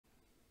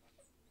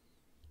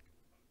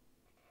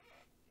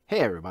Hey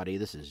everybody,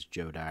 this is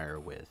Joe Dyer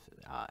with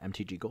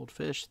MTG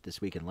Goldfish,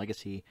 This Week in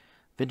Legacy,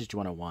 Vintage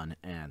 101,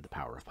 and the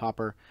Power of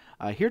Pauper.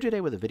 Here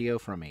today with a video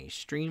from a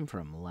stream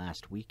from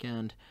last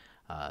weekend.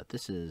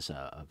 This is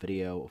a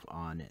video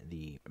on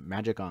the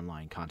Magic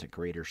Online Content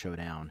Creator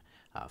Showdown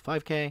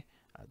 5K.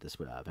 This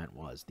event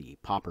was the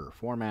Pauper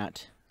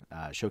format,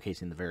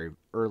 showcasing the very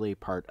early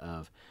part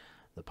of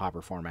the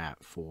Pauper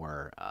format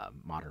for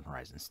Modern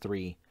Horizons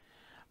 3.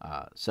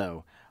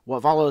 So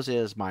what follows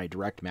is my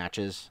direct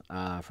matches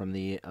from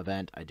the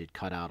event. I did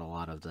cut out a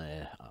lot of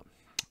the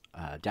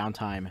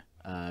downtime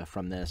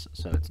from this,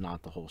 so it's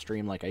not the whole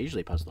stream. Like I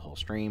usually post the whole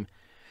stream,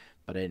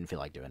 but I didn't feel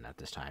like doing that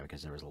this time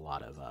because there was a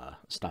lot of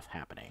stuff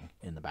happening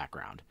in the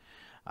background.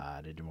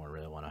 I didn't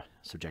really want to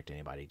subject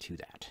anybody to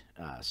that.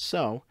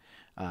 So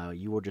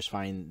you will just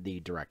find the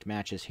direct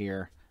matches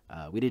here.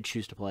 We did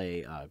choose to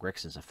play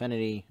Grixis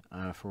Affinity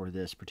for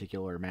this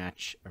particular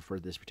match, for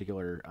this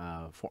particular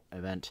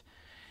event.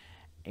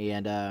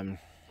 And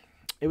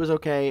it was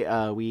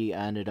okay. We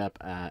ended up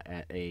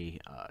at a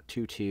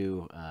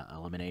 2-2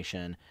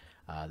 elimination.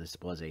 This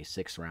was a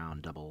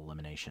 6-round double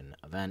elimination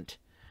event.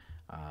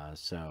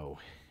 So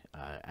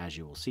as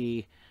you will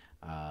see,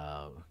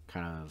 kind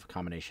of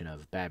combination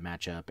of bad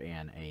matchup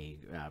and a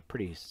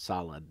pretty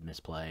solid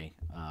misplay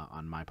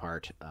on my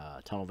part,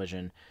 tunnel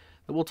vision,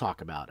 that we'll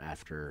talk about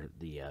after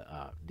the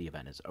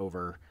event is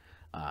over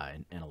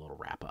in a little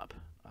wrap up.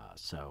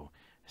 So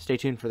stay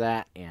tuned for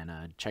that, and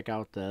check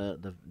out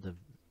the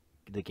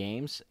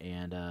games,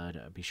 and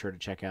be sure to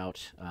check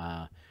out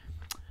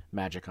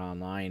Magic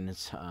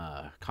Online's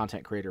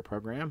content creator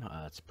program.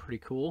 It's pretty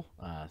cool.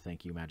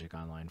 Thank you, Magic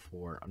Online,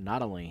 for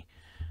not only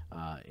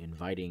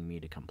inviting me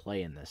to come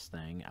play in this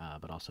thing,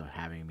 but also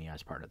having me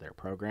as part of their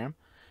program.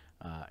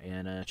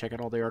 And check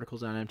out all the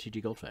articles on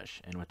MTG Goldfish.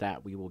 And with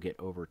that, we will get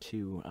over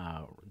to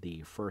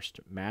the first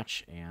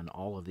match and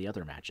all of the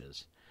other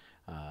matches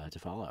to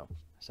follow.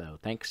 So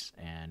thanks,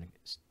 and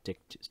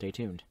stay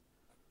tuned.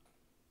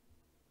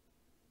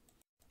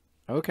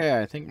 Okay,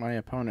 I think my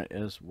opponent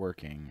is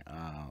working,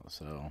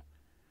 so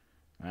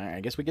I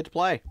guess we get to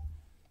play.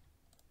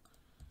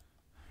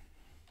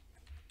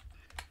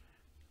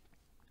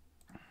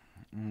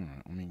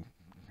 I mean,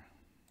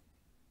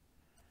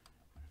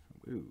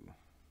 ooh,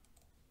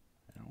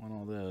 I don't want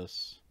all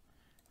this.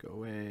 Go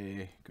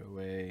away, go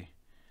away.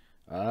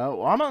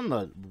 Well, I'm on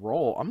the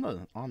roll.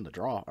 I'm on the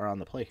draw, or on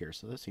the play here,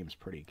 so this seems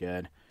pretty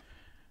good.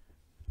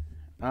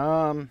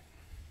 I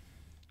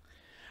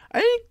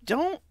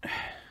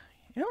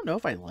don't know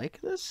if I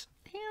like this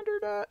hand or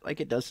not.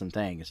 Like, it does some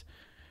things.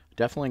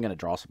 Definitely gonna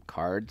draw some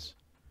cards.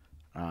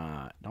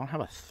 Don't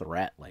have a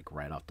threat like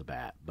right off the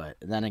bat, but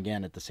then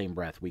again, at the same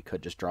breath, we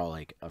could just draw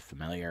like a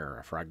familiar or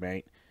a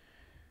frogmate.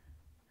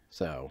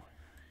 So,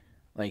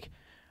 like,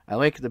 I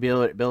like the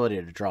ability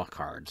to draw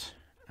cards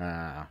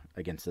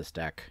against this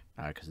deck,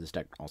 because this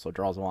deck also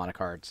draws a lot of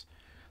cards.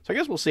 So I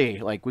guess we'll see.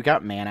 Like, we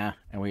got mana,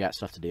 and we got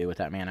stuff to do with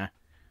that mana.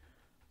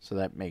 So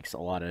that makes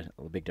a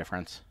big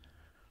difference.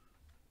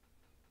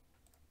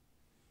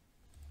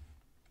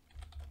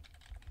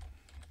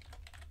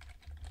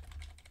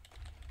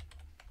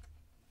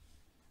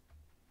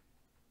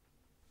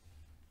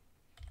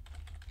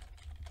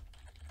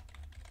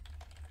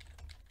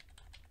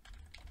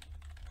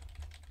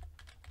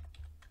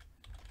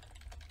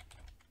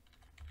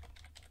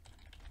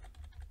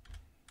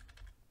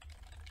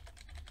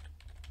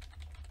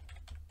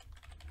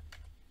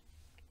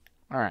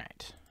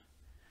 Alright.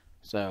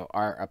 So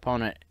our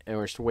opponent,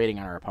 we're still waiting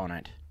on our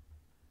opponent,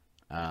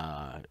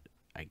 I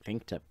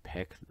think, to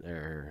pick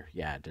their,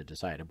 to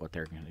decide what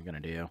they're going to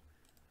do.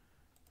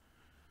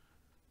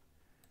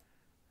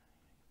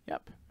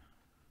 Yep.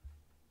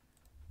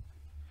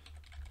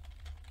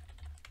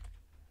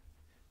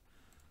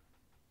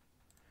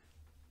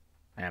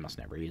 I almost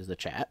never use the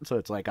chat, so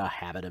it's like a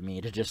habit of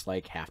me to just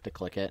like have to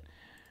click it.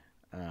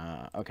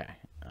 Okay,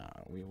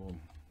 we will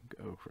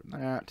go from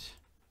that.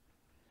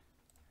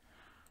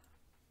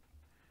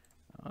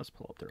 Let's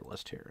pull up their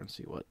list here and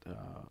see what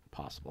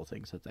possible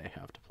things that they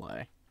have to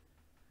play.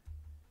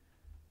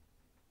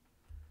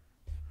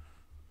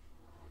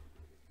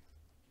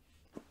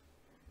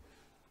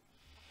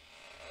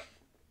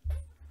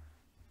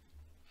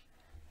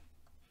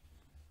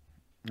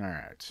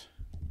 Alright.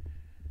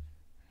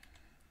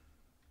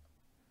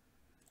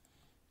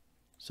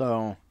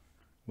 So,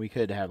 we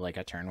could have like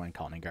a turn 1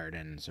 Colony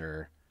Gardens,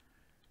 or,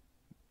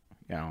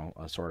 you know,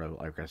 a sort of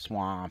like a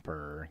swamp,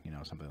 or, you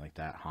know, something like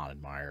that. Haunted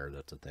Mire,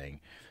 that's a thing.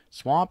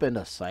 Swamp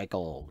into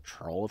cycle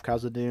Troll of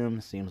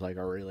Khazad-dûm seems like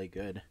a really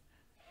good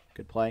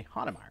play.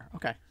 Haunted Mire,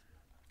 okay.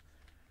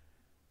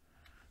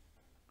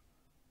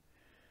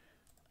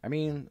 I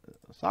mean,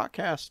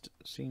 Thoughtcast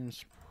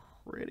seems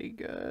pretty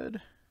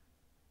good.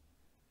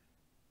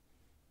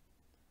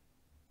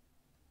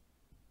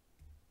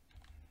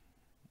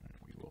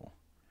 We will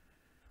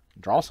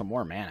draw some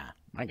more mana.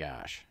 My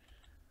gosh.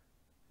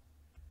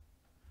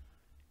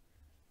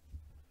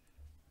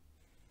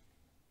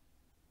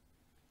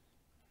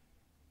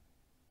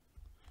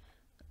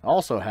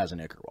 Also has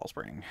an Ichor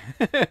Wellspring.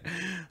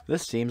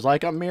 This seems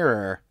like a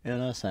mirror, in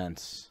a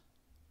sense.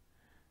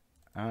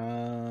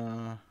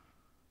 We'll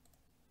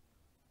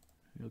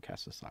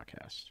cast the slot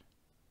cast.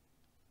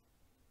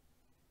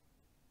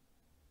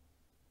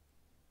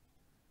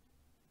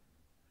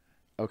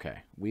 Okay,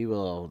 we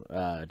will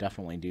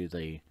definitely do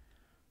the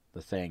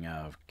thing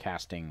of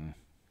casting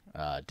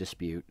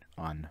Dispute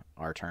on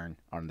our turn,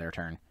 on their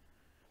turn.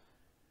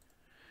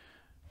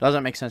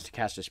 Doesn't make sense to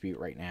cast Dispute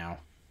right now,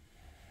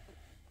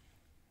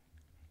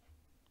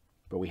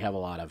 but we have a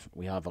lot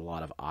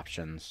of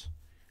options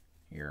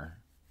here.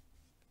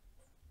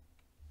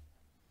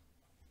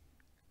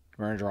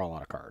 We're gonna draw a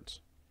lot of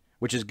cards,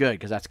 which is good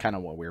because that's kind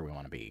of where we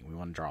want to be. We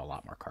want to draw a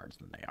lot more cards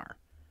than they are.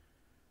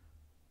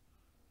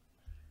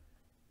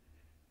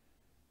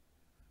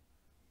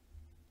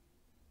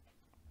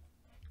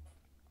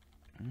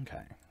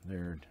 Okay,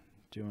 they're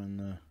doing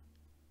the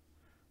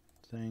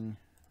thing.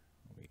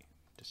 We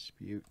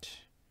dispute.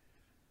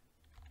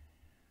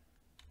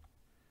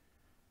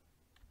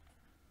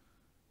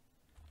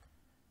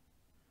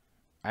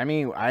 I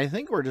mean, I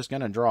think we're just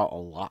gonna draw a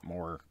lot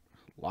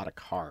of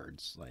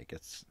cards. Like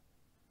it's.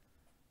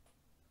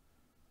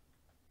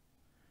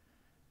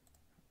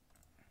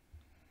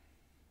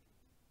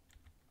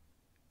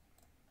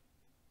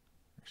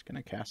 We're just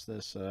gonna cast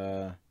this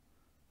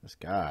this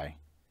guy.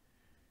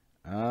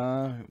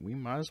 We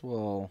might as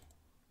well.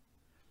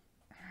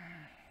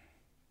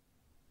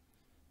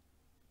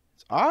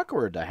 It's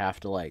awkward to have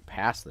to like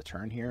pass the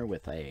turn here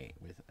with a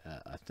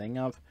thing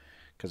of,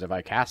 because if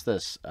I cast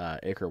this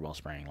Ichor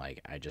Wellspring,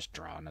 like I just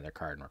draw another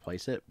card and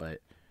replace it,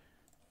 but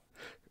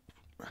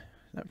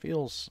that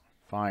feels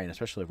fine,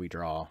 especially if we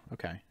draw.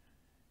 Okay,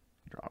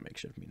 draw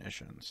makeshift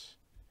munitions.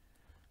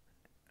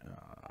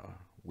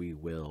 We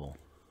will.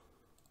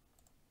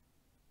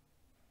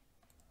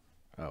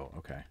 Oh,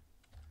 okay.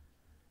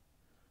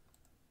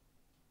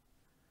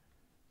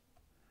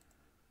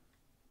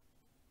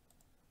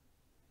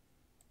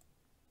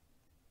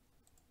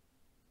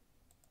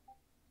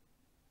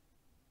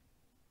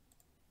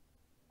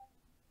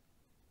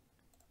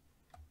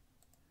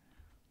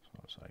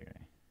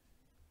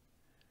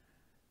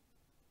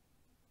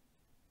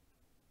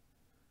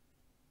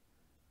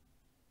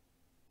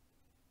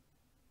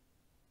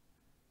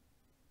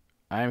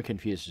 I am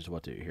confused as to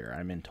what to do here.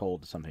 I'm been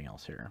told something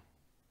else here.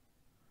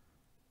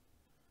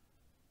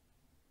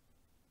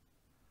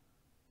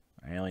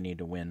 I only need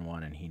to win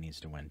one, and he needs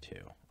to win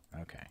two.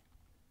 Okay.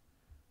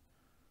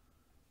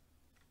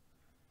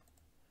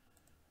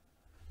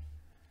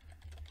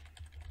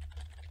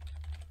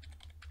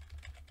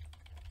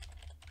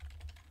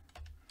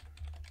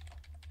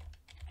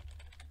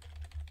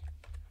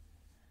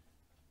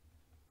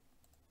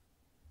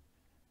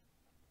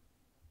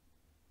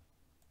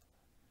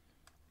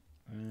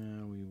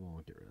 We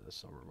will get rid of the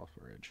silver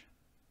bridge.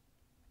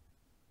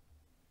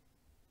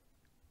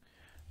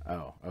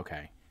 Oh,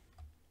 okay.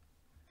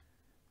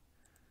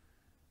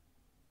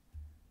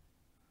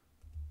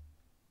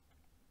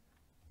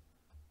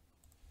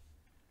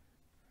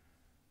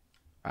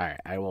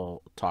 Alright, I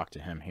will talk to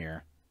him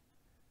here.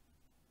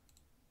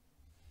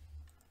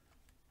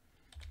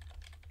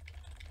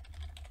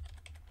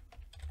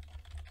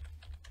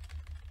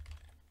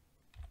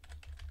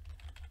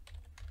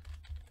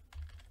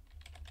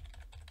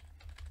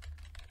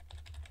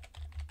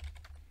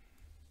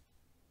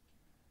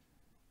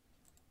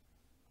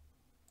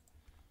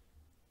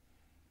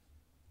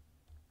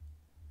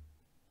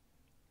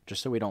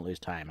 Just so we don't lose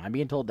time. I'm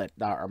being told that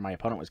my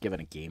opponent was given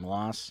a game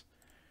loss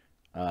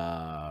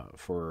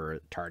for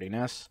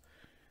tardiness.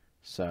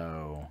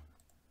 So,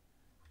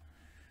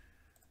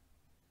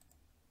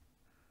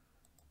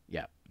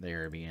 yeah,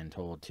 they're being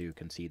told to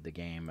concede the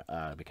game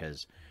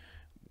because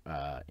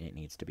it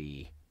needs to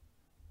be.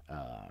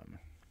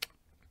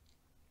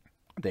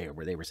 They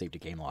received a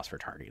game loss for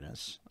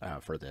tardiness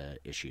for the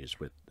issues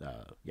with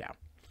yeah.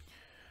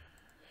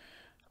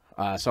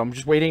 So I'm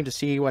just waiting to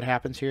see what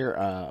happens here,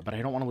 but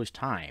I don't want to lose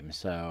time.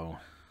 So,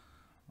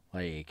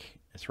 like,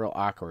 it's real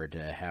awkward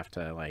to have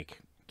to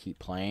like keep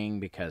playing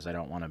because I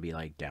don't want to be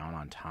like down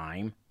on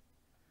time.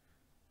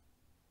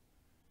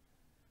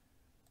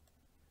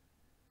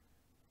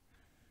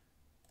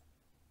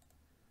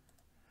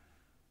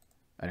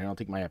 I don't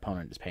think my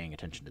opponent is paying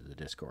attention to the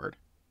Discord.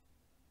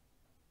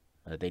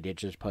 They did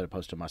just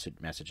post a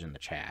message in the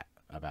chat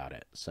about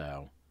it,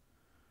 so.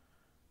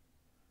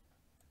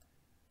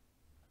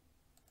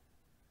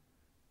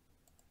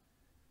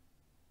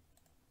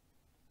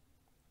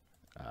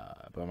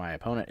 But my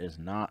opponent is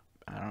not.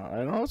 I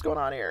don't know what's going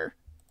on here.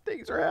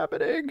 Things are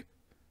happening.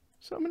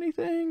 So many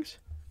things.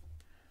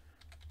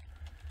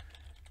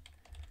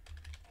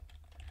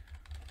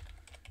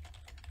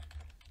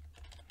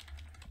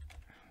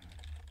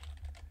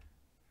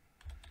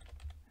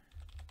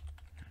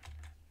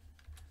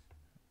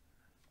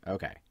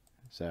 Okay,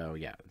 so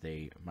yeah,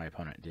 my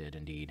opponent did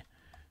indeed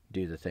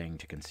do the thing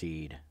to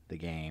concede the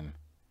game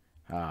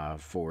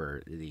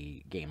for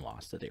the game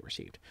loss that they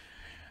received.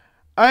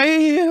 I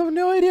have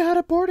no idea how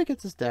to board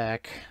against this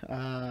deck.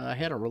 I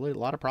had a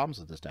lot of problems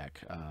with this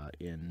deck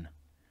in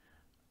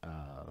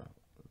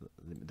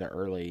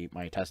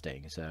my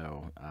testing,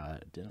 so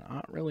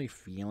not really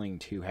feeling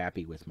too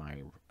happy with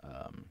my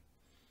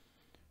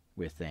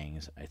with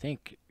things. I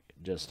think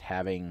just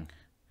having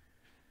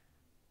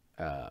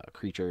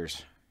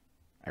creatures,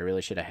 I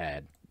really should have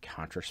had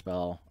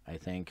Counterspell, I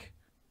think,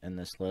 in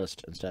this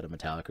list instead of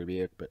Metallic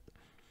Rebuke, but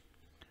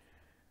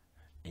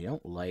I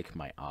don't like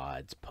my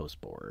odds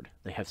post-board.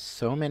 They have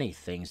so many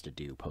things to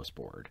do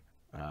post-board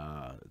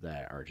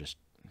that are just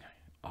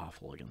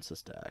awful against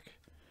this deck.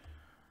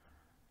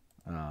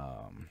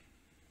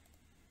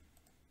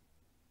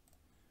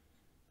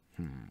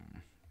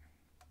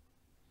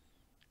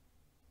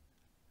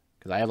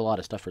 Because I have a lot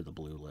of stuff for the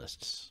blue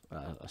lists,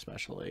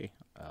 especially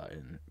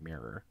in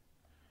Mirror.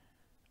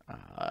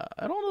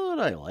 I don't know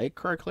that I like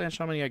Card Clan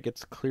Shaman. I get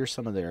to clear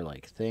some of their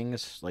like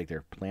things, like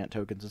their plant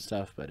tokens and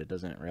stuff, but it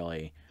doesn't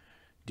really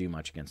do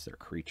much against their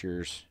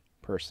creatures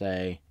per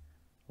se.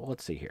 Well,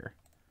 let's see here.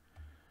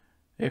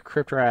 They have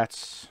Crypt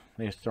Rats.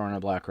 They have Thorn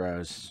of Black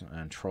Rose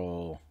and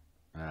Troll,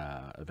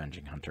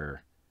 Avenging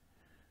Hunter.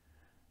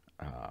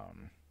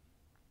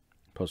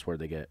 Post-board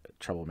they get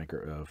Troublemaker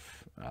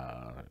of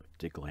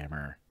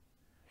Diglammer,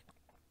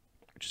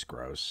 which is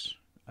gross.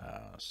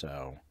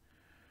 So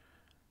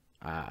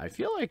I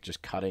feel like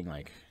just cutting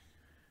like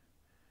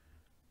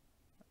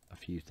a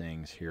few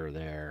things here or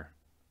there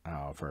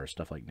for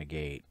stuff like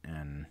Negate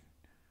and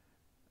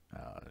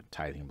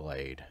Tithing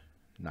Blade,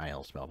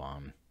 Nile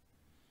Spellbomb.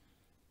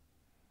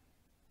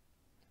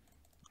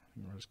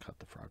 We'll just cut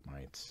the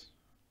Frogmites.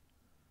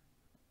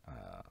 I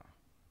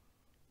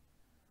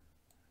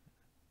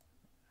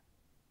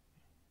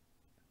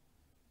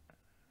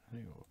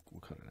think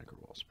we'll cut a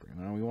Necro Wellspring.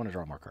 No, we want to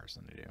draw more cards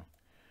than they do.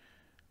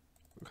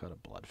 We'll cut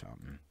a Blood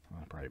Fountain.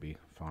 That'll probably be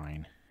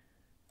fine.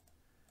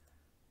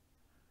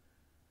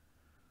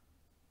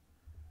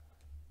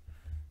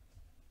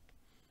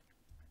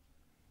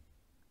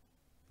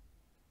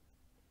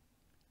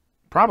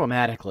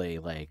 Problematically,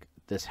 like,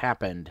 this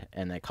happened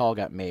and the call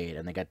got made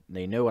and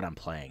they know what I'm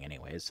playing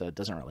anyways, so it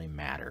doesn't really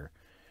matter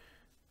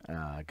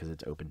because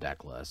it's open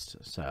deck list.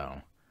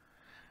 So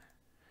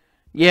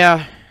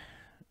yeah,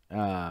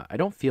 I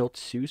don't feel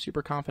too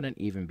super confident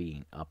even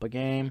being up a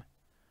game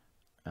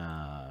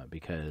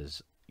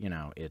because you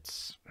know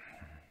it's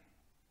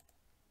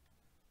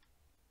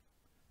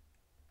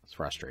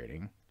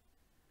frustrating.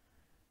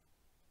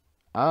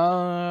 See,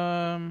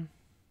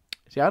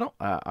 I don't.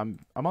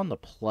 I'm on the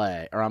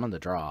play, or I'm on the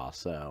draw,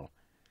 so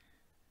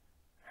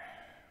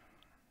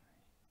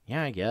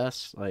yeah, I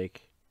guess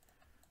like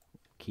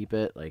keep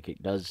it. Like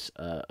it does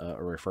a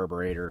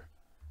Reverberator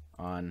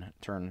on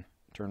turn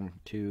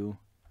 2.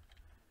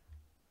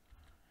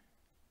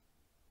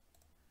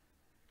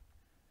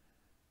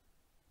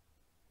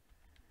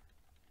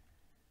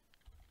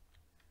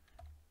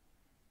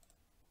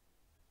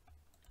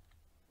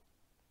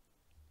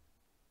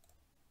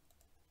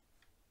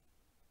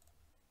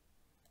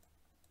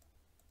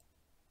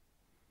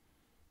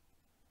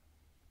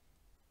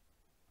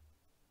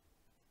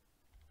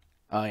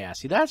 Oh, yeah.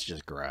 See, that's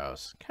just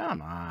gross.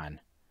 Come on.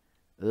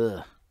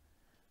 Ugh.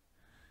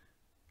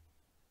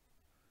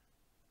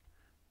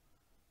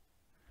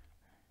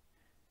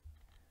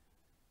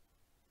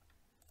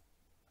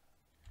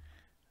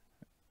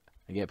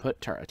 I get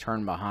put a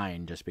turn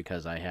behind just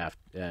because I have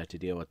to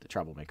deal with the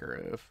Troublemaker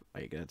Roof.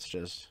 Like, it's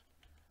just...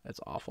 It's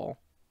awful.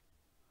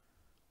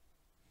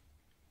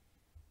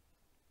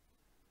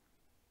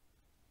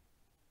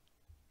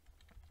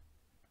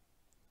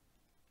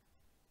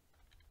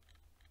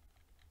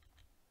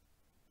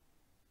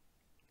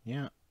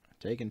 Yeah,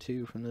 taking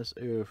 2 from this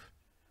oof.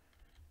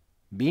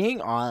 Being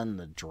on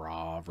the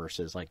draw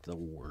versus, like, the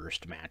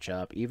worst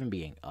matchup, even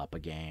being up a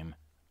game,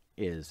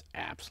 is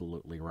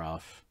absolutely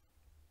rough.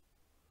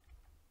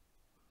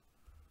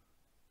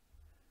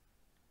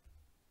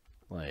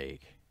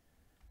 Like,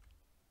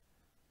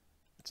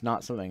 it's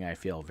not something I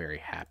feel very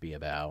happy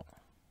about.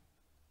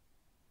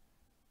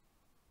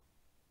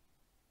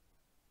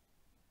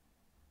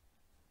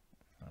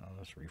 Oh,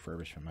 let's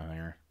refurbish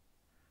Familiar.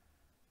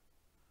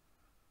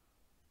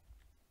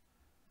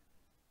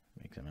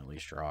 Make them at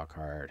least draw a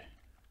card.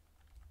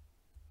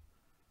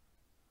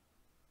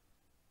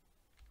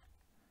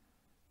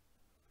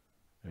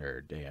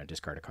 Or, yeah,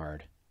 discard a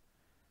card.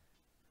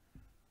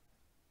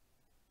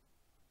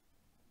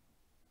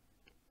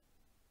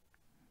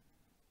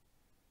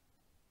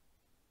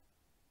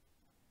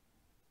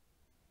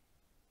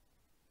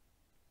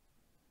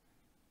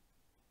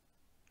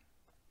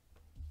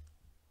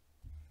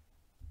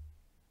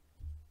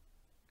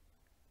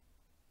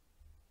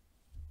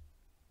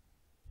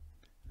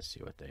 Let's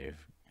see what they've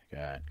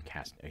got.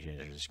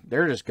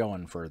 They're just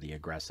going for the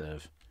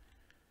aggressive.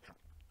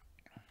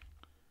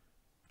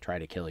 Try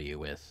to kill you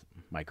with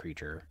my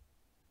creature.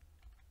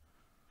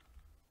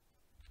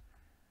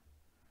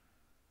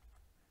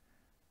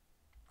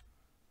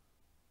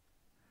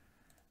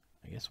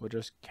 I guess we're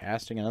just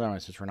casting another one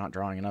since we're not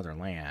drawing another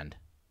land.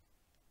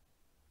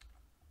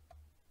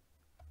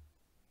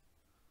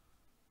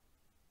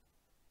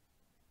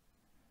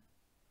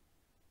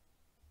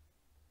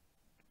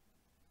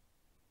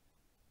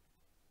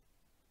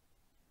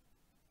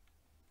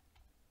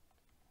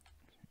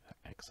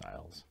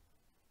 exiles.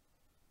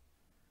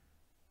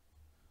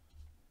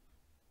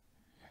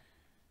 Okay.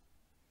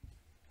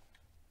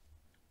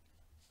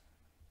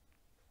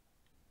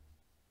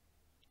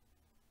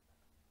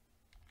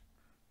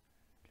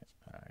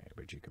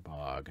 Alright,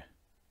 Bog.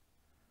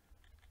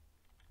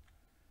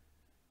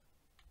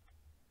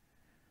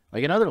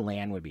 Like, another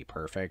land would be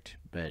perfect,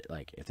 but,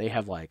 like, if they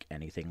have, like,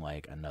 anything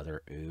like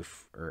another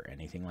oof or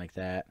anything like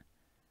that,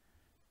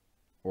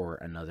 or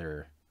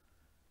another...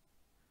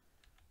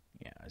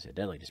 Yeah, I said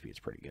Deadly Dispute's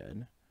pretty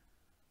good.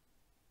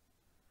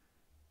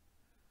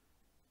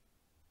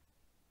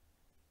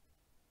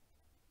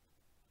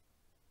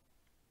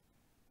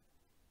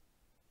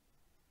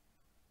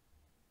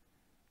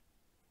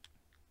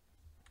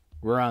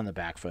 We're on the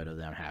back foot of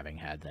them having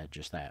had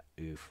that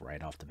oof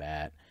right off the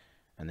bat,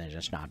 and then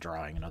just not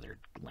drawing another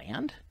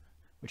land,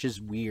 which is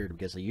weird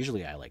because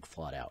usually I like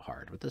flood out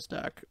hard with this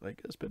deck.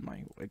 Like, it's been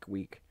my like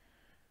week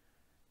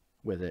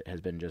with it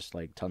has been just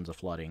like tons of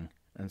flooding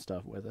and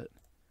stuff with it.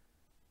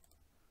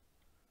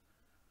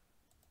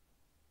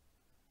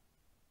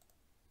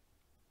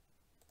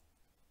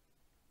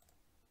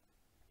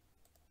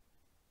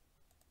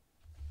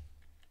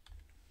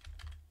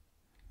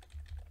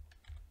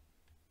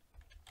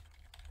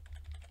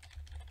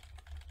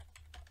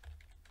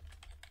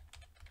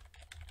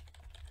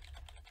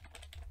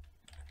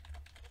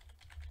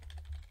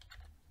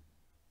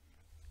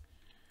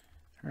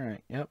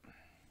 Alright, yep.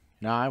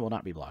 No, I will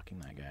not be blocking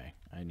that guy.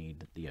 I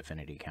need the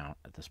affinity count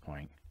at this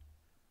point.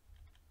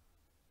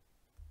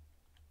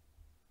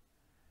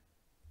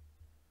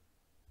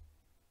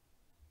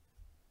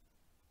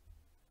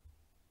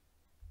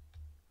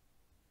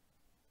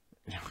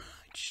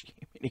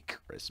 Jiminy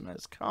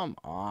Christmas, come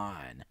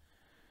on.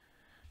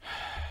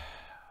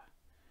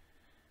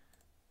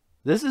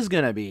 This is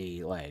gonna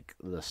be like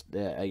this.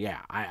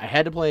 Yeah, I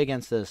had to play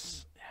against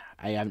this.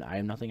 I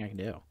have nothing I can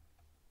do.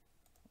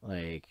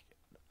 Like,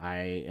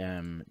 I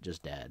am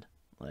just dead.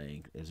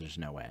 Like, there's just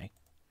no way.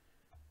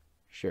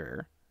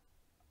 Sure.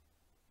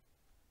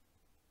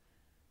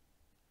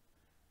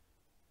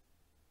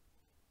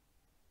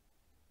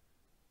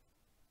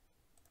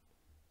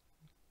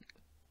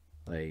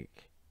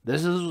 Like,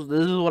 this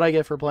is what I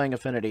get for playing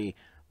Affinity,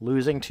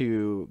 losing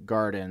to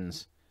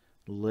Gardens,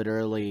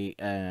 literally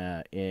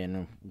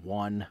in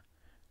one.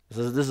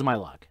 This is my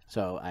luck.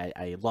 So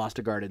I lost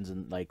to Gardens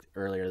like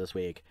earlier this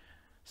week.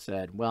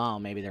 Said, well,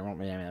 maybe there won't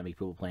be that many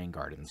people playing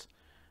Gardens.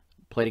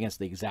 Played against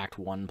the exact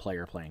one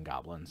player playing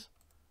Goblins,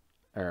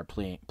 or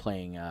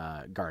playing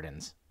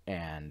Gardens,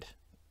 and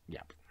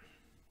yeah.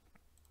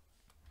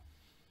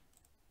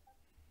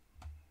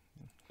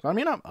 So I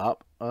mean, I'm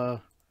up a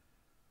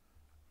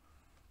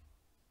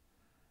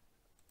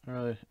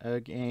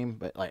game,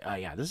 but like,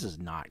 yeah, this is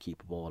not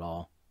keepable at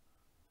all.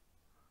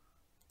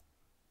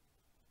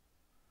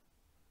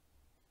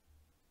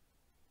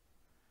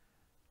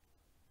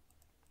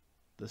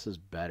 This is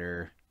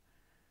better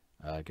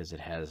because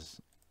it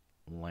has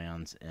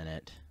lands in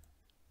it.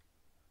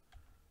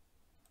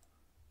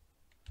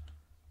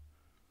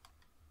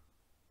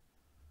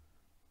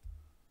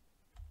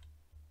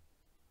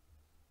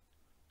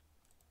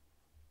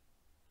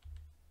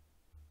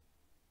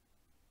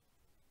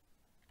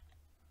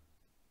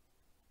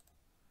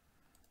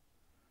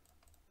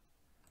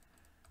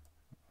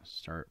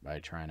 Start by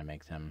trying to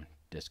make them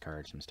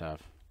discard some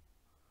stuff.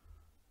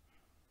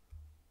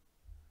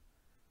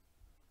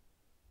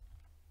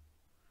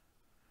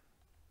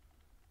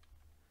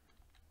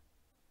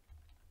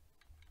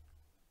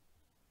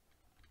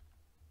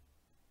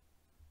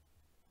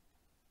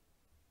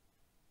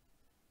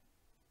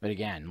 But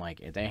again,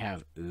 like, if they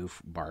have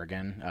oof,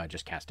 bargain,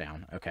 just cast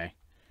down. Okay.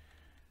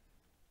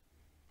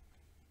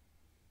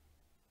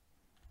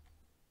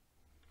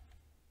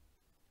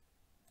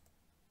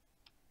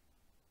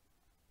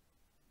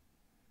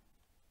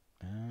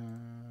 Let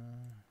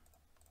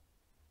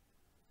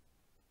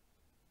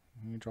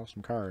me draw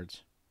some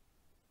cards.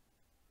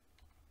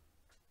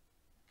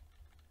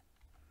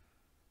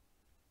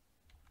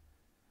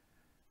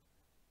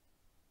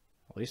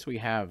 At least we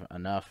have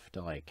enough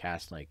to like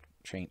cast like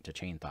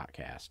chain thought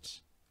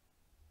casts.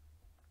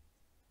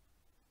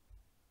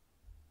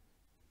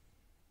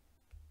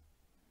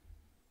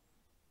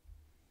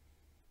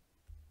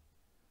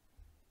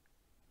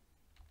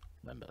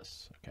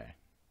 Limbus, okay.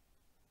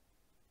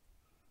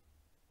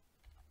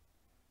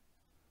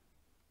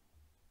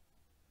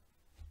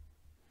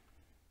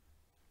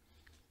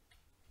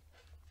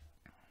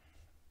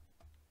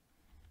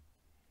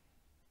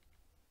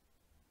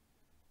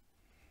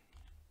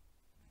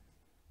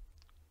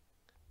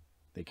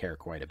 They care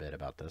quite a bit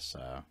about this.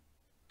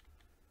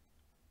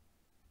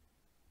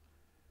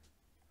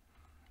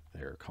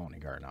 Their Colony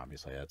Garden,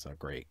 obviously, that's a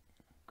great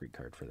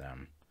card for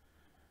them.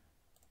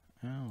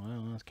 Oh,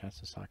 well, let's cast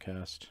this thought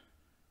cast.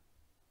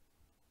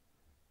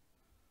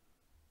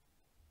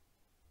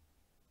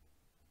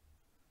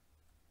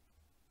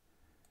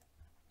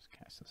 Let's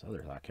cast this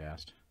other thought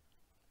cast.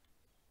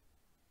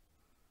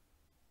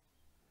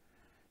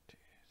 2,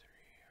 3,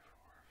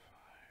 4, 5.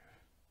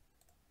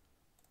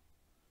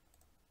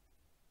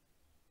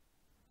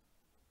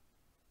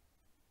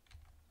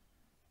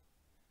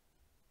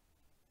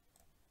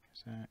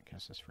 that?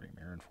 Cast this free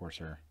Mirror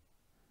Enforcer.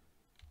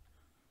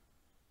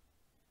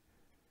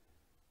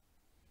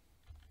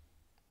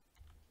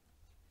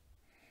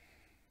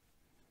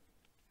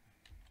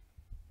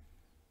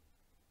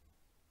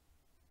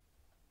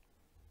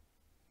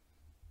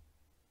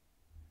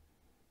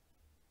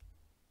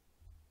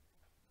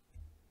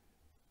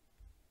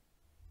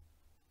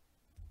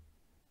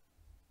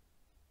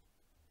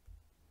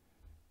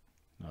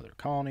 Another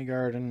Colony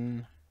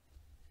Garden.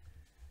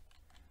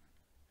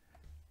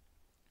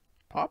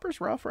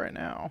 Pauper's rough right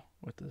now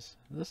with this.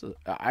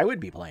 I would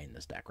be playing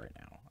this deck right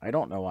now. I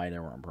don't know why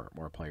there weren't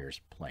more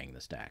players playing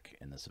this deck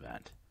in this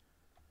event.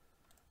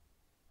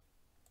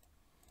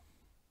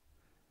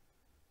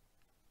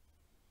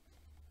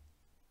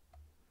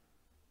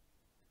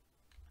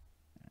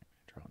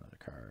 Draw another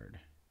card.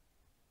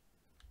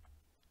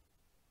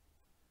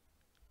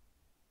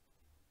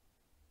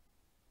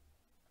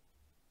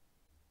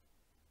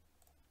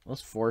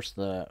 Let's force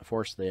the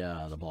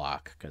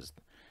block because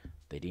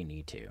they do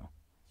need to.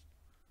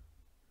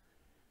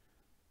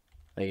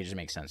 Like, it just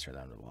makes sense for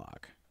them to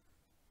block.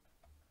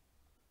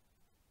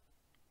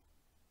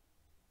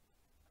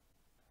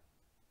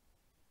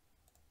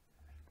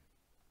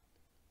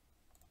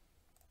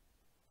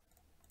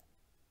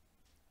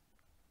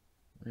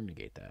 We're gonna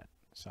negate that.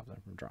 Stop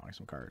them from drawing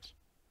some cards.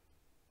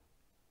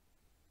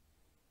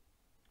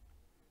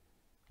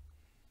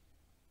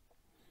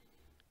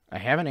 I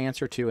have an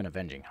answer to an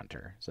Avenging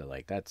Hunter, so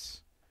like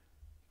that's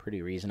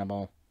pretty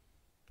reasonable.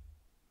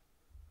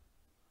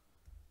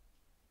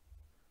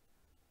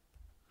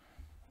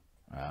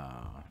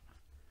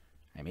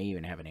 I may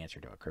even have an answer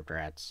to a Crypt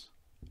Rats.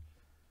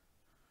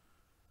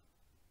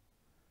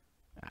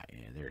 Yeah,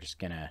 they're just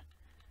gonna...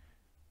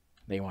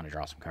 They want to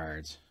draw some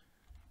cards.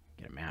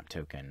 Get a map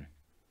token.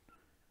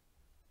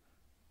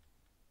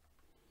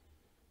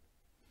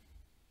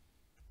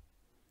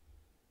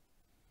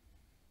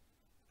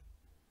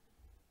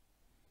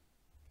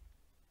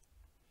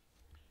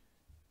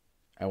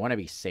 I want to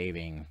be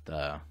saving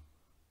the...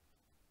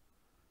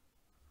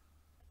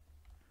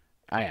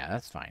 Oh yeah,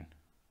 that's fine.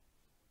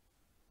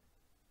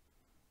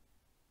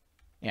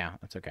 Yeah,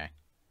 that's okay.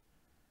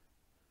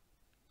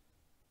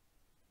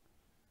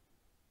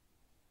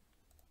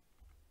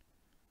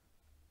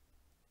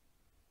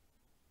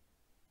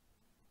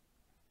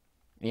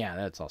 Yeah,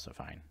 that's also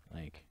fine.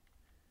 Like...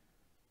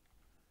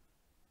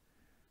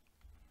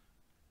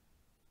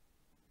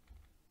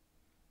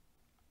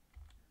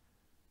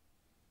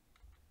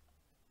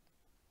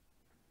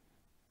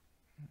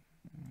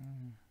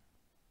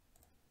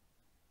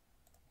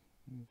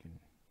 You can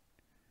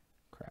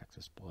crack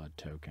this blood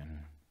token.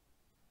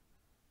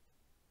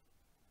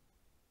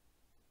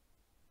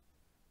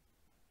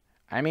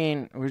 I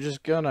mean, we're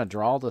just gonna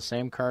draw the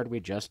same card we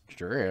just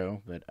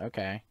drew, but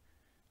okay.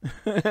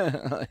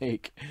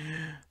 Like,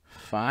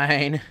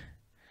 fine.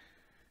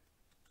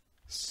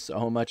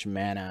 So much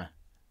mana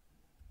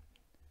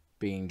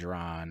being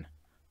drawn.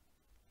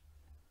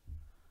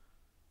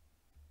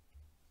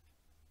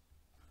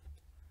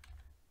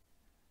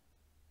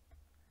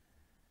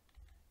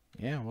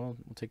 Yeah, well,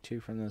 we'll take 2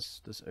 from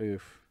this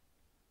oof.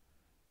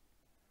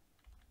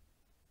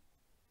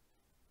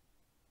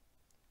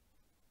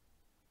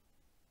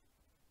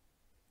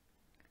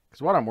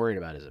 Because what I'm worried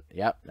about is...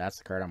 Yep, that's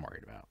the card I'm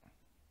worried about.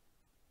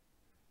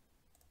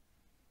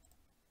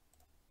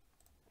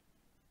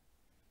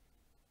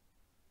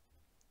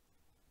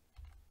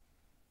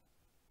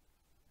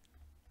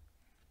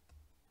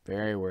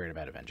 Very worried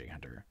about Avenging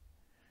Hunter.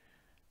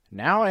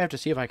 Now I have to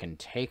see if I can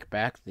take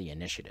back the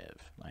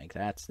initiative. Like,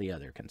 that's the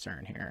other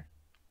concern here.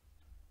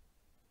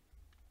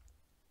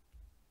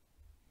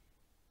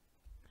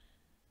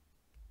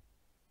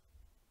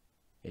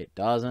 It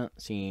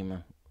doesn't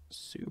seem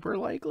super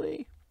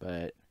likely,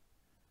 but...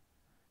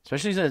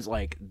 Especially since,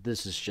 like,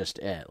 this is just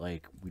it.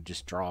 Like, we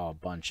just draw a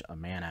bunch of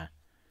mana.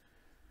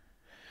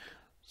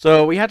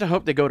 So we have to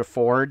hope they go to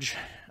Forge.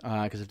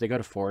 Because if they go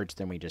to Forge,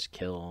 then we just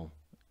kill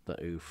the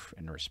oof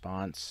in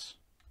response.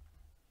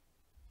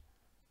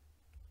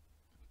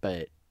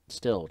 But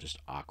still just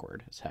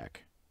awkward as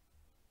heck.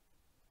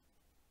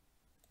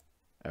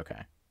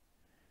 Okay.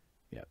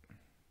 Yep.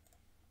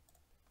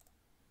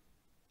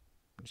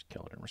 Just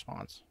kill it in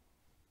response.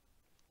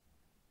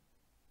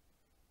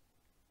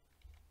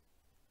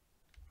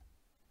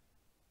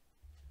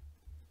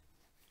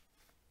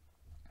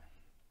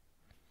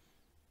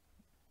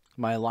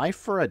 My life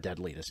for a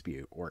Deadly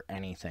Dispute or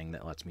anything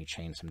that lets me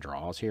chain some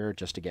draws here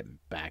just to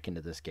get back into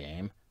this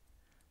game.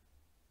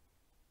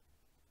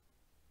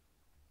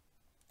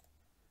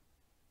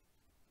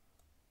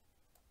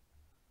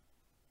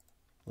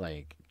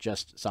 Like,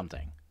 just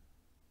something.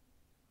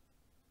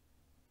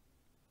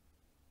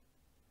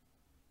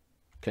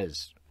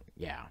 Because,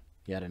 yeah,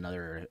 yet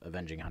another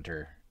Avenging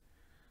Hunter.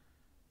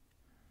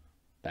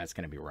 That's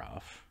going to be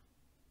rough.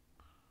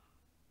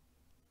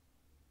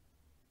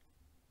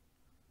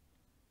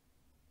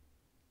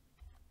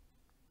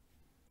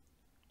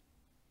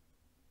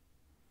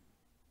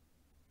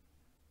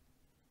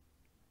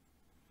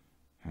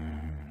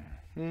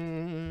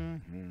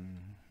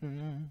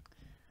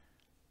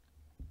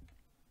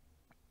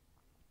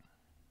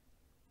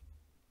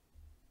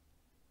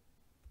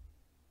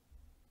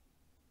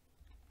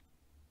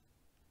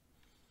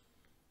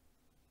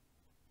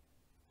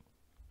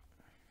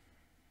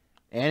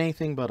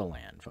 Anything but a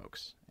land,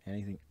 folks.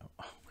 Anything. Oh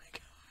my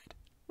god.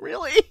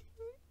 Really?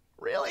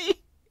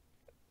 Really?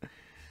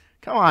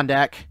 Come on,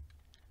 deck.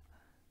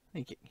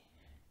 Like,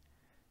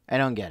 I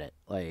don't get it.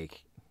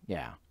 Like,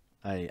 yeah.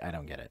 I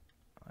don't get it.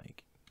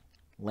 Like,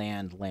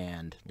 land.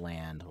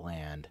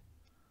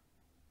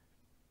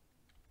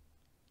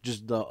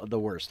 Just the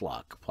worst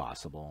luck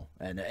possible.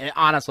 And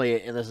honestly,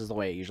 this is the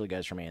way it usually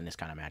goes for me in this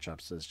kind of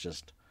matchups. Is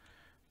just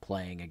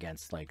playing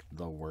against like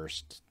the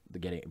worst,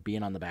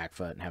 being on the back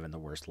foot and having the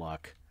worst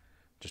luck.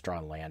 Just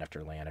drawing land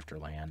after land after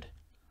land.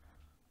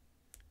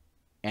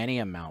 Any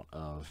amount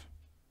of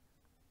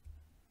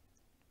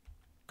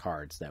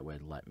cards that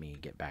would let me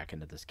get back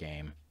into this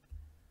game.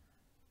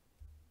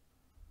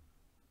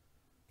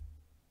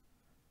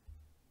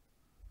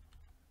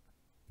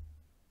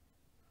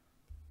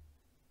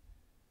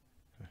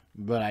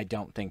 But I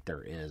don't think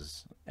there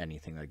is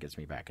anything that gets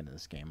me back into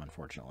this game,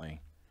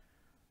 unfortunately.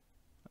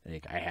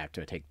 Like, I had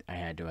to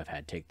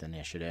have take the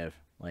initiative,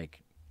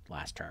 like,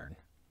 last turn.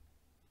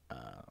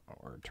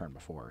 Or turn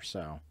before,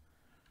 so.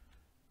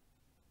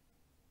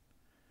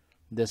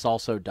 This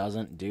also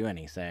doesn't do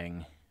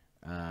anything.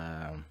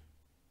 I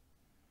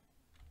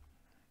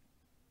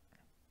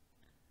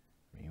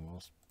mean,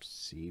 we'll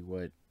see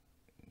what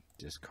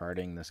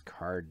discarding this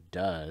card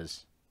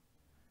does.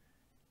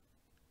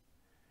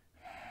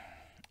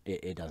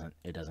 It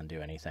doesn't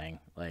do anything.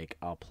 Like,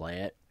 I'll play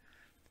it,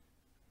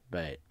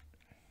 but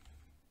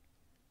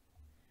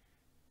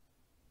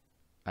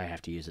I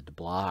have to use it to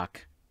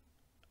block.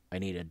 I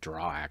need a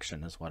draw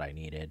action is what I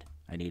needed.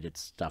 I needed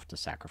stuff to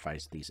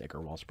sacrifice these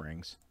Ichor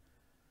Springs.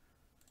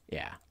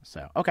 Yeah,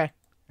 so, okay.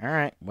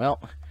 Alright, well,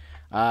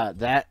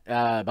 that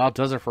about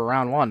does it for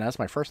round one. That's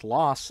my first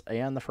loss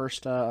and the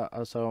first,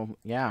 so,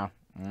 yeah.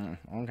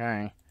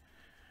 Okay.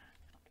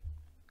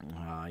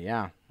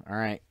 Yeah.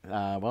 Alright.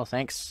 Well,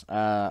 thanks.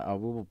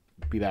 We'll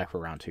be back for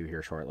round two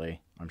here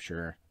shortly, I'm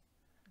sure.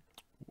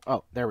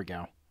 Oh, there we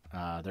go.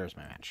 There's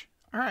my match.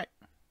 Alright.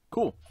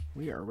 Cool.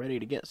 We are ready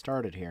to get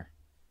started here.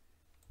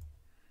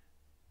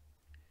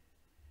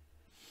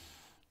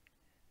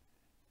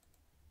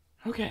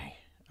 Okay.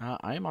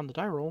 I am on the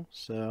die roll,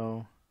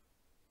 so...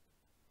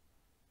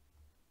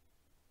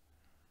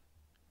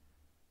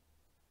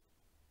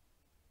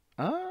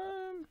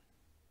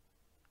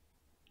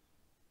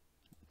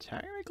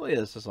 Technically,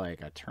 this is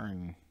like a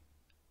turn...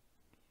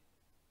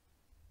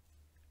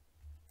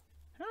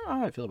 I don't know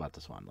how I feel about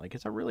this one. Like,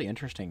 it's a really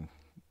interesting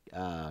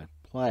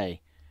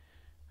play.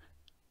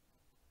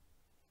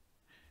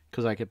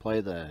 Because I could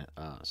play the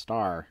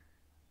star.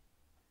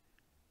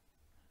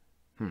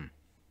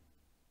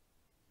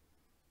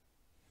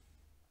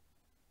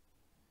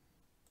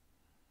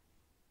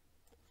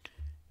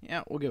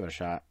 Yeah, we'll give it a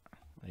shot.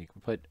 Like,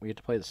 we get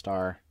to play the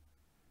star.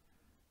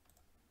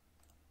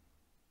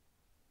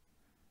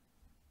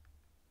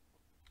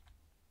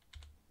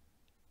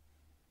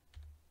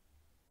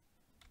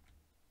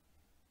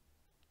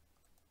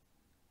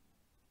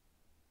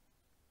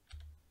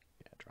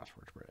 Yeah, draw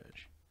Forge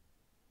Bridge.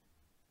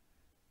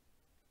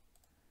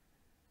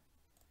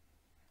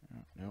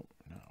 Oh, nope,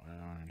 no, I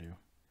don't want to do.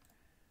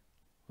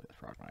 Play the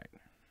Frog Knight.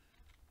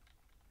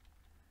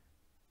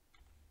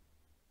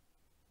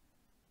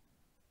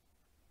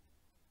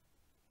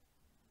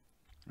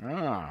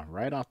 Ah,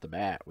 right off the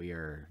bat, we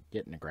are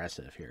getting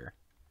aggressive here.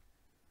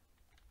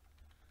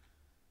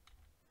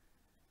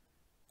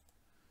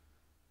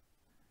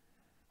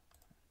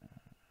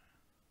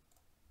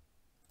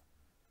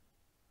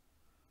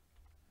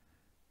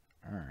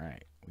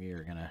 Alright, we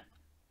are gonna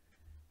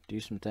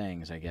do some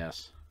things, I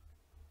guess.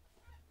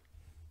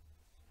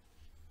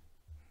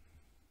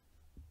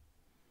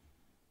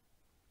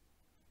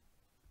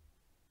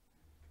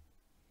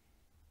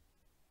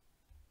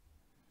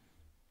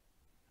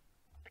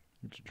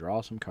 Let's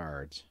draw some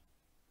cards.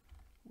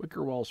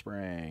 Wicker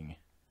Wellspring.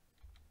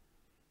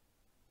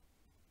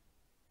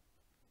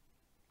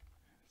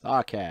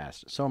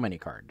 Thawcast. So many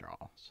card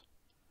draws.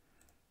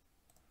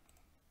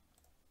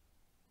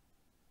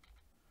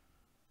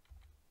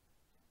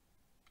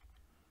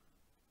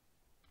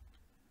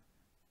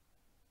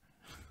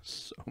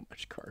 So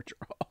much card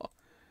draw.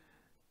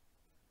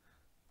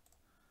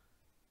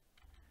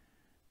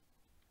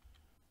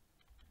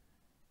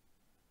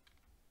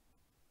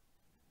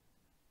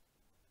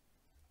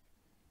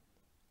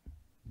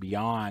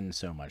 Beyond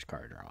so much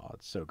card draw.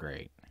 It's so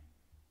great.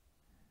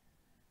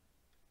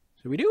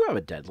 So we do have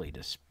a Deadly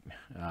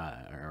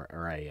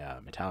or a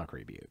Metallic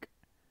Rebuke.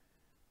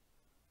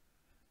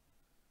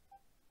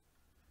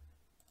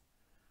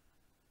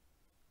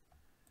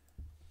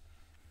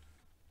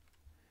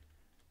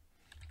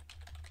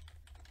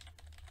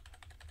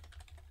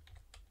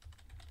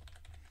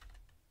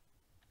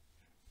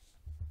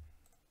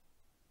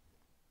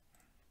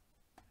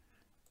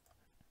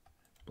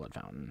 Blood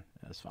Fountain,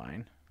 that's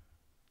fine.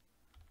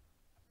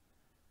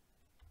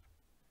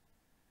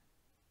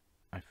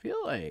 I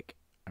feel like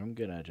I'm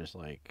gonna just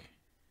like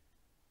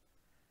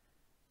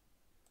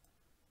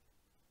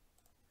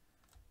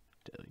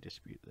Deadly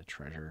Dispute the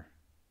treasure.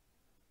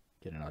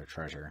 Get another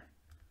treasure.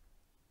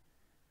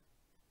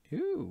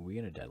 Ooh, we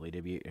get a deadly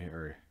debut.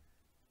 Or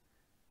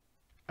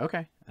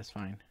okay, that's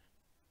fine.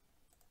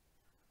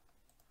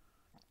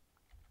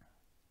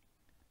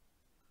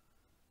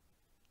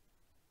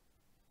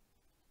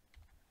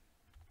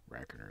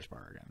 Reckoner's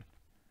Bargain.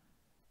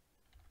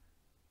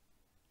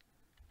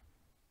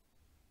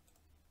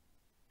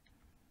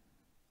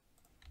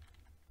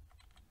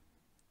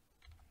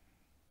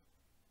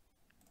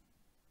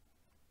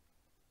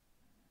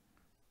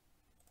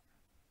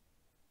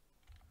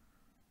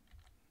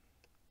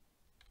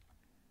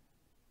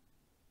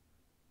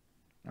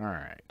 All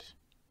right.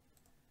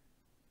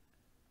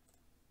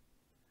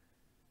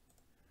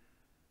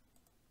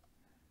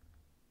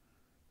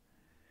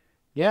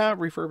 Yeah,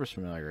 Refurbished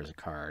Familiar is a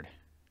card.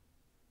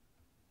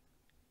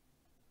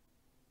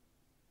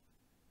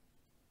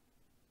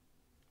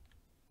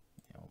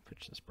 Yeah, we'll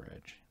pitch this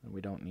bridge.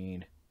 We don't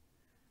need...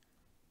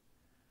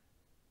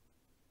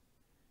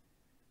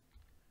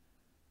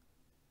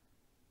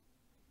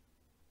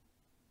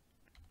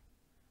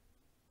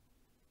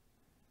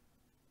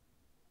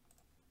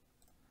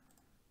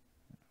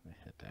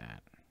 hit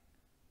that.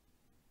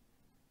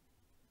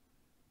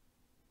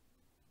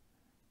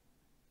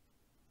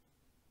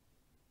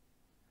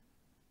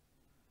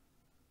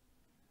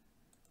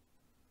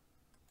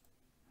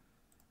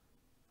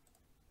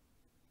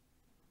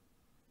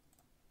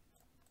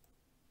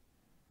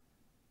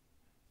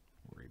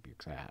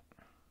 Rebukes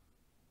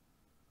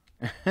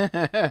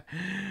that.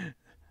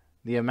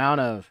 The amount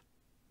of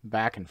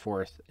back and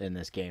forth in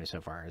this game so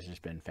far has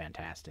just been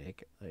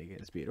fantastic. Like,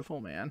 it's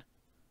beautiful, man.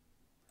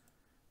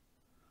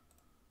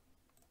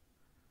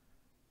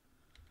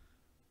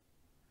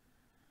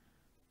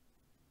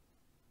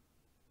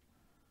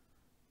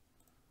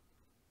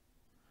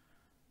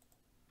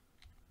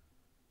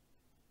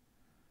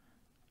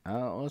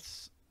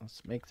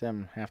 Let's make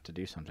them have to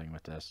do something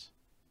with this.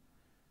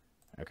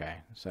 Okay,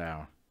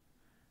 so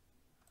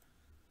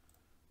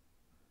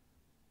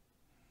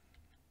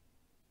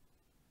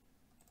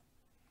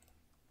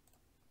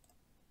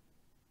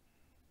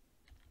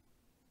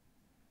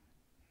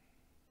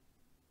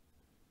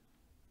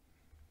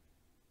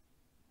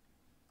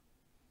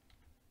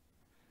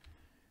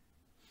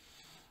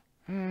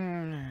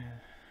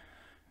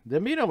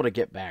them being able to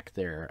get back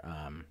their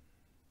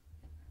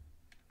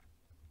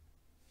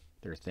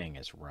thing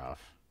is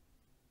rough.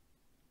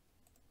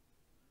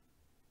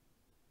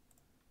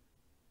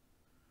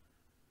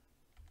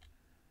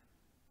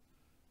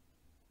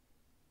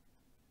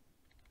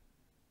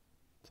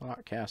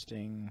 Thought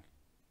casting,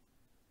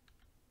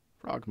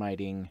 frog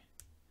miting.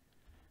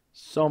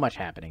 So much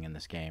happening in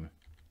this game.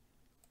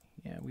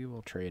 Yeah, we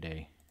will trade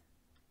a...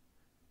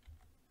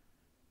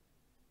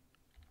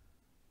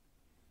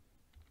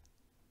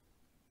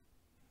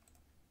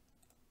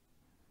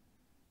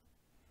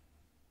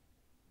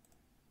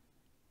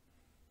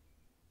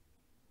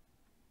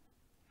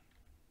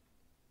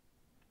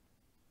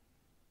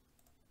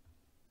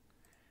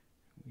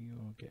 We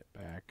will get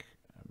back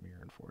a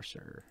Mirror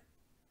Enforcer.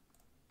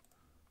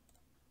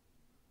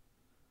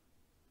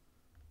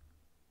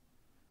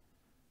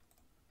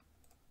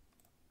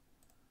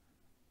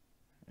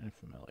 And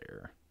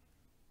Familiar.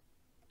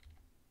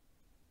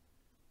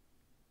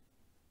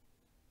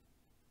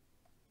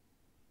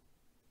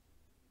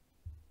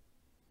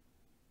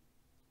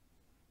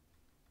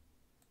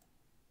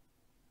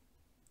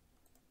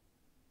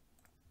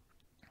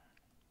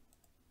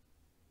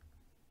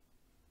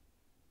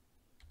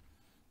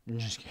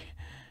 Just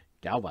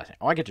galvanizing.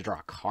 Oh, I get to draw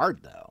a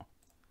card, though.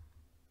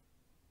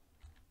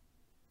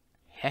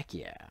 Heck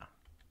yeah.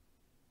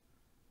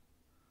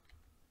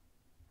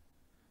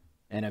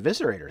 And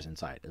Eviscerator's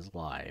Insight is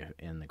live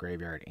in the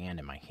graveyard and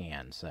in my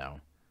hand, so...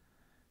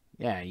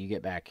 Yeah, you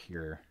get back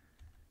your...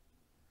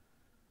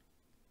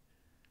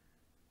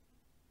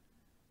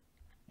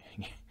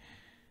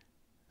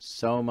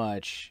 so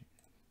much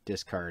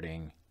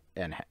discarding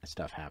and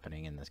stuff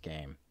happening in this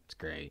game. It's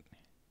great.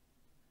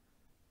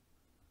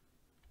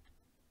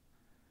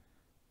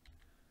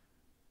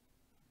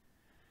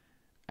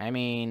 I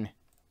mean,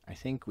 I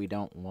think we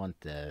don't want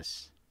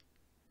this.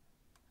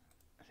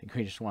 I think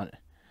we just want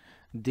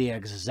the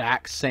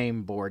exact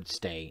same board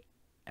state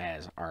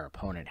as our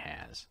opponent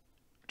has.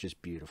 Which is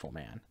beautiful,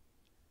 man.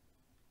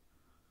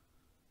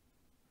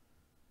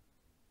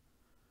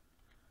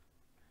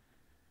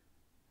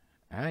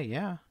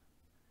 Yeah.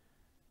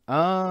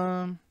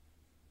 I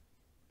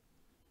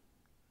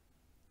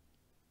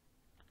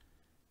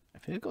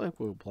feel like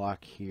we'll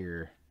block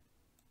here.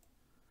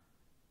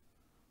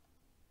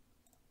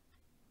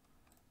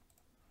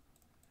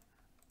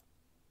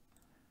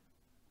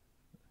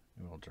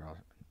 We'll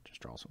just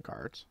draw some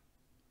cards.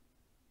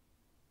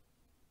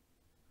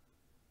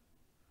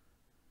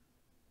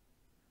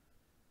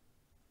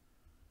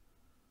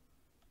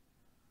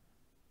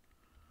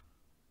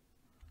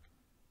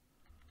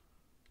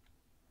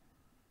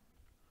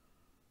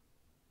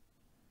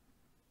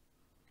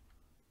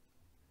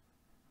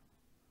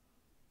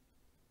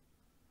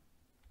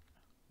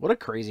 What a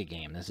crazy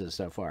game this is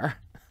so far.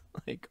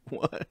 Like,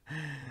 what?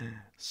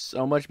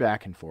 So much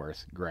back and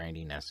forth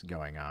grindiness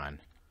going on.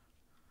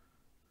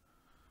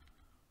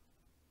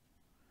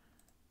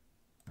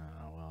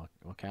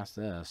 we'll cast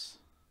this.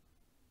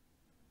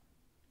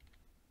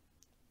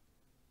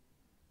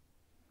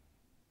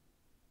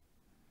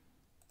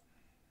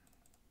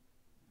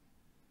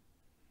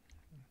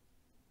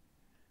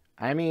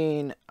 I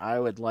mean, I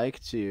would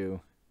like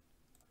to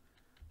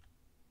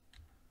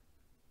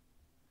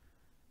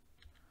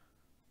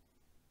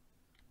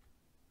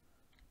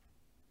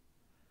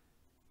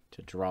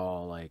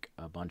draw like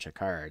a bunch of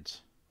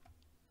cards.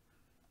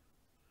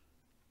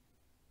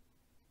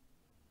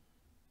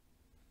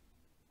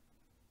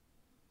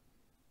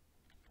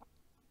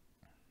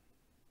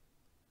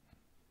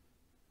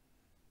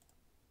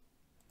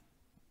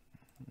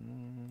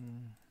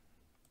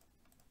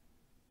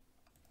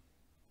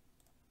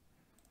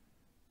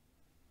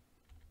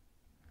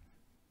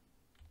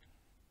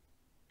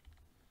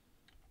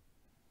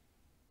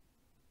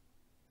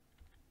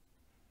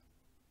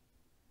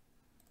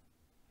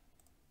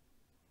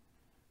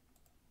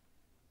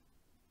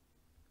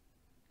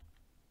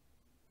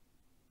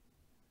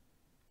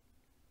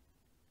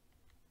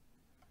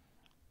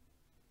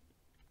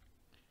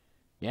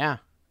 Yeah,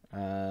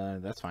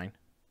 that's fine.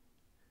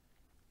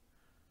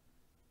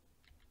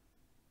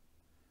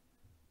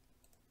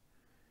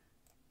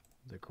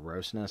 The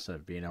grossness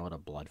of being able to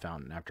blood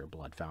fountain after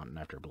blood fountain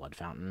after blood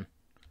fountain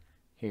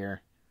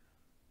here.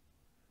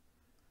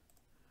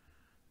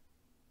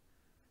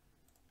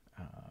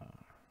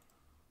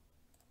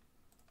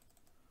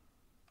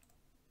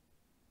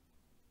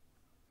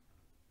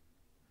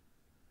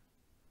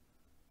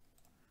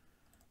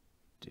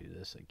 Do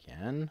this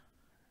again.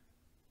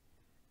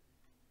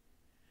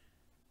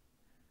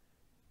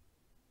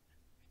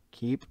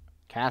 Keep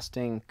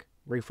casting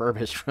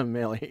Refurbished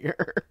Familiar.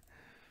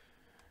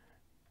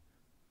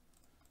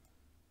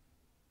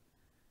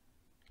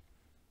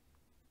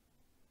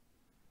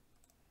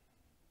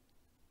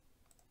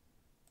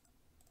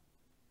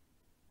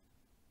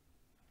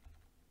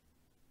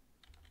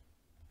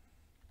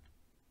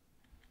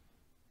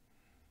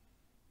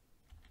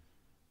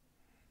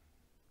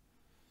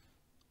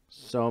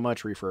 So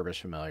much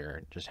Refurbished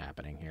Familiar just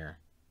happening here.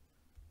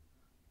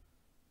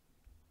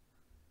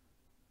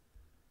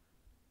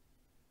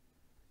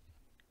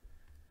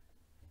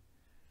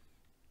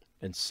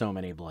 And so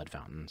many blood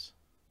fountains.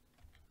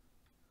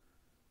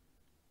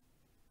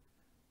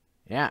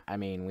 Yeah, I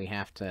mean, we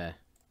have to...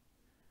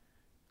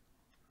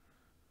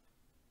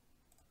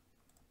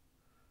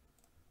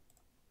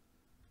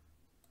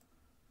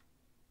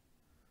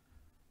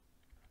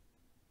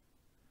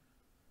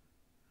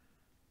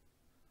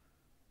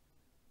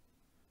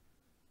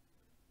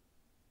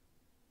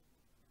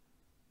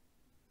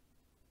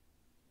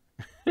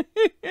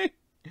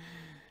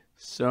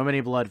 So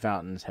many blood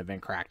fountains have been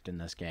cracked in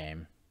this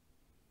game.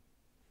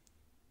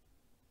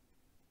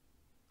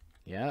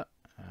 Yep,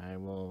 I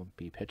will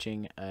be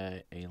pitching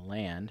a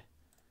land.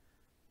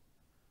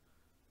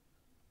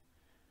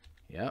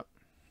 Yep.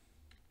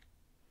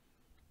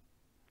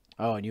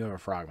 Oh, and you have a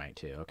Frogmite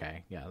too.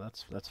 Okay, yeah,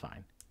 that's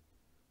fine.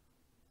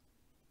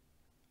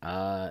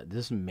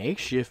 This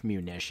makeshift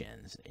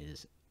munitions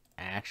is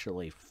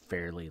actually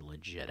fairly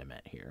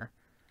legitimate here.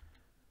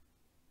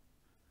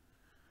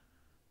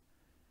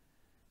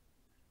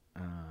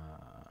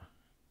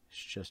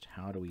 It's just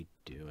how do we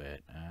do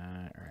it?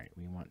 All right,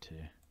 we want to...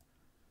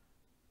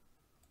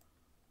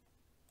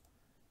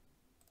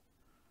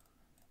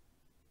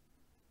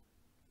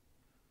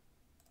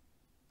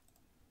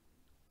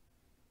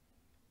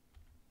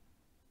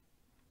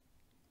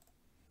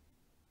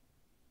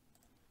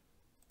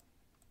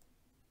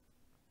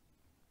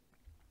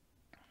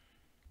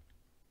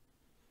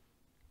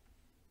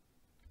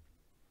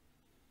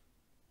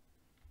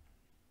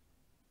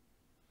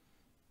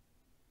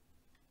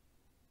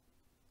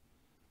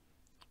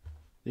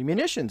 The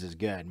munitions is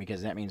good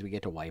because that means we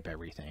get to wipe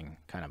everything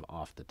kind of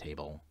off the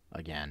table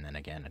again and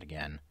again and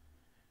again.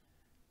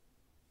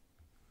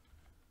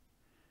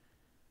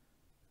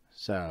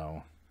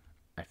 So,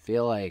 I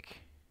feel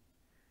like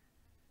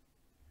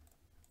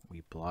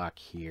we block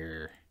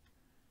here.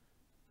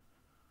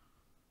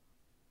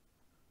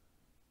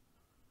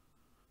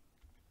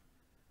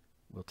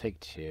 We'll take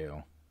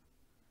 2.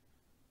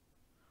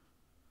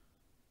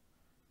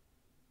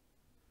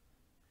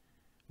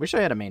 Wish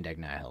I had a main deck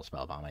Nihil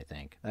Spellbomb, I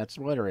think. That's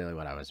literally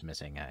what I was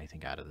missing, I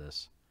think, out of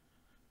this.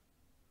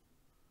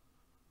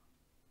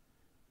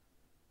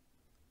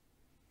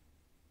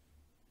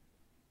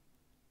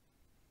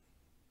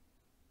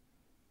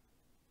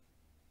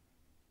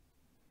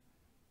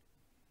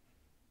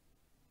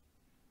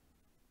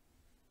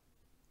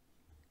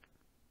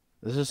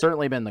 This has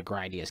certainly been the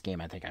grindiest game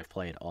I think I've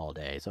played all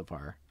day so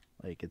far.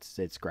 Like, it's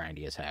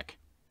grindy as heck.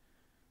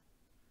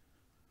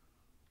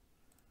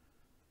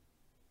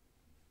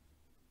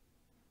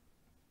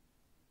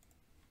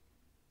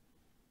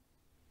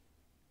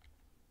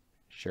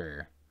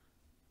 Sure.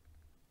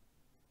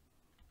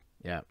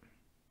 Yep.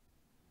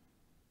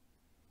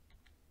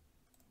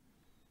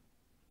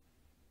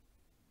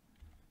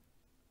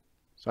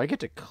 So I get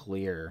to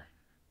clear.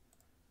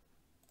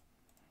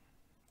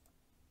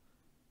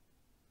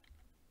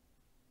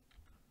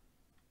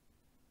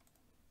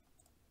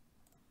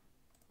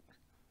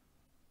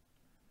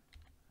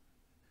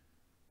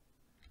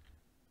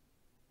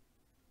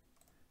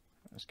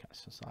 Let's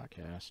cast a slot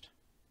cast.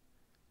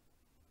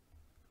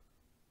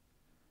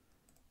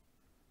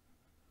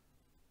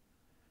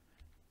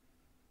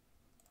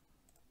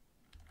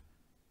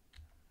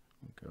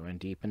 Going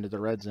deep into the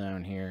red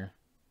zone here.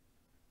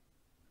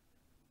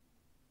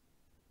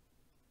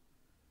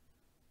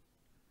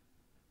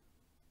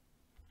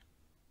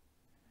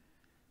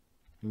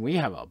 We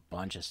have a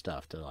bunch of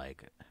stuff to,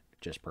 like,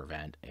 just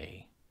prevent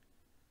a...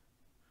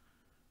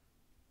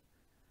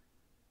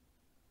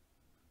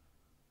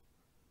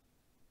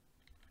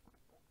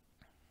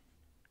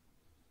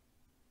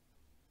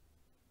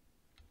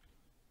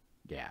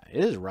 Yeah,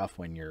 it is rough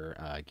when your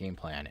game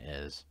plan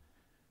is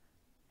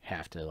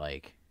have to,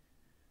 like...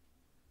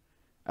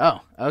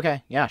 Oh,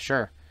 okay. Yeah,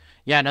 sure.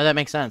 Yeah, no, that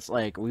makes sense.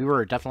 Like, we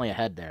were definitely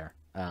ahead there.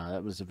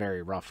 That was a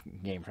very rough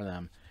game for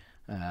them,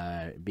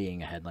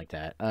 being ahead like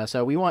that.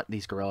 So we want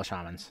these Gorilla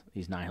Shamans,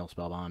 these Nihil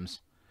Spell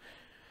Bombs.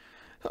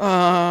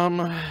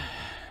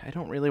 I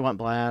don't really want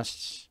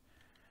Blasts.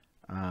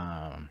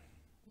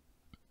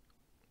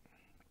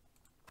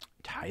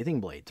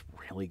 Tithing Blade's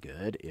really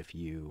good if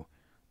you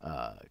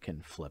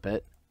can flip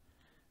it.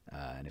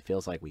 And it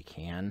feels like we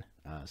can.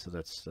 So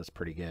that's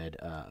pretty good.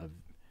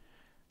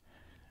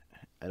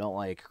 I don't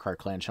like Card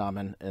Clan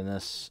Shaman in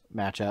this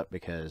matchup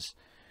because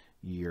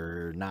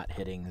you're not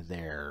hitting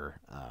their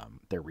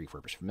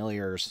refurbished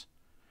familiars.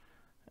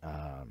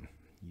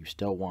 You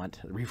still want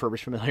the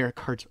refurbished familiar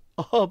cards.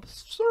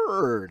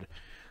 Absurd.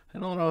 I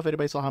don't know if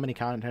anybody saw how many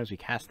times we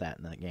cast that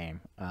in that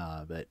game.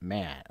 But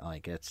man,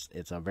 like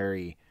it's a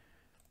very.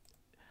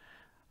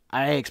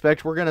 I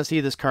expect we're gonna see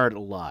this card a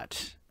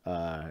lot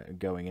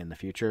going in the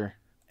future,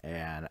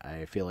 and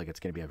I feel like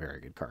it's gonna be a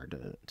very good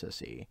card to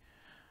see.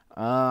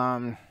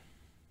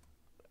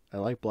 I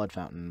like Blood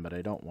Fountain, but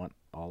I don't want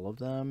all of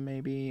them,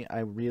 maybe. I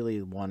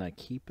really want to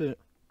keep it.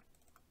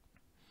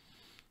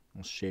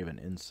 I'll shave an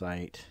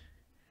Insight.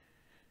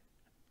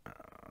 I'll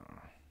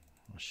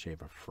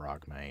shave a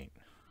Frogmite.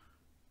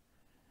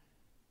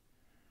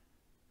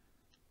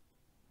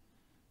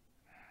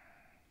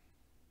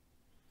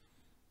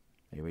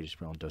 Maybe we just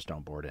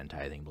don't board in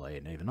Tithing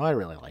Blade. And even though I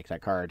really like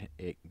that card,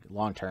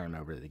 long term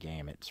over the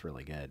game, it's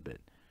really good, but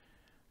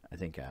I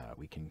think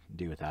we can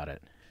do without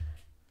it.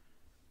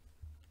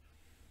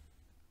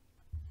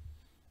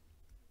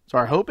 So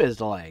our hope is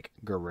to, like,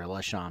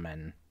 Gorilla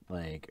Shaman,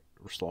 like,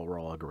 slow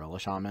roll a Gorilla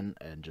Shaman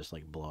and just,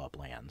 like, blow up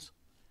lands.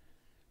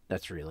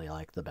 That's really,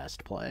 like, the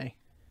best play.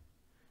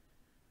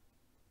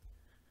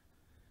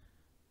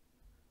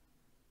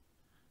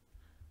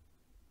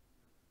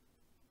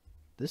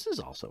 This is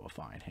also a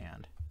fine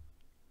hand.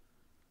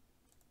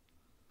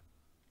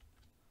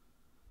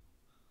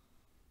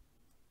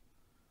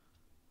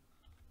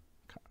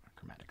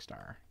 Chromatic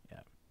Star, yeah.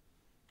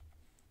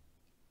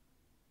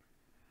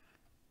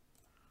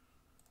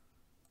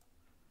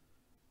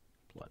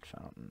 Blood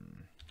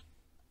Fountain.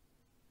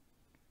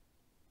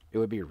 It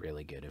would be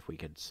really good if we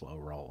could slow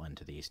roll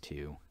into these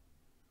two.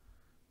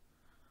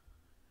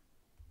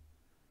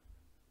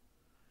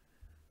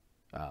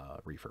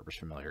 Refurbished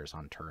Familiars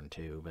on turn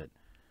 2, but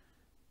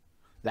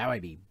that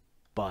would be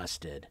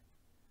busted.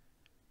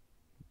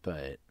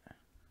 But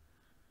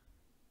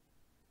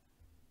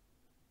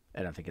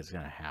I don't think it's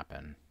going to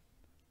happen.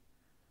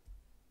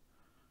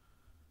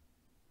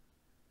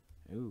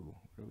 Ooh,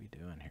 what are we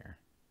doing here?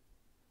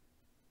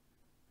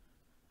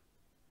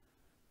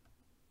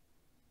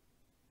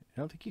 I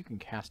don't think you can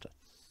cast a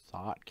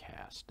Thought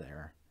Cast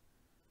there.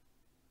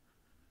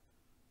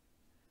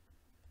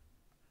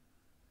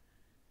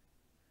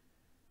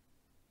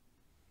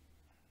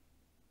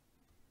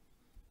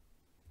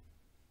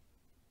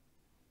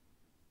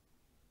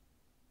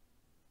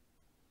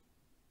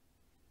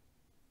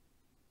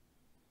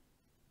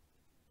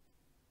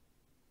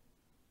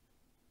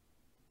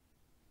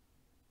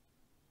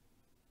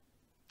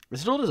 It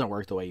still doesn't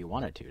work the way you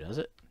want it to, does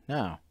it?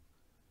 No.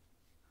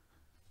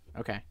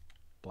 Okay.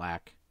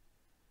 Black.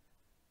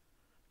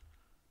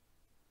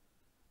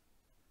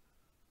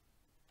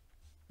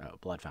 Oh,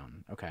 Blood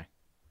Fountain. Okay.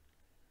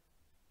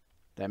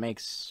 That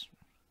makes...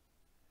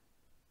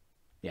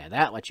 Yeah,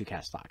 that lets you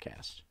cast Thought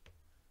Cast.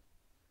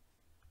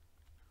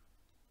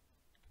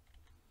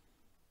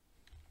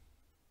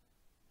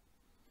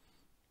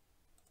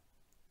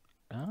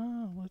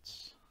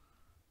 Let's...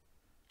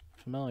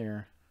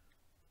 Familiar.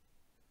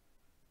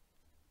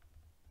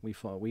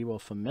 We will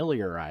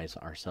familiarize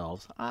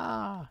ourselves.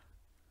 And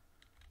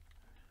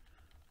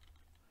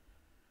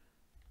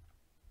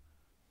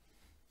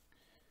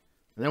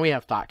then we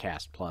have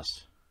Thoughtcast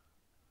plus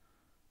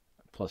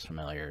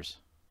familiars.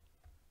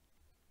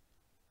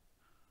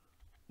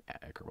 Yeah,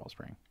 Ichor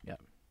Wellspring.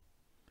 Yep.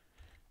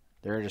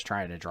 They're just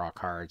trying to draw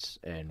cards,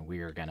 and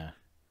we're gonna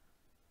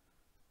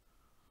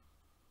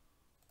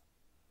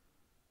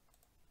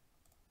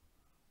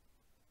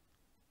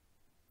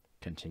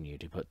continue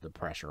to put the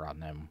pressure on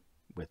them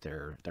with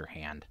their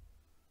hand.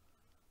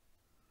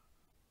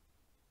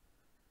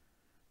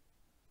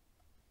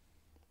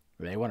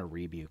 They want to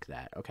rebuke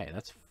that. Okay,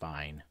 that's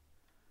fine.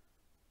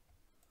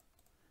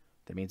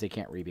 That means they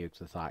can't rebuke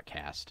the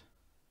Thoughtcast.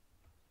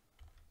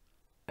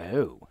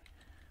 Oh.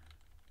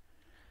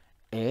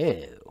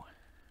 Ew.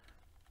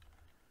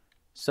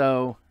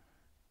 So,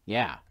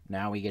 yeah,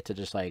 now we get to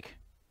just, like,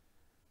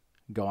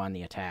 go on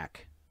the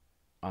attack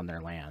on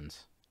their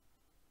lands.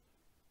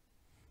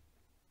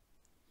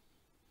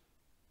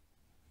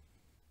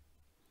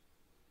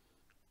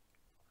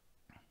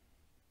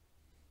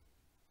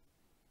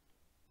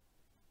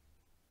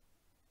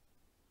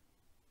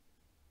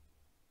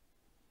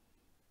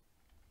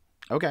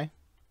 Okay.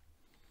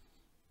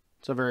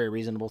 It's a very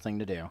reasonable thing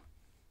to do.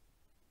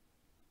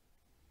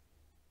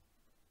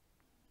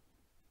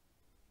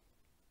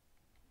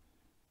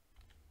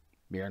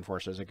 Mirror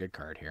Enforcer is a good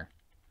card here.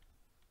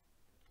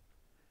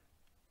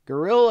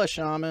 Gorilla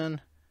Shaman.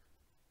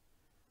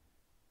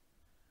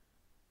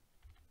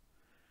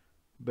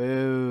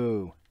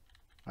 Boo.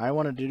 I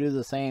wanted to do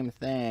the same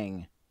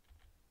thing.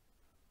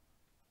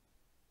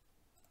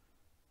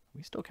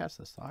 We still cast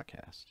this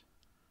Thoughtcast.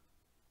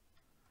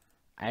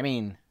 I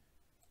mean,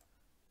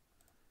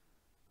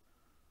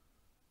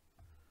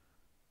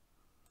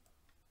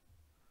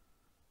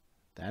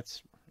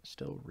 that's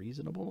still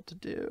reasonable to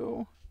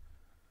do.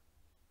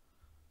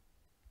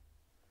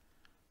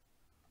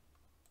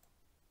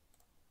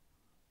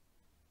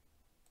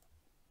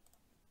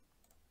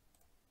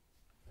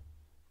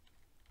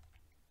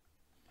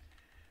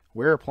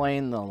 We're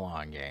playing the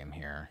long game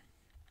here.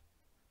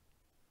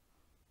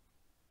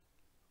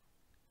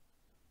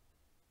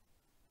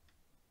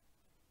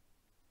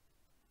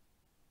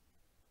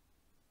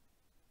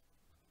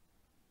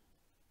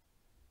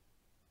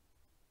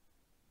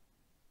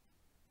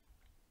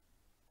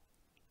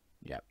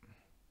 Yep.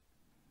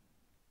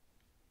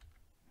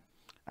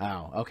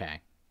 Oh,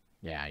 okay.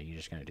 Yeah, you're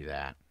just going to do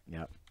that.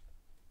 Yep.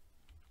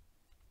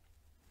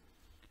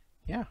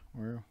 Yeah,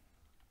 we're...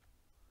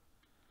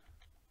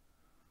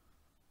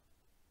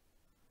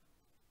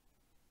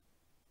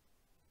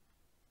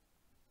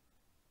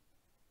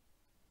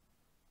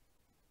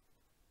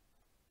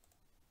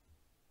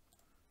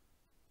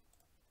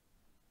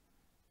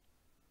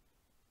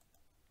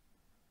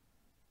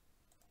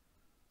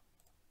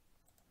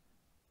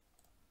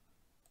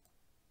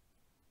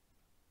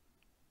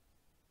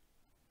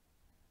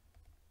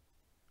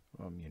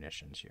 Well,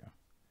 munitions, you.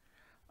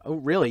 Oh,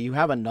 really? You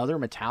have another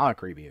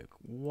Metallic Rebuke.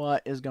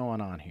 What is going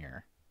on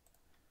here?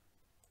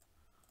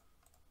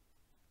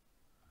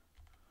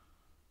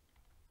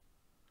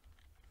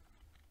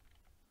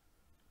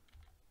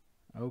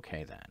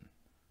 Okay, then.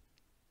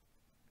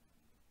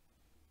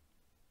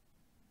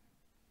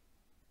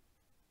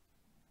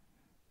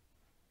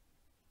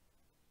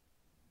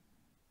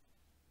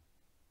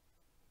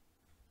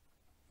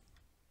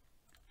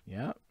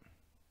 Yep.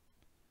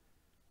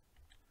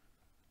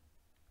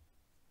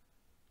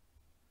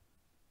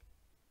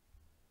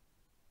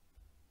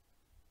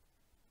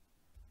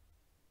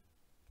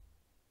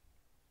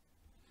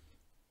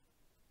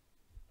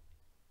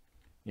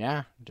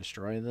 Yeah,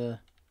 destroy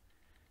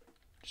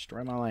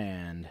my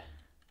land.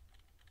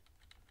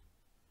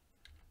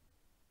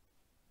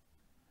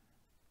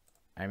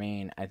 I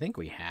mean, I think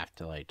we have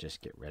to, like,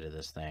 just get rid of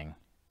this thing.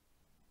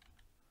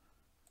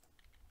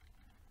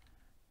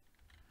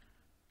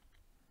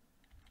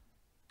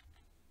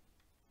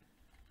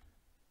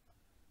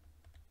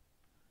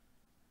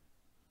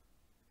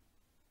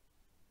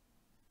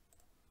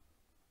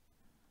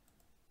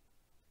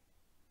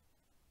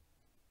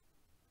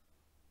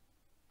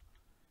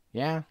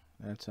 Yeah,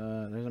 there's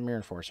a Mirror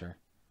Enforcer.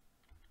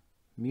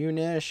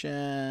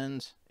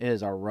 Munitions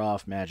is a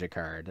rough Magic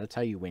card. That's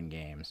how you win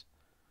games.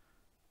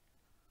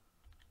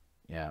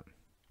 Yeah.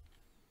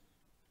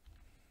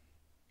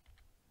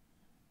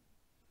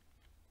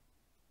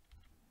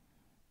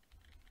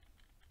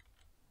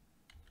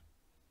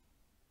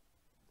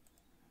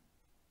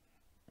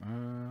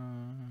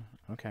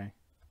 Okay.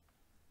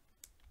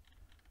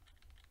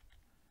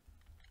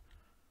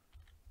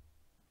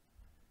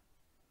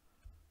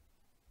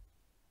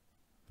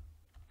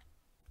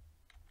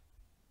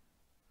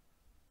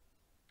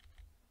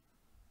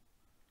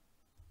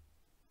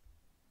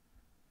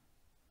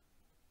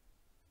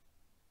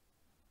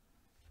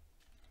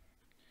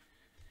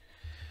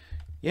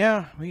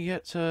 Yeah, we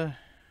get to...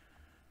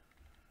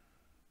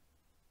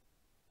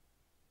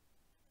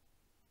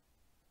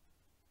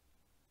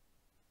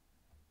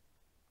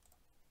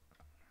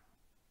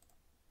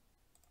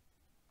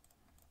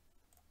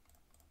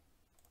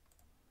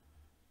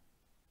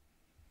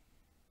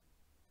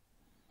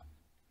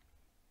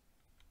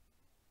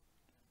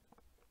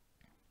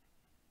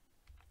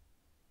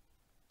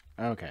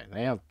 Okay,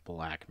 they have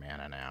black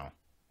mana now.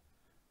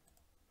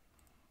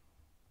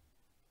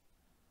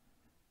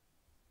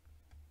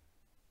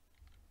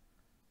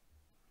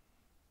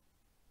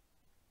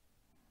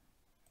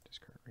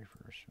 Discard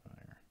Reverse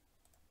Fire.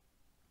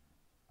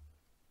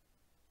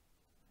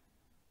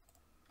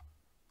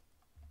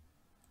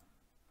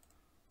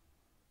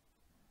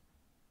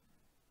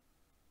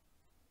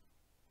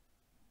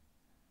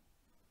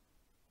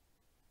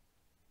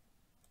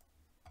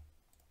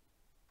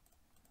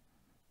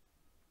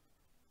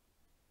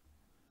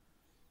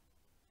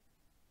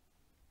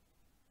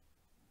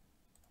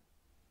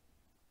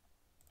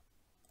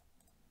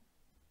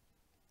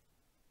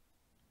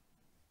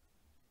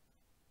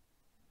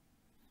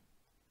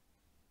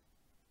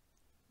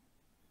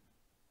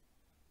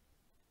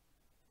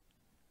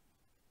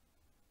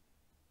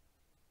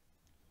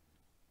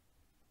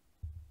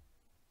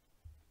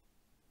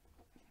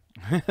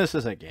 This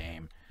is a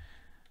game.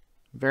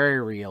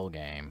 Very real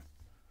game.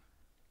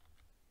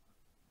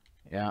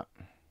 Yeah.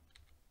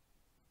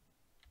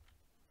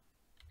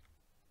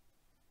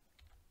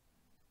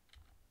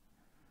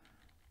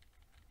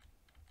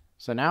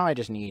 So now I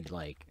just need,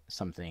 like,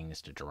 some things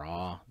to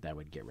draw that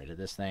would get rid of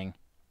this thing.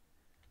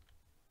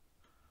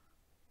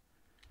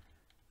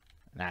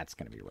 That's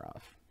going to be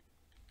rough.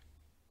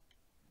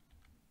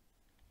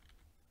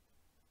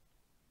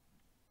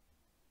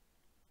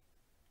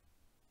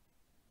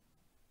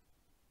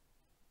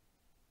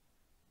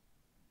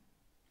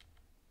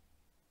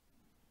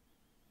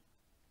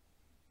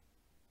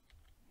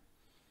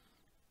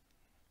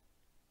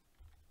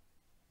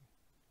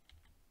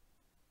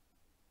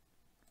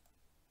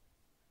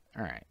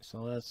 All right,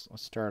 so let's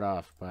start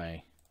off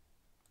by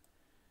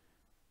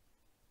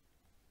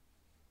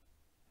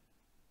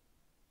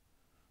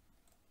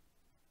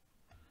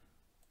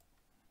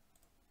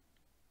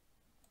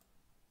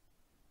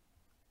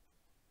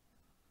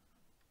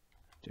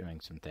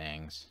doing some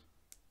things.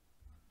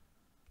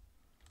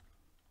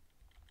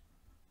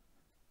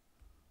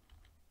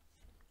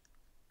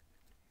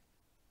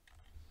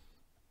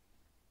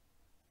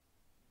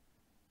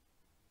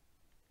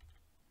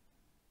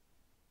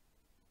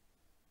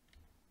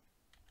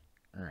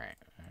 All right,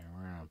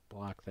 we're gonna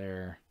block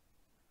there.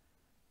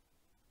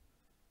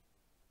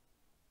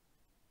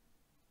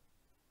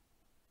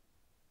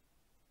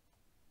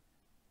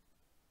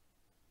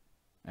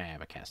 I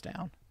have a cast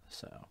down,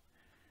 so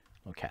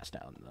we'll cast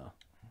down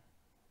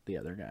the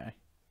other guy.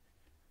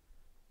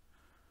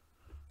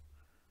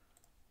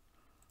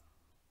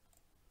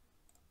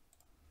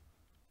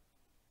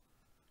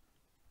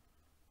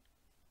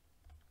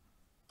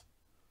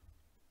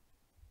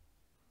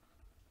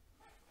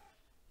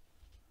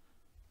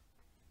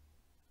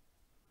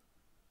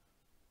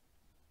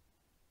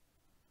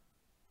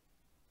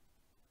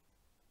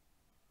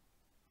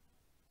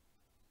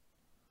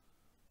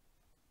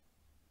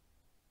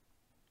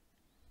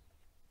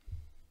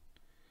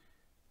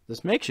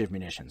 This makeshift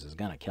munitions is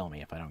gonna kill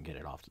me if I don't get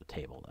it off the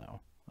table,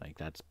 though. Like,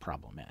 that's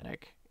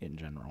problematic in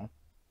general.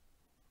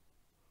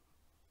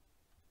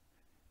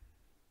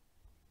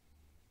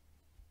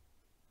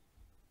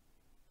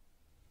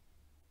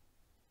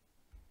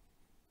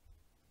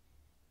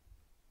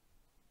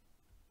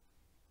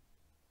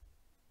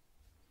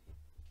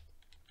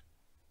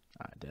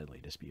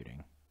 Deadly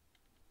disputing.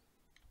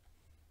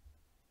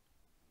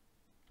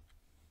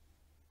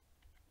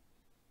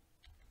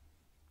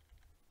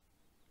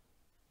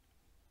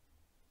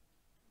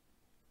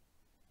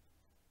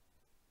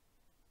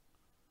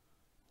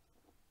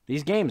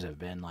 These games have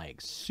been,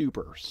 like,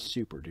 super,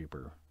 super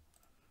duper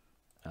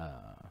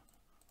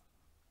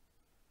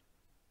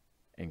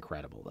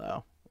incredible,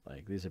 though.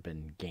 Like, these have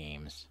been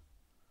games.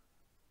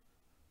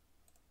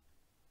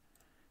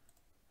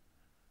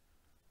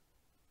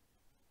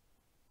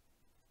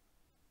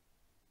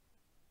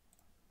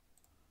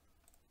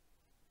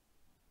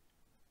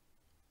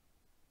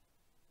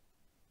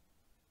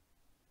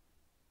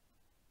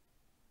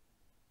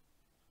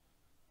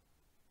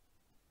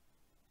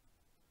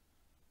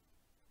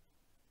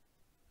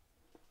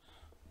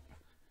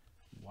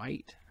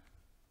 White.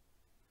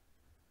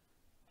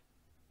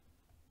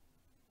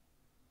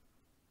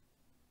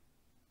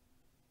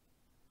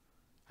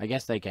 I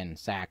guess they can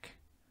sack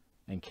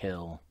and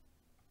kill.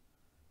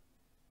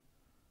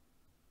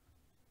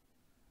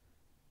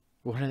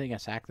 What are they gonna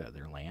sack, though?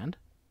 Their land?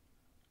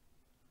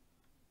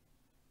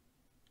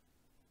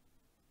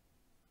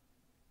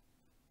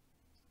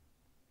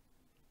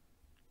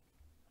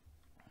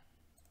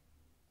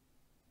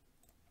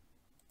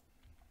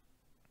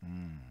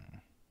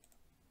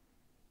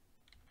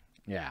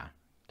 Yeah,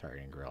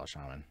 targeting Gorilla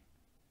Shaman.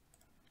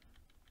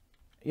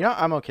 You know,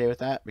 I'm okay with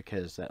that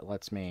because that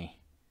lets me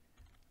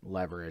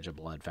leverage a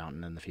Blood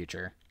Fountain in the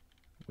future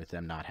with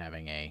them not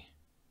having a...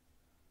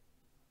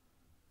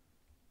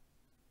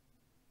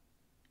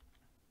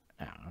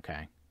 Oh,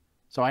 okay.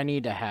 So I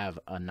need to have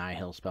a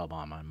Nihil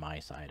Spellbomb on my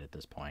side at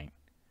this point.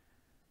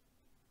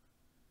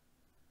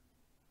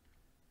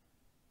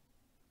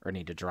 Or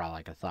need to draw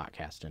like a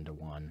Thoughtcast into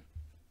one.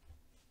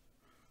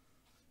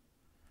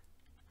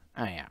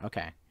 Oh yeah,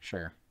 okay,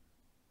 sure.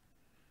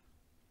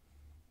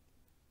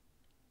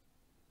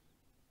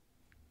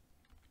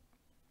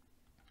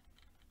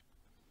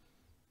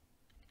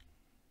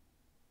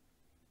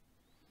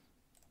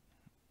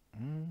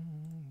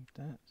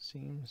 That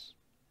seems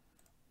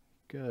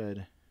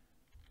good.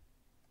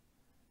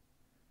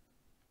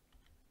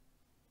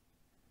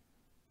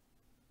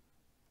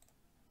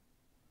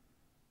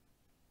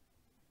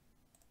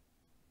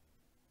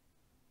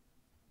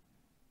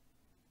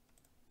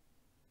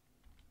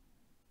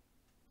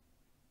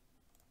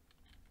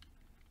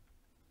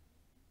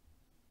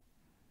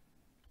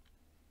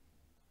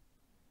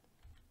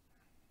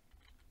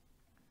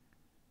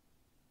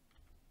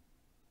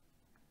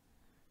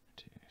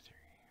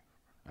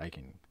 I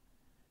can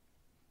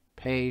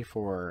pay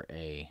for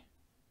a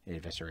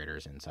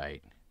Eviscerator's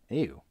Insight.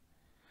 Ew.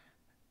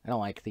 I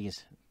don't like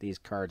these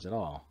cards at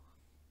all.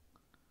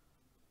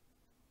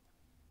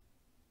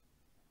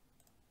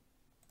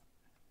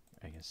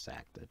 I can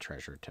sack the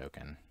treasure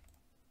token.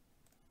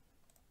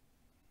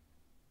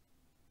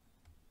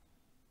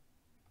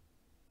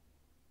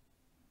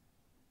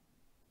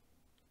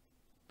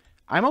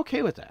 I'm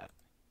okay with that.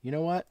 You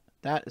know what?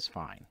 That is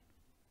fine.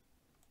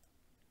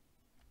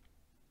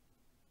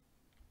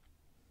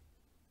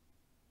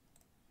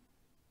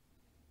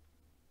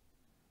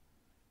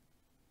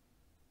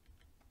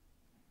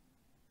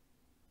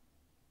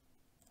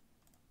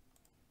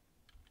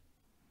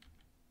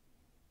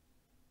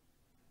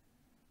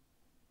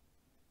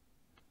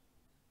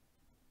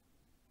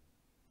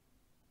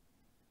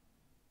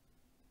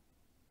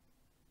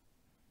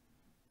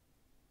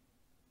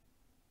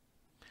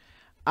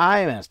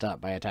 I messed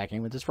up by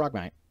attacking with this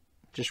Frogmite.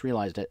 Just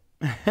realized it.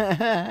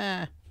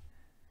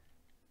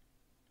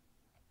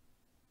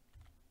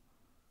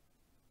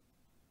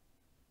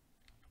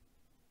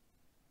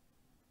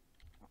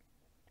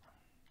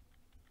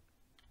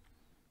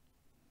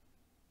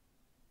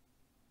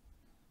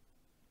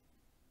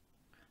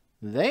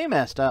 They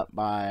messed up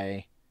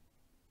by...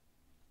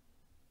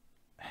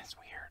 That's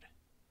weird.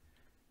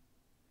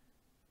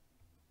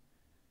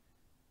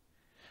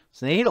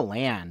 So they need a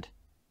land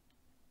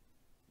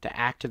to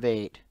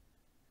activate.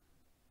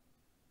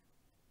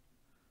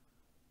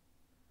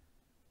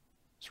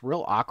 It's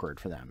real awkward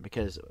for them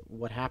because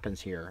what happens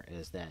here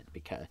is that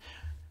because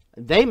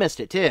they missed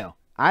it too.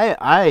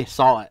 I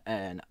saw it,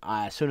 and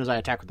as soon as I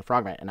attacked with the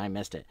Frogmite and I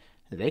missed it,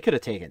 they could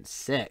have taken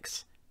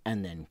 6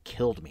 and then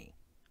killed me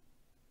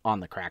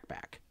on the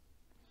crackback.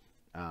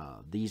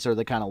 These are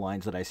the kind of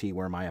lines that I see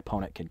where my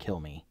opponent can kill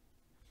me.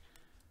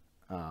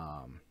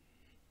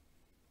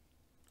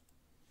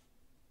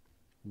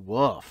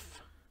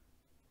 Woof.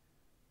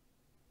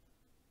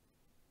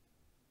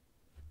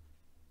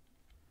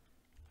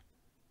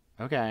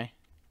 Okay.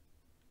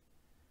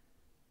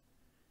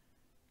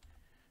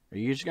 Are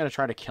you just going to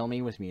try to kill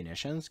me with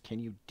munitions? Can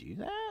you do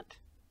that?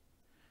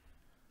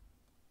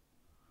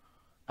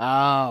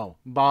 Oh,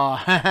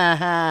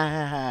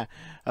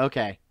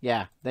 okay,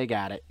 yeah, they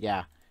got it.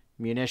 Yeah,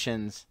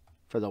 munitions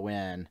for the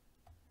win.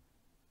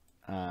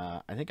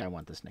 I think I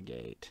want this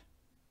negate.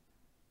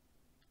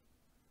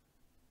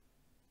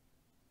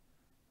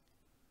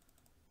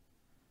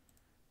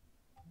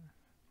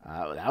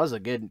 That was a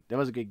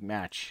good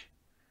match.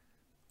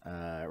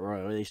 Or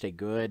at least a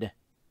good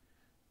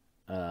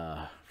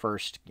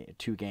first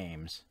 2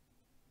 games.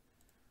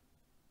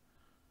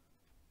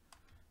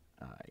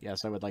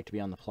 Yes, I would like to be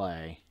on the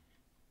play.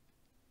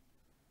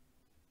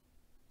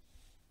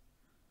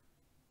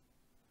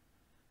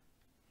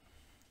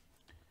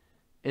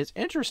 It's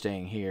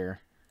interesting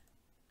here.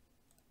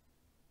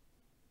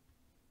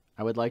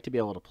 I would like to be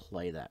able to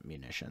play that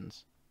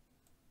munitions.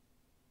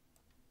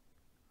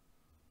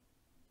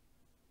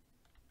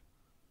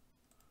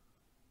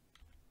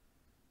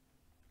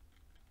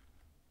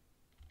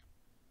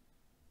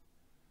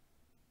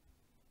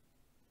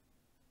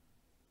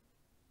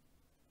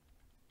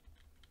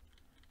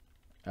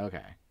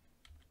 Okay.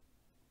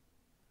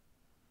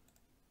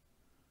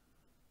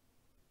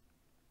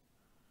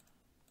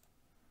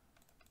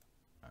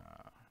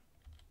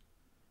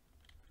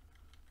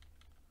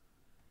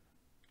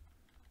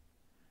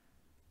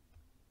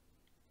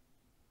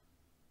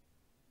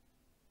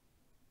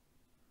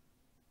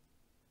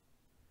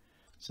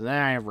 So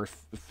then I have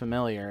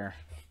familiar.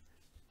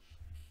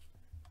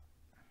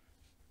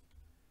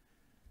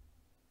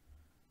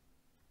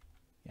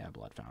 Yeah,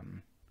 blood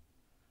fountain.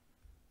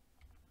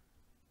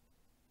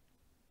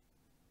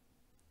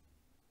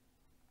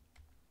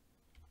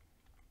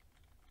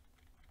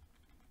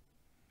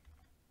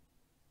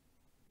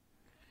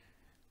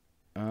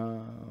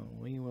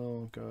 We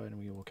will go ahead and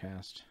we will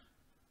cast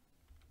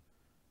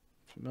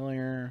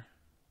familiar.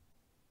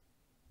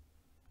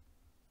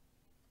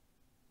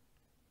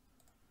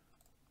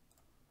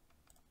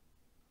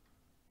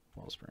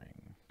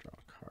 Wellspring, draw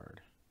a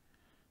card.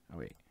 Oh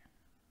wait,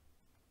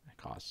 it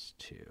costs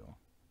 2.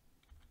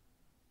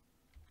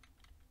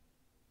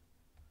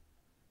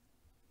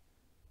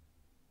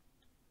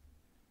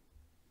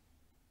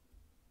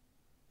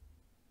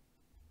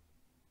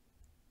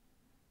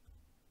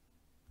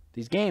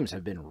 These games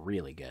have been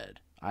really good.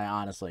 I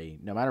honestly,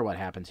 no matter what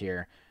happens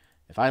here,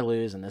 if I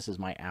lose and this is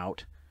my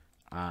out,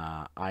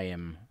 I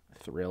am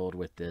thrilled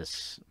with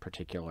this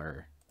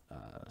particular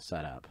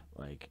setup.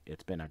 Like,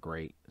 it's been a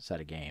great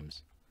set of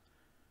games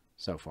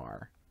so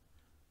far.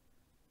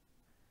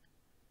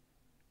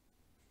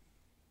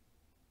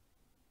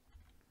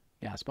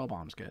 Yeah,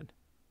 Spellbomb's good.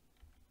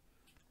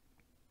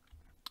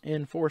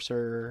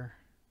 Enforcer.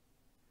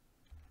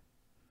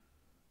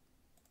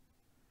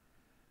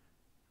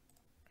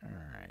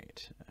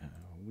 Alright,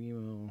 we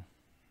will...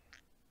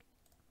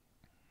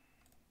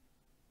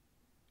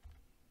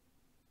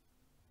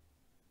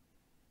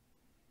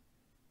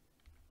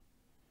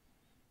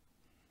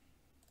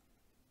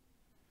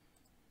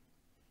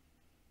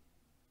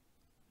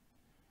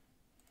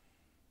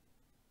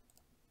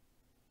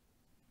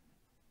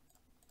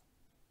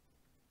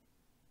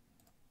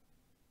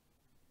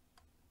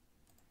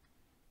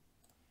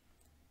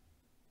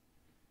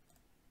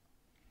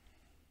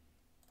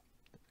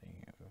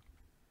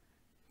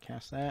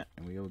 past that,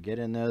 and we will get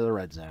into the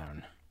red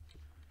zone.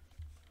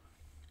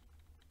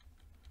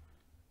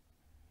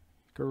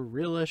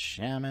 Gorilla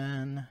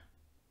Shaman.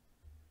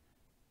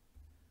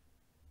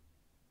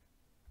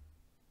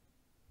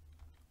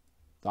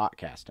 Thought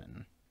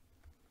casting.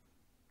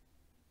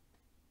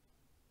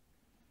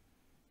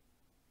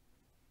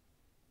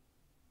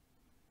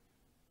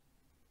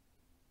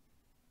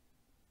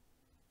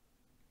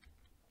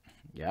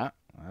 Yeah,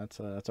 that's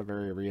a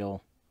very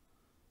real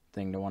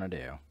thing to want to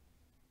do.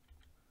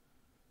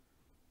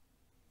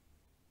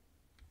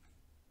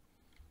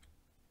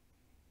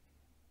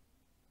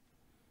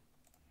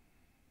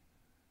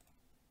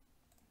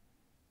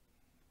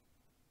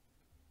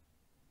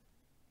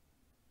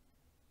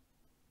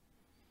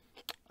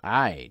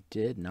 I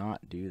did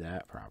not do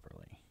that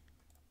properly.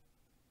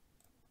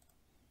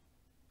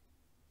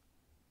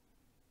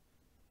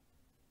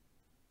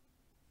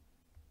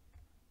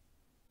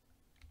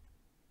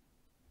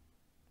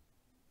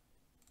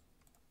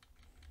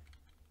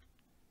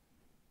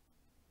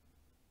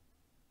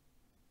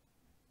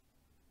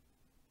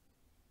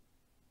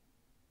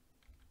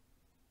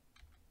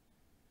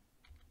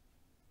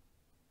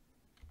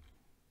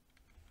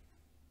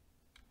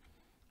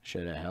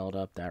 Should have held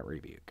up that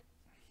rebuke.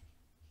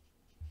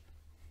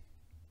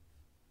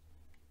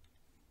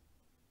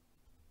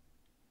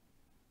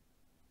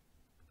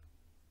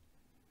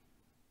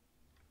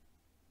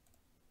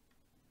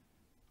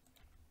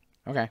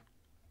 Okay.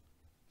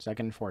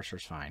 Second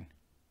Enforcer's fine.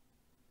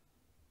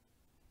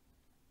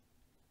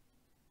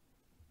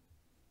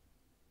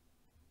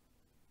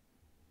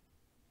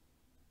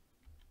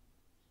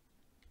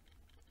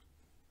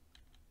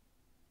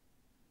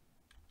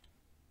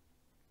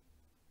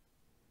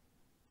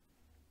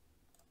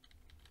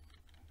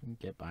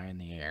 Get by in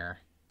the air.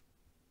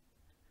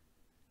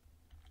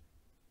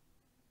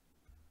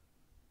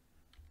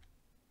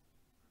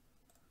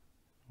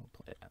 We'll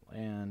play that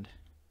land.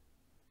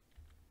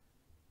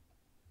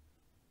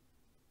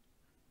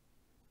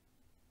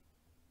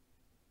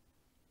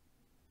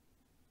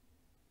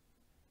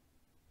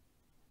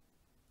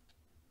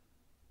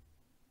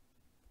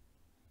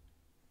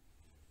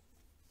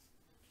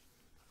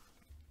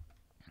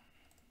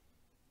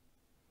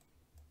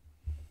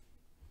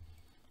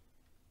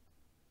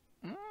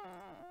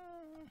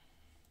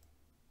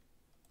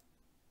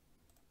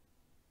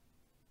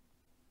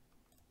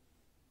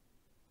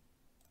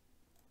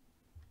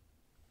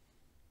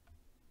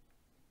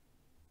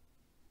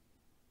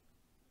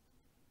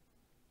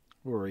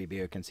 We'll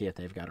rebuke and see if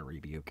they've got a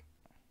rebuke.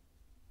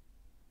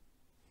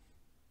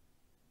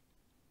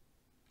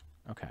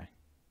 Okay.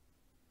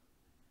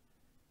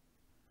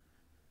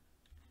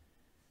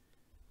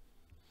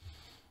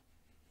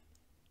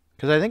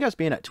 Because I think us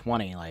being at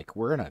 20, like,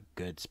 we're in a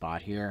good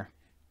spot here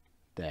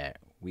that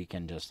we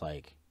can just,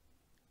 like,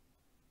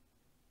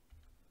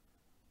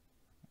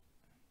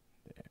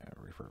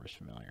 refurbish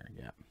familiar,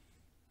 yeah.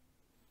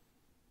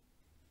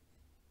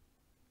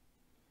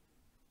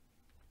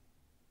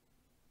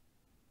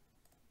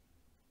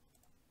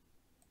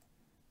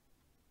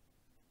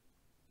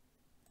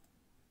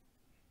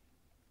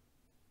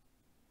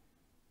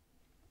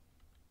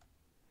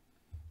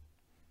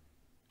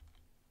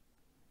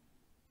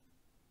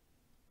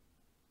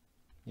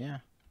 Yeah,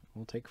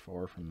 we'll take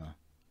 4 from the...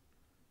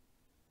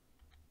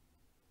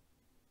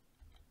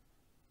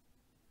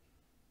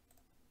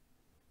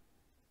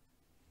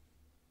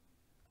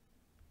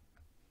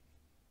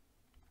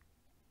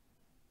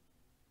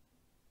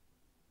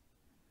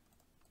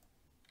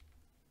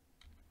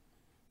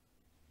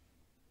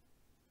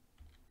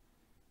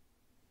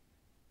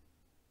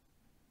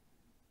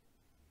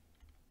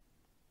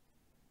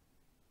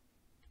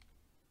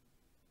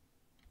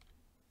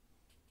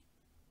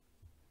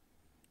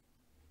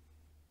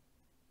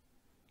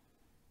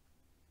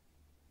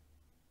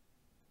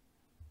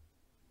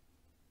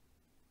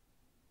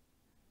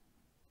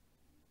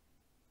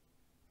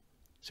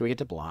 So we get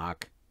to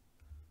block,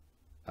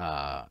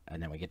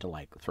 and then we get to,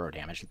 like, throw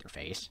damage at their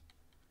face,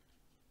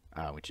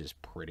 which is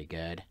pretty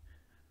good.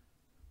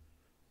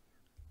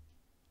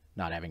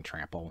 Not having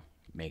trample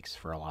makes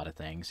for a lot of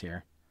things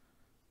here.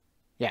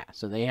 Yeah,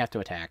 so they have to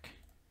attack.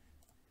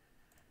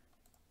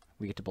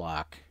 We get to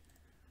block.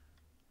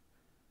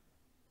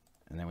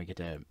 And then we get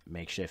to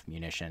makeshift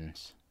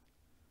munitions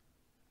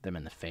them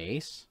in the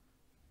face.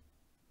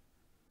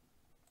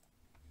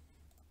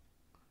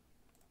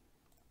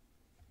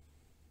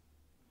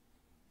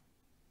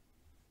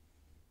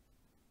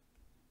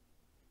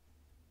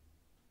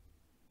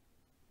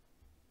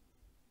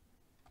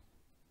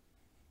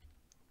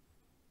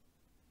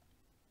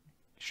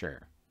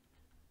 Sure.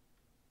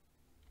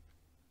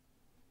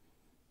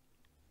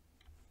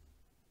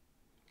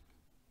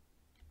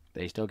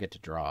 They still get to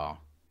draw.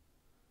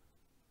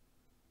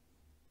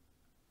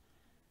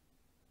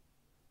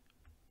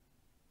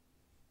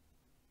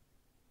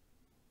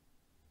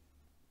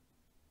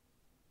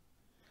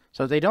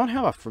 So they don't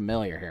have a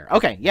familiar here.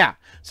 Okay, yeah.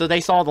 So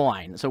they saw the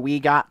line. So we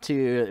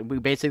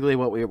basically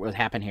what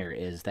happened here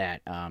is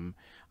that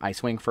I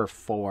swing for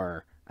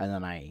 4, and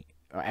then I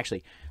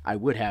actually, I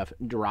would have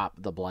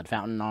dropped the Blood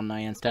Fountain on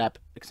my end step,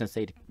 since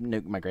they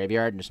nuked my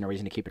graveyard, and there's no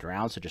reason to keep it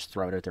around, so just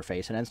throw it at their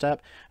face at end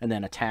step, and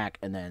then attack,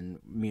 and then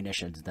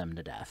munitions them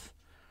to death.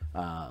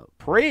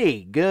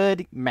 Pretty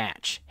good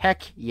match.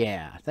 Heck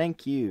yeah.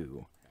 Thank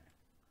you.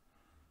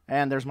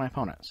 And there's my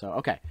opponent. So,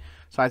 okay.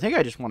 So I think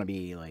I just want to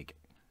be, like,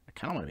 I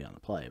kind of want to be on the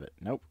play, but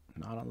nope,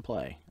 not on the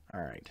play.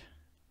 All right.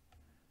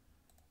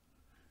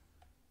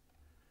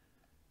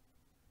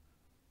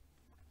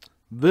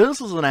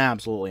 This is an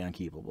absolutely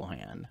unkeepable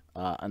hand.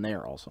 And they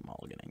are also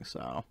mulliganing,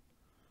 so.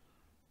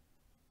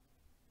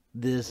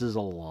 This is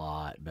a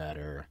lot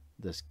better.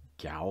 This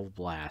Galv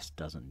Blast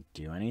doesn't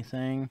do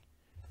anything.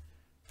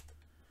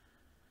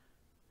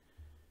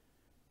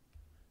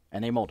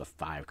 And they mull to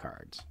 5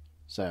 cards.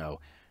 So,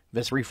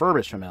 this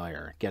Refurbished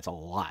Familiar gets a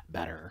lot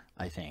better,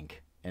 I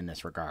think, in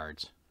this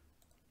regards.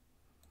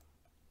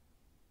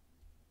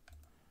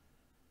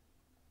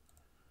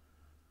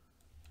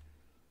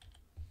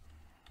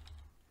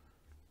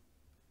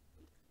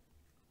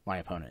 My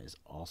opponent is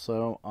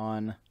also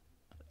on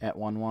at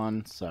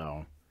 1/1,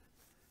 so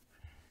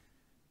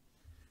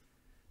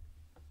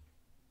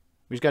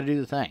we just got to do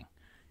the thing.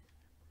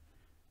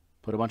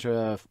 Put a bunch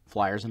of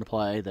flyers into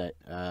play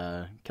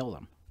that kill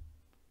them.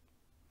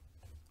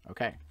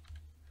 Okay.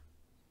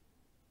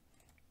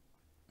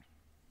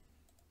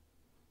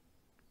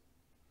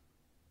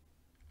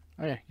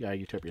 Oh yeah,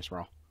 Utopia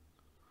Sprawl.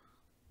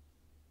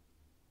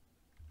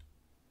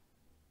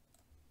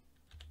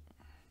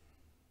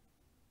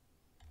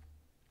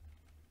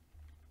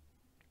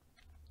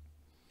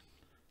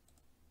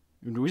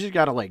 We just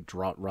gotta, like,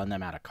 run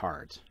them out of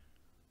cards.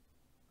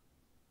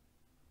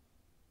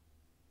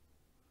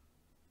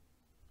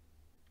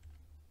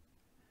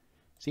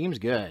 Seems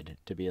good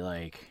to be,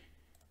 like,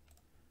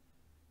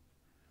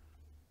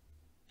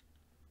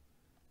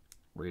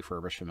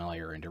 Refurbished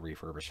Familiar into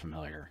Refurbished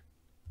Familiar.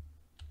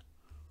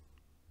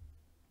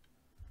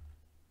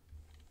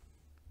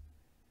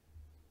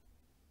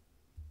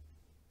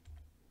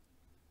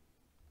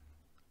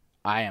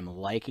 I am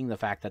liking the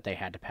fact that they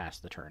had to pass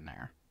the turn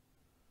there.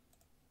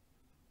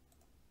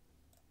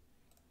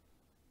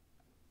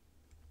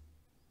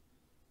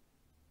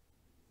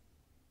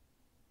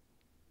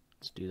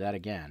 Let's do that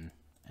again,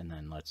 and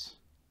then let's...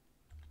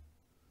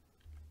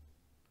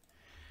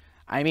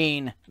 I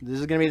mean, this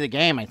is going to be the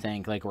game, I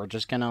think. Like, we're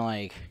just going to,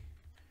 like,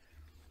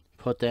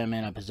 put them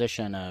in a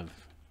position of...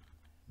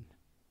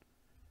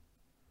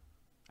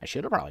 I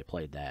should have probably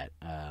played that.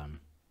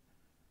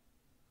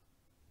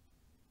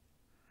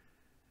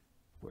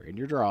 We're in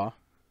your draw.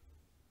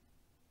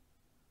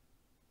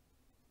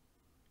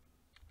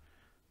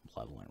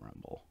 Malevolent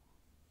Rumble.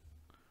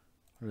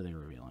 What are they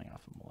revealing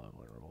off of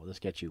Malevolent Rumble? This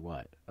gets you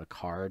what? A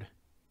card?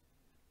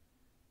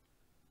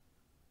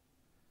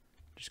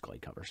 Just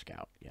Glade Cover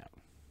Scout, yeah.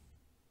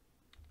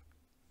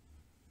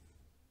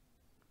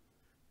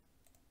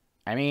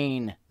 I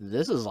mean,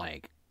 this is,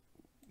 like,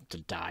 to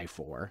die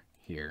for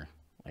here.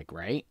 Like,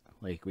 right?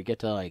 Like, we get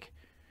to, like,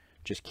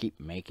 just keep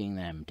making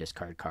them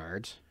discard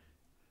cards.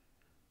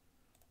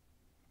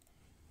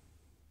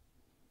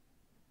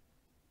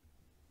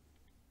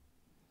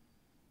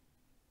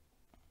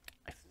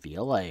 I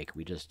feel like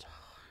we just...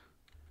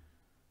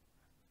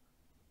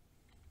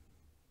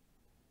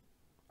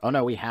 Oh,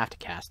 no, we have to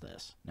cast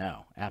this.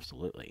 No,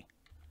 absolutely.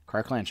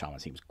 Karkland Shaman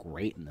seems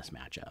great in this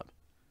matchup.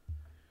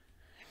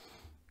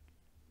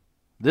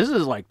 This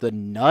is, like, the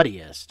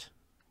nuttiest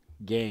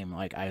game,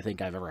 like, I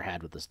think I've ever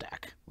had with this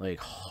deck. Like,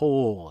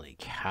 holy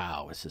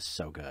cow, this is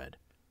so good.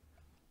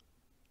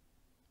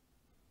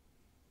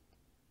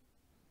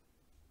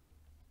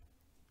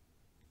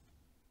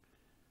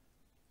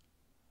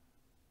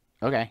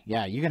 Okay,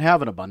 yeah, you can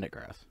have an Abundant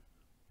Growth.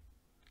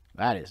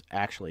 That is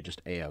actually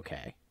just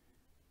A-okay.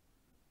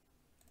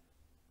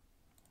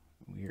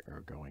 We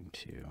are going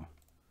to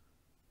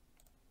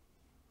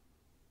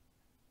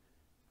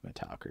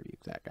Metallic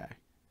Rebuke that guy.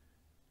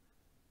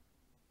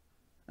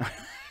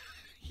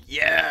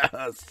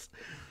 Yes!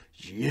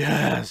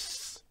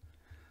 Yes!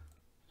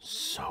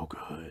 So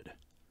good.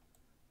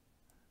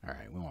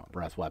 Alright, we want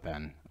Breath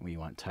Weapon, we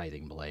want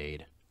Tithing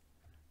Blade,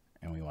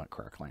 and we want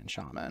Karkland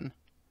Shaman.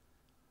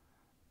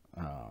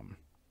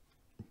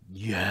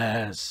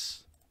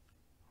 Yes!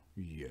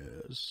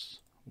 Yes.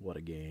 What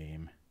a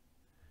game.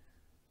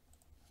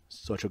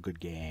 Such a good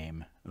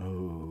game.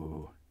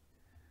 Oh.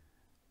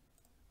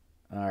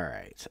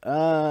 Alright.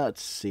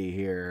 Let's see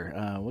here.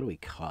 What do we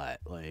cut?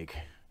 Like...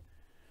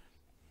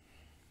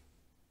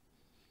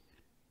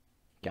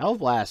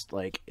 Galvblast,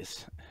 like,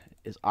 is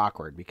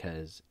awkward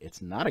because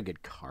it's not a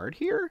good card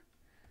here.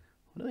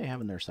 What do they have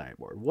in their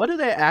sideboard? What do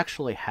they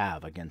actually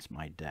have against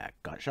my deck?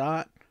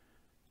 Gutshot?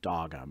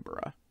 Dog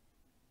Umbra.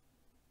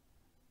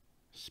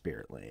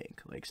 Spirit Link,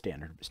 like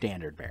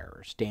standard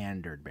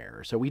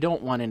bearer. So we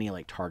don't want any,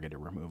 like, targeted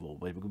removal,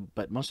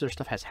 but most of their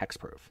stuff has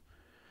hexproof.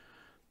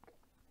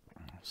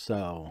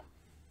 So,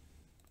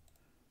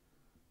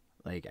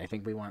 like, I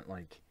think we want,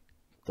 like,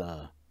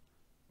 I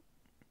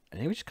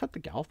think we just cut the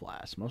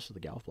Galvblast, most of the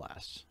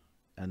Galvblasts.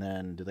 And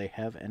then, do they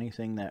have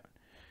anything that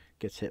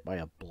gets hit by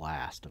a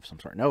blast of some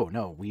sort. No,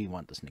 no, we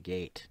want this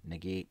negate.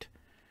 Negate.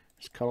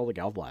 Just cut all the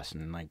Gal Blast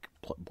and, like,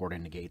 board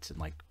in negates and,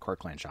 like, Cart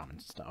Clan Shaman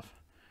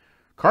stuff.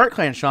 Cart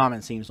Clan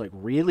Shaman seems, like,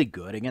 really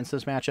good against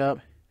this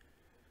matchup.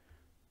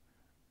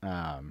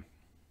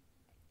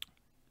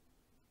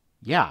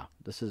 Yeah,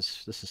 this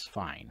is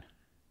fine.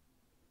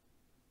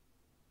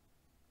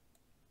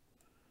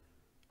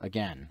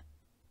 Again.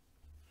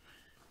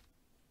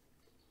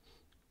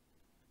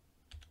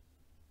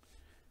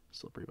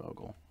 Slippery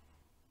Bogle.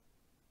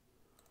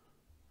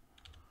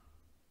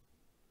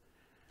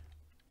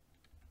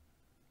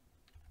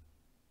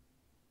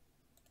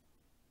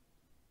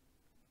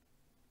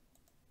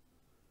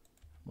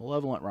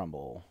 Malevolent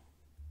Rumble.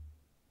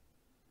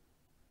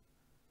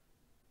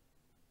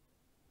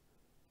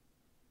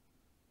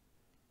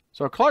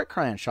 So a Clark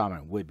Clan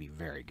Shaman would be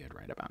very good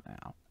right about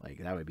now.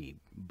 Like, that would be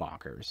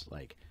bonkers.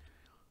 Like,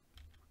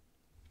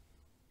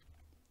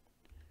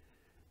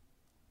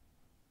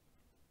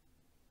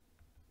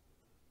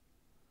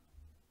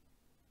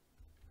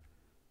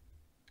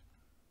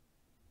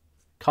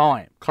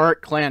 calling it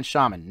Clark Clan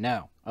Shaman.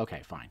 No.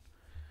 Okay, fine.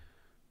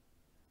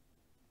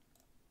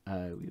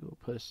 We will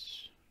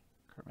push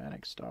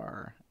Chromatic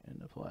Star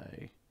into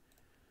play.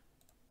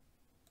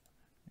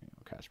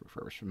 We'll cast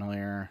Refurbished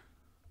Familiar.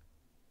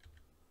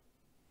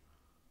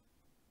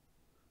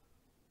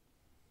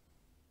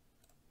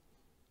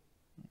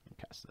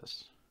 Cast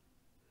this.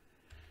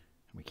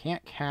 We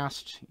can't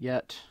cast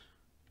yet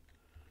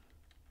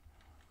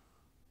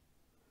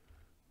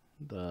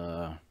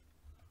the...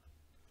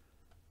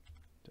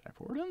 Did I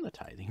forward in the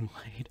Tithing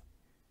Blade?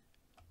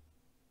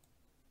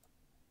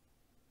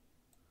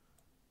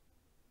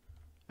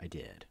 I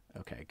did.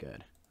 Okay,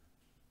 good.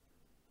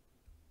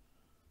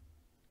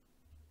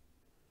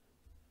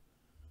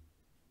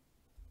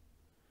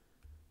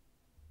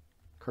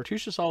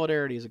 Cartouche of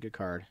Solidarity is a good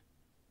card.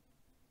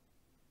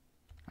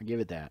 I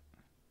give it that.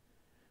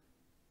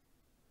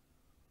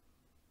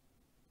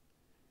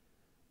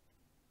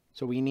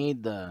 So we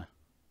need the...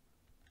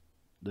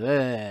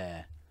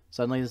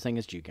 Suddenly this thing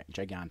is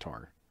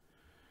Gigantor.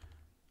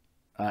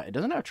 It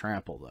doesn't have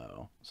Trample,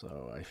 though.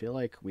 So I feel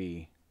like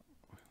we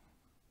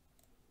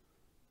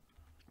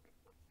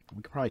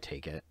could probably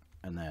take it.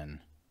 And then...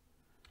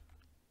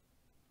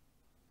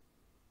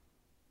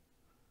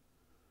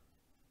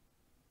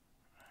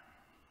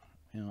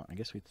 You know, I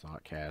guess we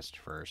thought cast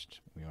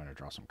first. We want to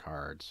draw some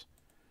cards.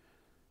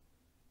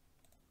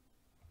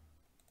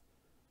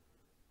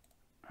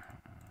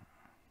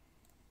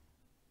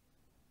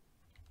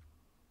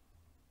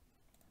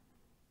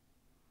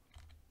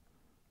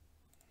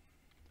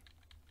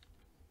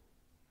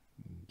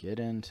 Get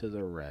into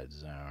the red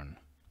zone.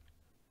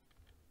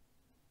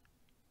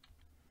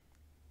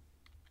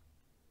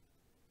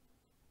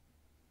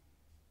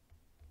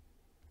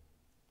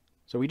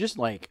 So we just,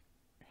 like,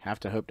 have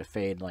to hope to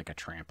fade, like, a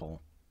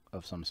trample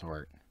of some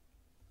sort.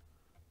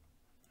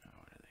 Oh,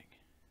 what do I think?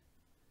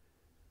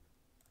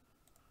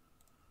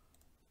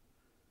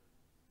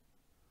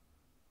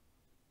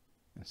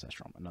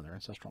 Another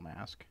Ancestral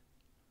Mask.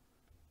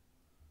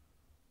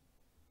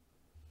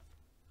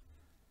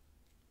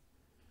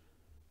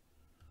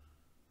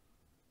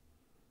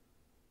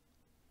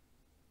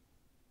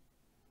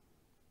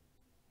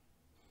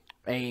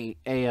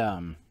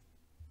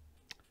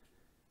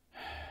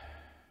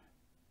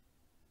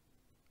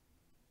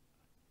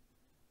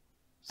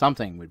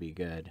 Something would be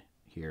good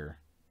here.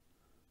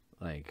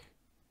 Like,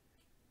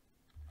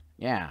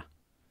 yeah.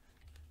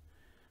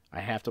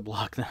 I have to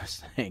block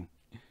this thing.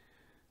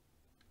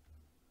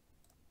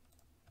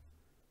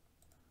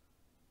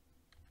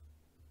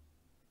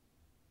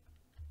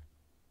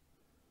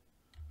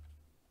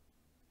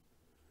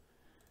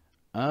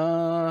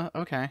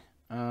 Okay.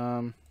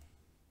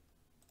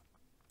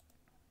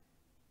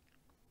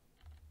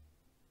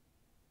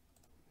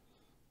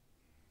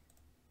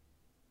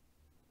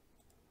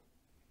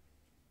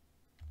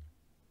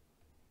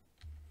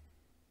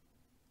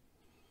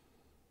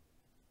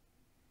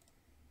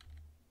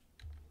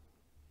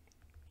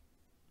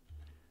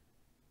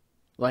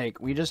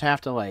 Like, we just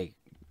have to, like,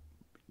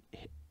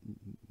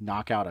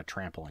 knock out a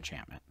trample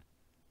enchantment.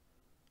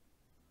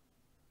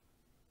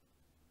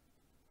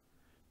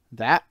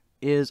 That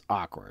is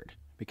awkward,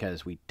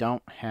 because we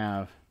don't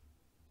have...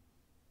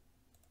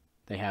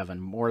 They have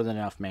more than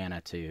enough mana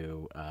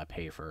to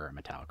pay for a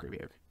Metallic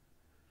Rebuke.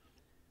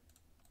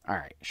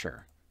 Alright,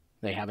 sure.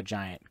 They have a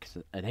giant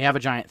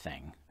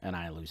thing, and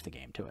I lose the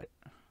game to it.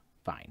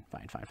 Fine,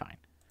 fine, fine, fine.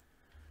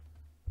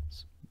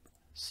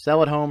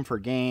 Sell it home for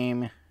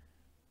game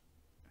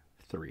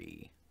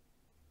 3.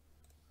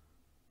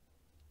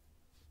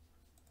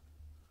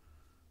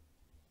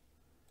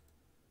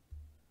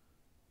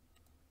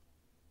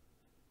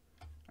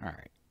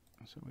 Alright,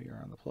 so we are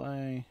on the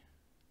play.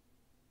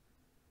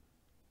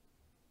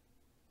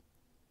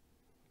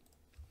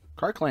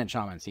 Cart Clan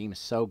Shaman seems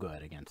so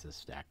good against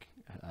this deck,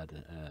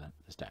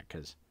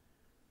 because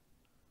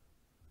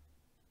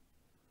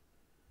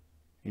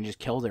you can just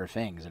kill their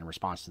things in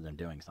response to them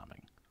doing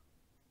something.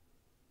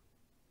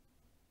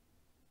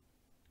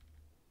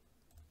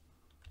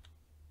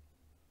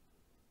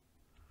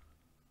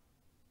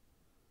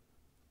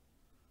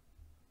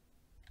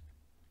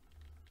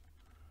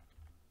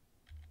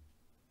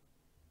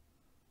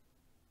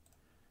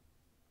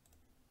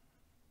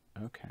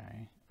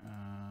 Okay.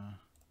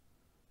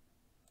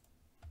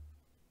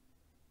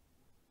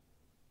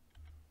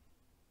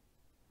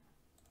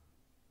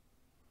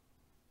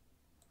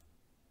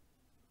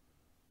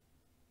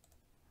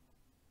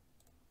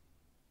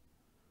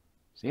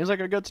 Seems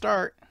like a good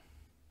start.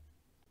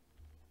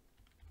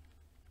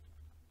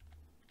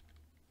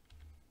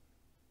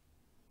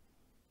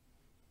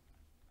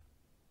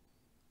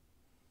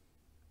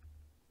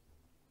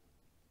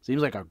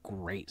 Seems like a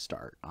great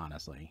start,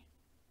 honestly.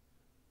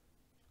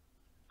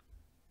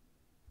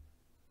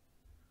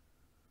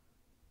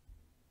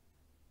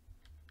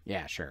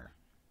 Yeah, sure.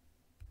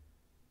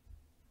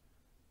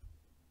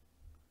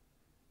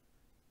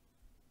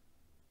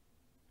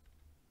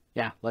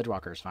 Yeah,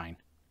 Ledgewalker is fine.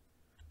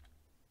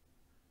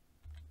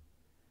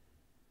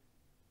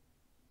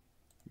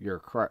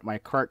 My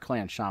Krark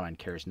Clan Shaman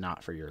cares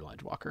not for your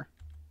Ledgewalker.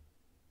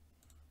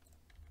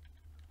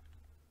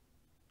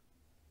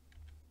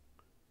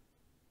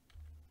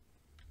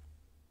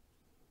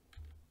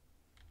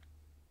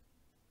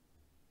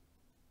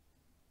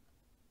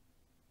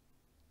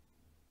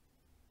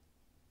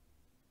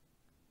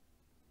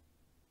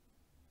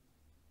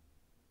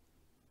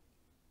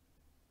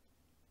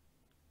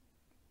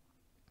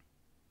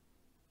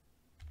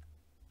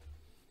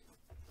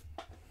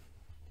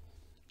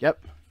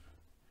 Yep.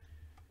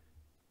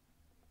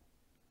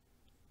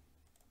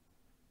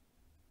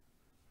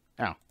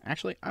 Oh,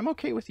 actually, I'm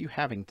okay with you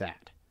having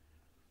that.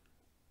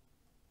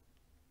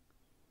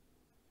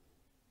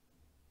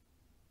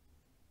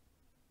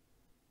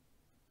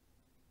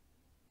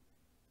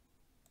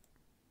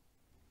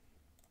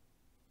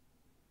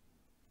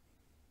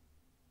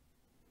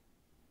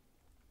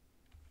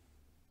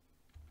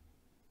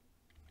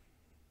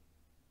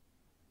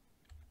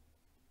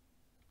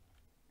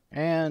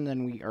 And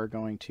then we are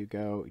going to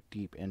go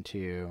deep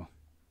into...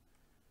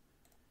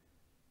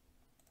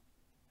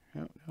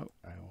 Oh, no,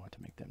 I want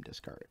to make them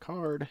discard a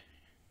card.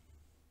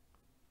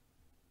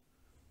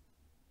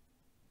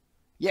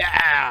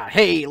 Yeah!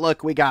 Hey,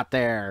 look, we got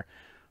there.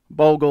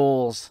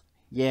 Bogles.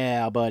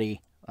 Yeah,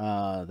 buddy.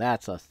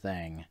 That's a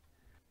thing.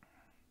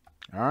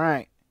 All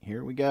right,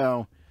 here we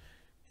go.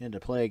 Into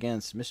play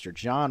against Mr.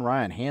 John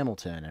Ryan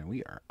Hamilton, and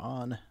we are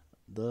on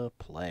the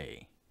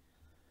play.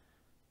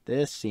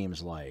 This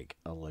seems like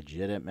a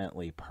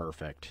legitimately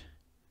perfect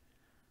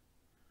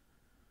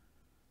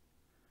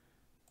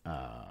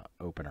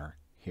opener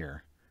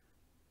here.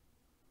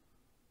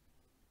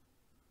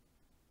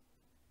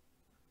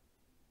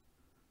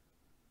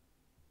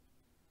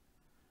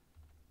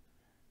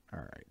 All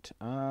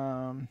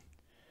right.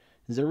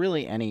 Is there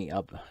really any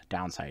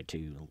downside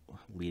to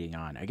leading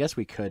on? I guess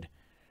we could.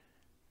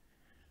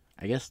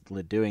 I guess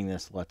doing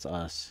this lets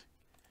us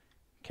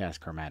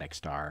cast Chromatic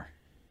Star.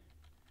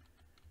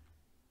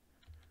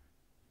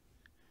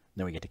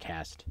 Then we get to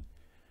cast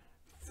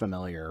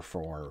Familiar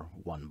for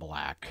 1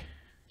 black.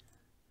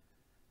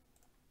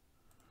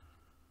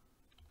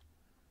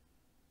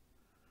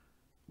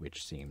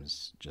 Which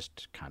seems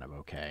just kind of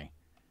okay.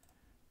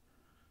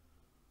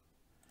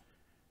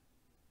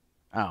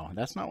 Oh,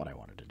 that's not what I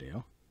wanted to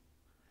do.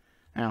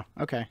 Oh,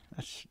 okay.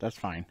 That's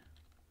fine.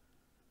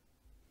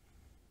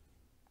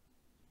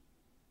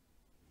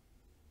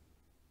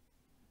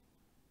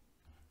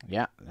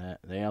 Yeah,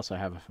 they also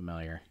have a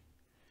familiar.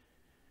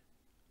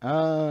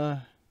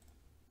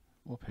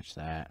 We'll pitch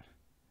that.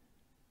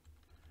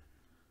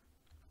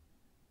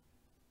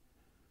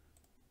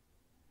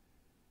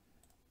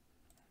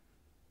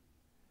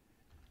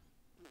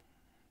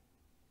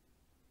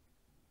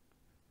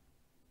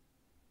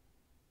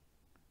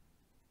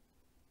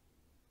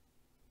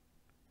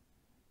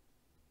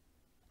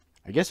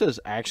 I guess it was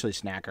actually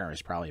Snacker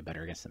is probably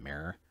better against the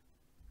mirror.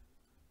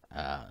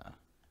 Now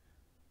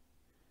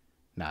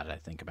that I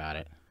think about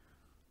it.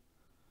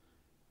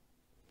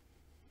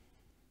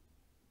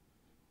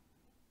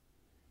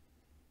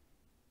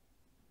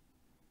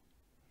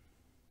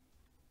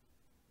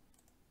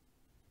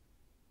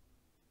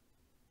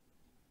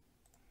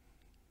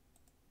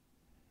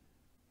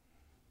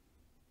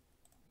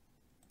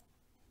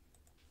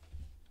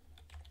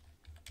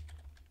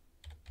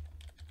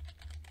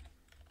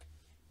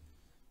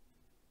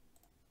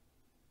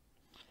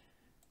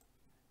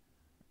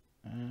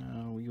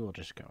 We will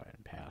just go ahead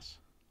and pass.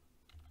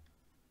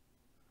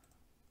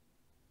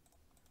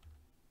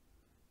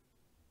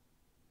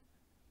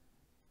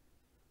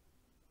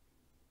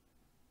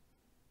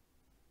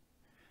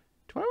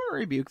 Do I want to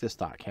rebuke this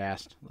thought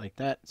cast? Like,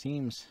 that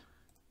seems...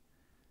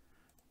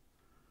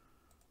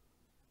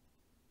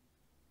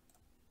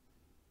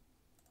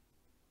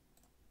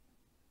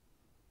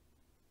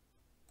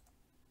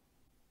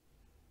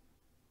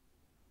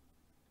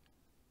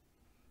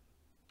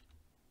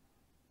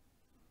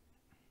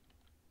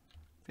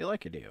 I feel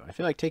like I do. I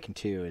feel like taking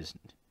 2 is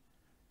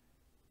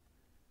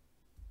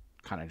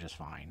kind of just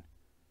fine.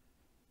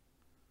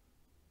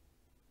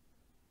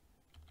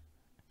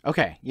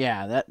 Okay,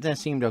 yeah, that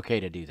seemed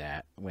okay to do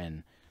that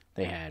when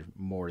they had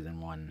more than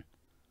one.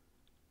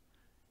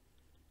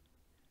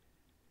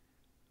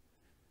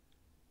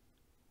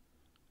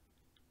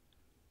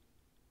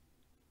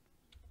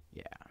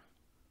 Yeah.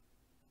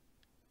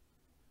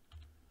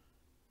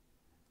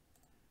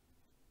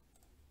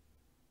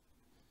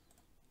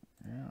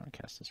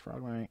 Cast this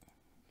Frogmite.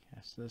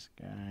 Cast this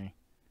guy.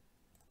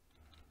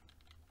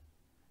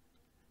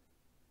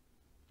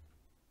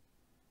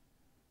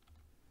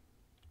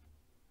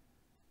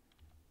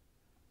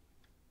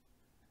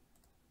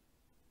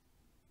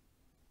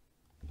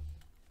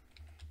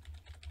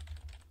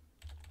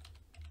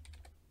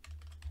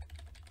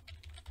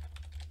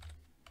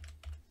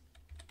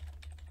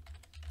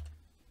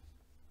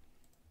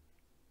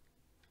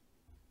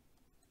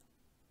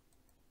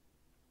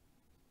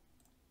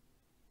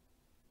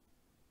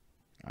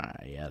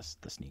 Yes,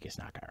 the sneaky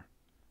snacker.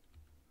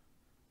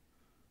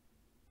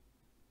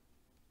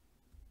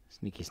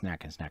 Sneaky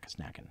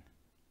snacking.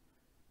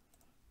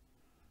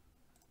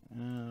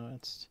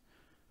 Let's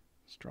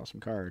draw some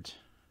cards.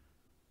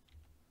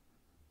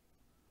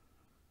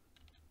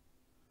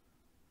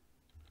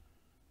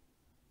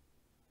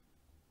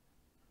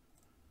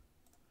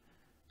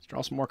 Let's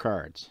draw some more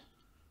cards.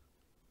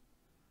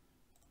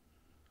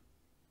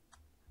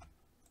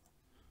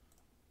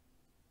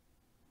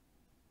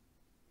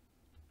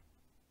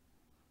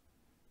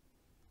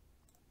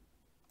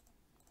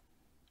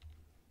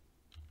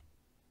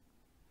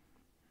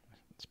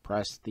 Let's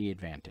press the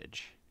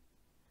advantage.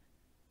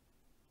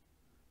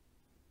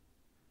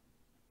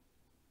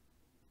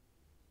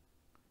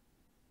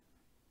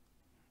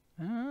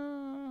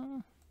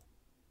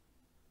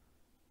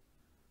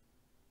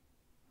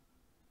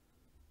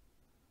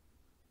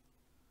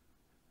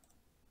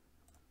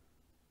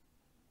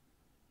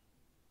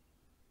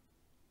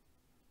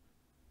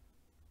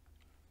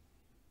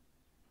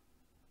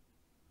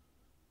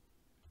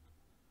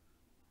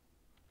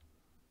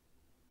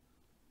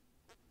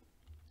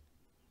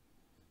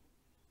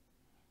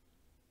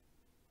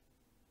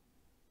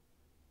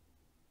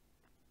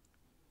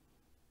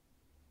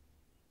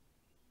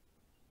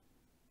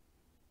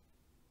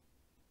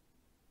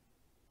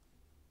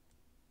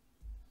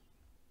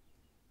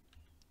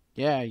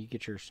 Yeah, you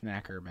get your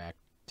snacker back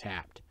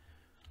tapped.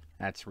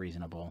 That's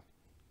reasonable.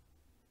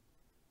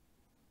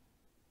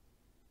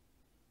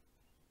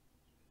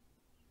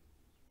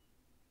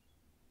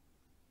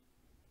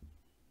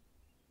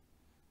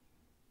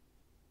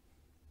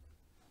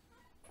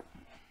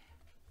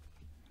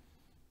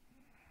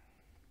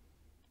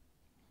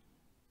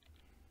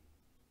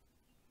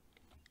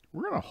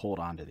 We're going to hold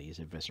on to these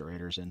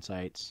Eviscerator's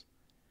Insights.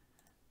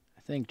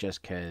 I think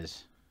just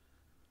because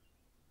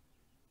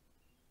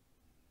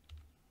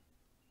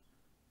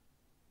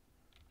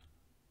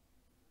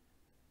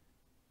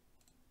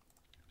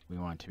we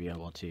want to be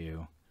able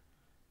to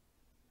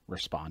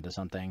respond to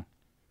something.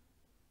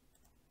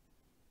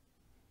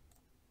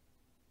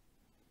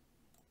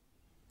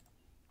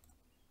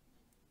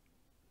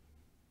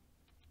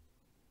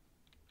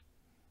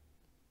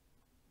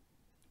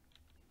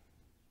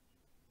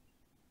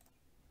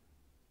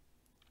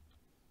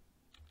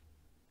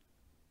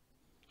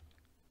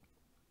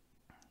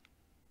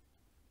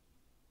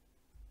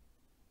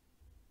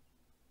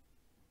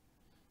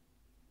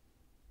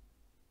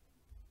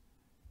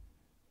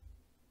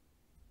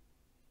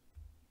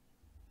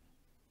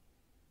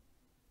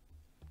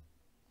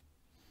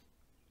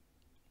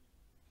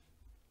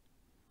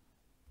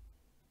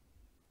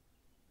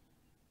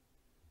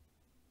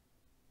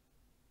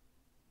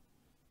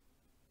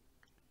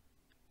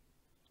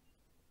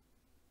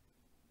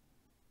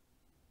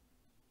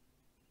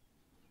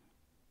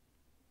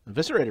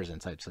 Eviscerator's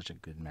Insight is such a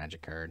good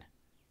Magic card.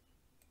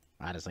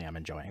 Honestly, I'm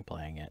enjoying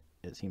playing it.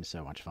 It seems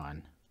so much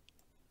fun.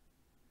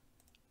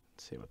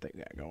 Let's see what they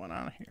got going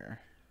on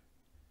here.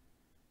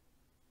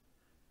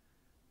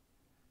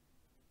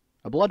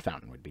 A Blood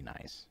Fountain would be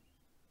nice.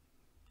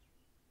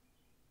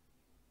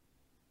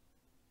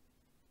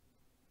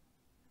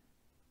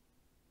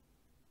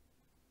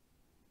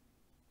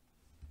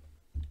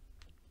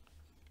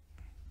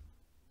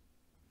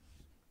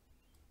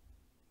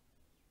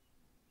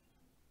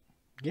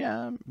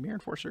 Yeah, Mirror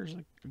Enforcer is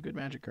a good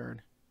Magic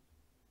card.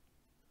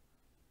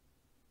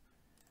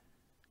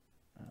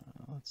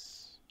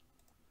 Let's...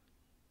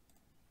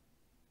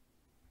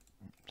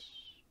 Oops.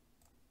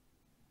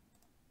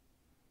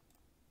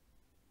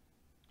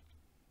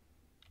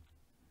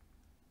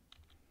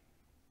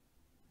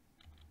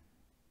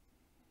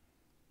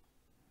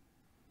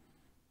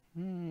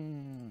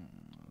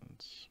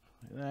 Let's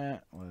play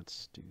that.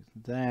 Let's do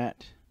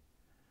that.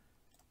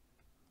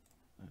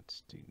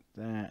 Let's do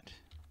that.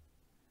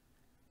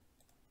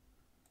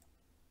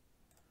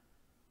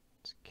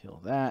 Let's kill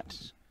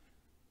that.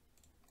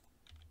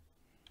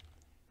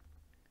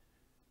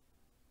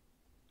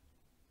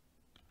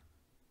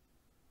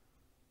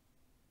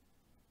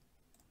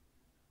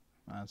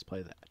 Let's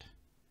play that.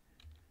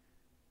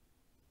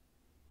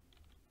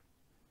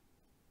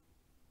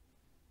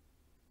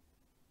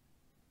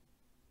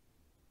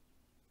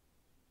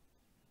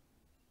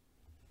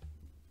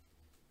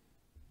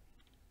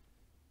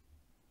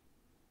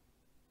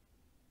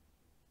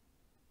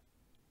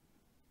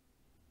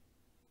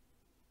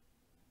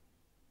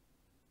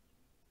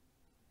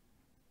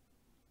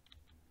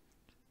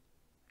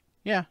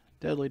 Yeah,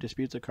 Deadly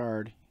Dispute's a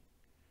card.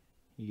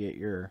 You get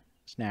your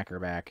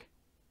snacker back.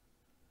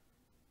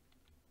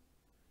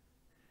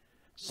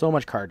 So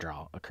much card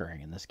draw occurring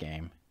in this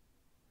game.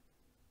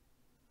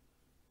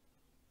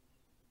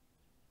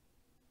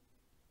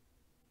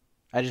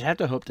 I just have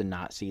to hope to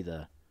not see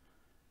the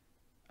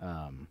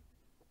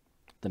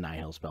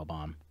Nihil Spell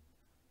Bomb.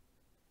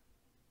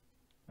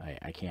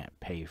 I can't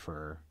pay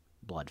for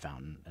Blood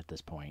Fountain at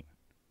this point.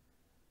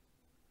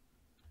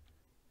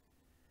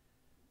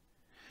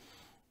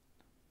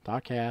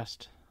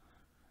 Thoughtcast.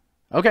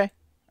 Okay.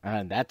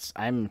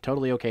 I'm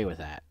totally okay with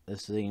that.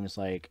 This seems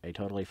like a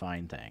totally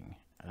fine thing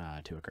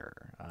to occur.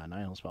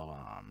 Nihil Spell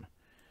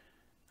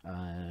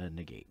Bomb.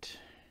 Negate.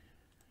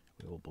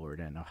 We will board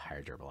in a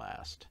Hydro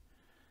Blast.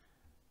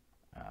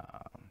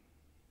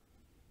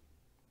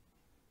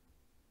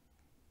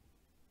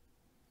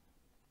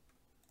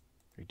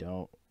 We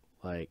don't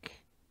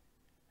like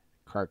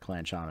Cart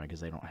Clan Shaman because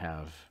they don't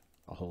have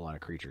a whole lot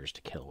of creatures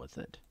to kill with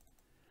it.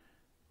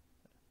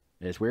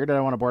 It's weird that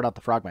I want to board out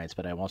the Frogmites,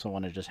 but I also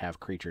want to just have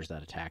creatures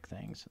that attack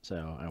things.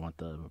 So I want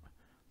the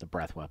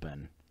Breath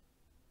Weapon.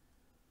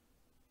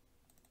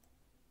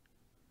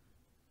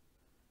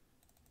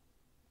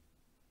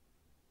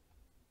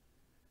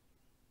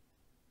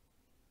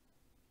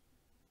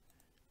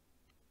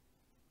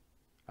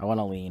 I want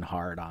to lean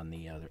hard on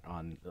the other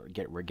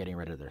getting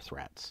rid of their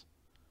threats.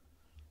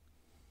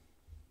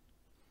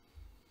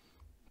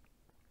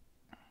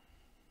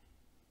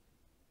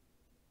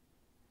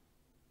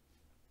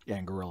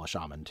 And Gorilla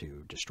Shaman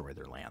to destroy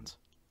their lands.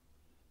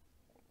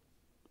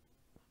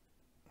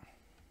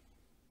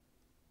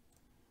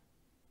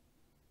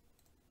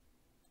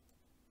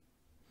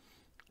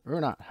 Or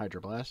not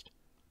Hydroblast.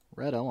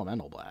 Red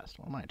Elemental Blast.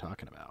 What am I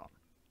talking about?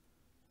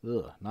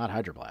 Ugh, not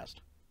Hydroblast.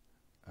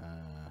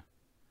 Can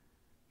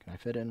I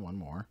fit in one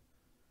more?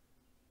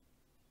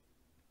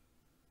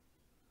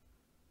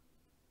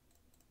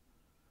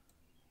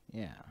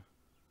 Yeah.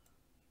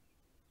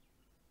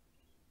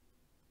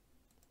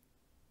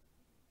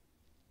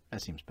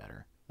 That seems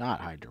better.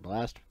 Not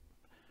Hydroblast.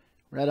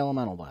 Red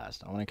Elemental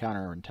Blast. I want to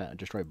counter and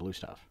destroy blue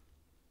stuff.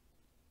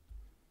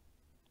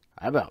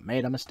 I about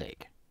made a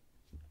mistake.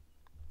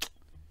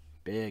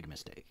 Big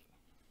mistake.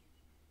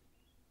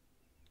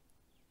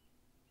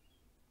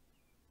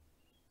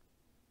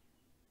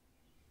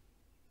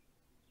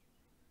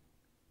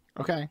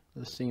 Okay,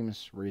 this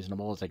seems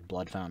reasonable. It's like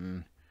Blood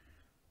Fountain,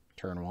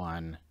 turn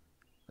 1.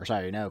 Or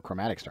sorry, no,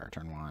 Chromatic Star,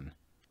 turn 1.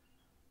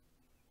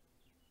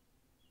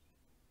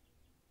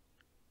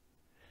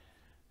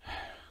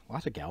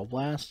 Lots of Gal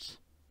Blasts.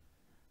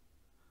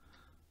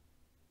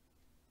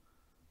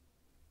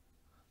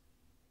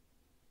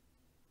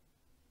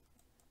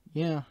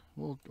 Yeah,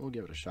 we'll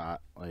give it a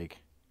shot. Like,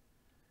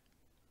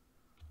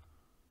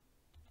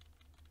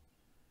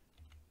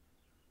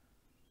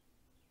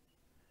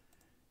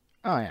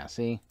 oh yeah,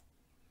 see.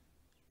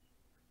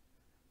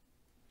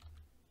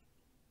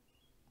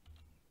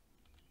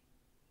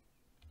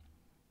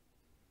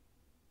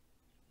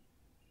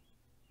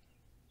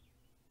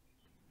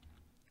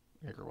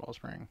 Bigger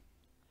Wellspring.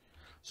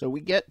 So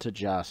we get to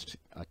just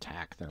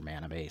attack their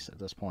mana base at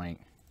this point.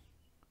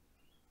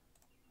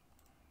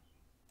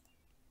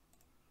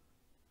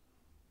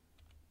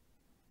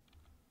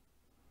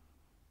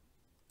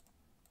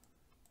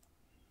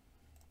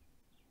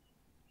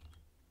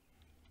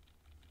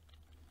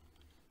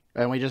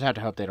 And we just have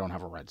to hope they don't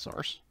have a red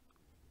source.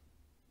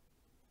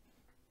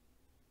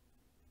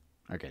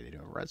 Okay, they do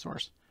have a red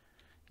source.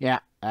 Yeah,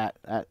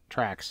 that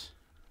tracks.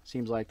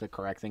 Seems like the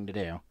correct thing to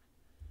do.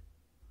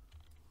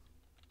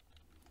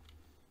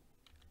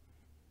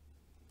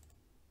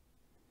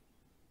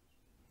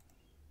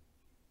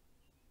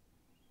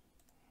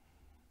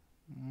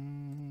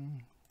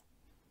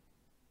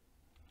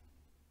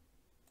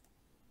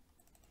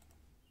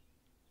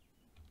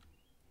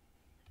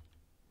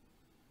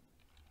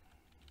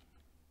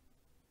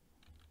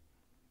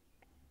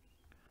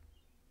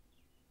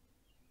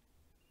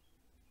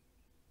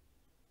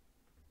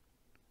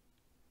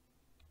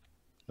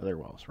 Other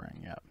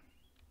Wellspring, yep.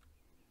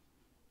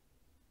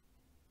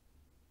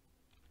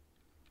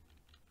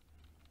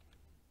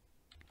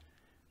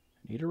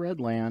 Need a red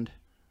land.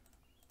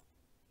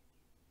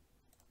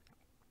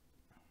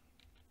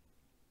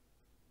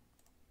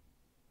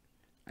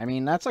 I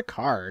mean, that's a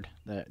card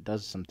that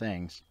does some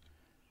things.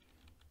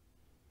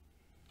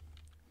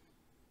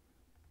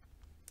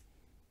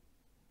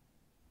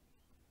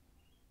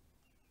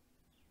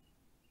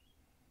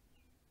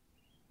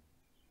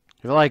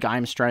 I feel like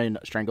I'm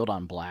strangled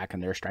on black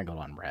and they're strangled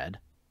on red.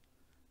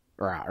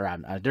 Or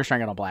they're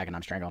strangled on black and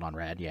I'm strangled on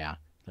red, yeah.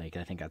 Like,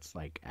 I think that's,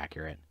 like,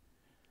 accurate.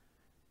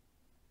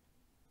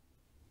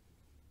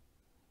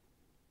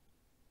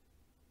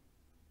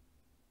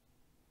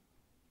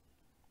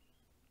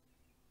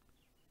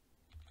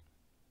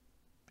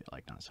 Feel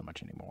like not so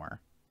much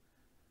anymore.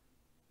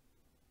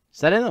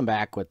 Setting them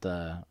back with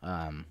the,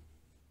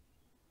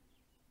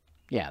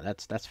 yeah,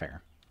 that's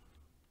fair.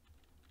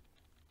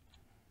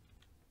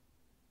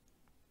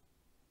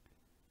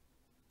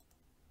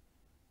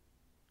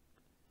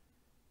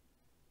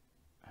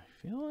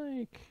 I feel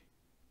like...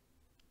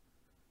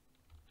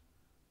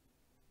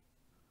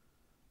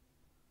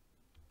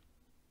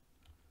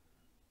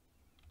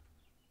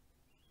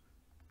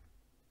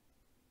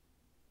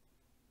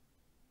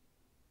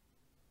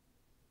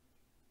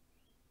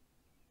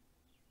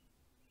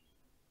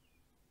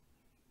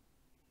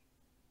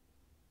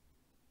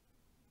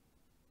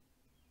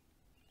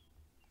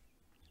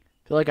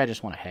 feel like I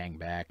just want to hang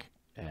back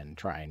and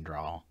try and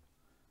draw.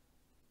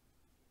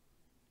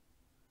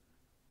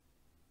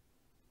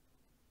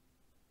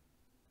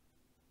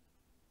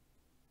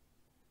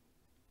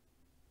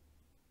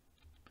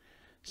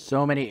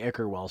 So many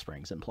Ichor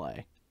Wellsprings in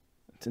play.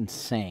 It's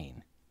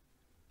insane.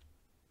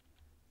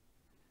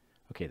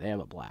 Okay, they have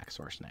a black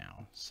source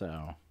now,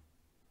 so...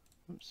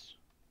 Oops.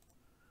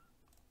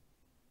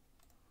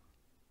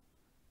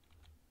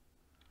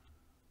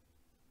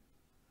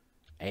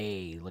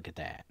 Hey, look at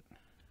that.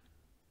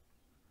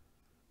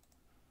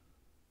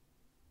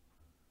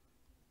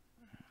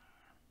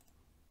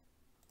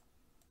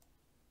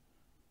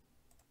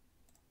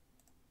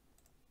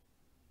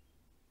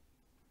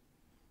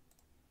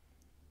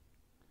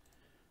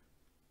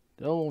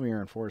 Double Mirror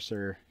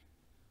Enforcer.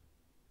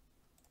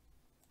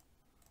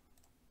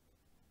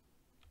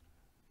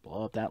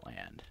 Blow up that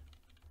land.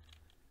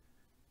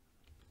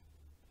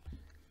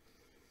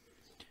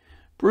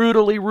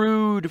 Brutally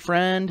rude,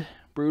 friend.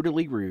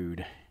 Brutally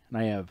rude. And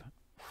I have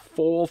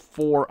full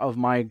 4 of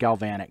my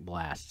Galvanic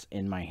Blasts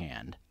in my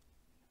hand.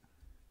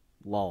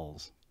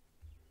 Lulz.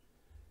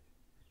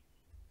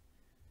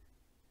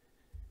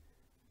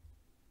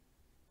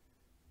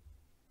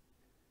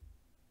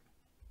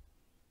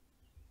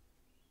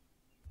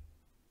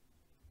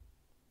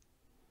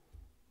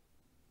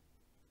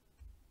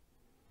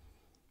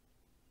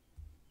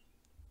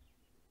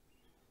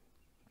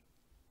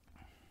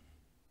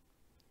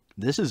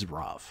 This is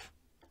rough,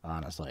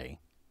 honestly.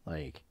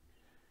 Like,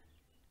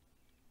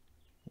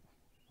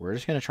 we're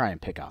just going to try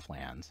and pick off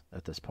lands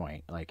at this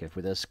point. Like, if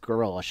this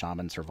Gorilla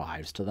Shaman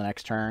survives to the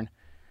next turn,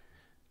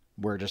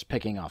 we're just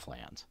picking off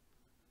lands.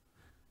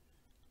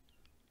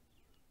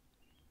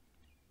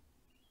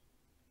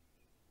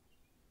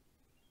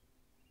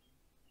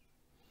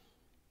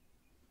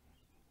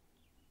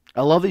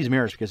 I love these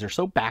mirrors because they're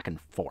so back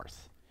and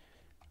forth.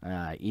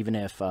 Even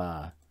if,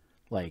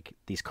 like,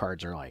 these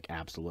cards are, like,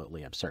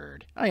 absolutely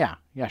absurd. Oh, yeah.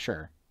 Yeah,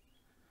 sure.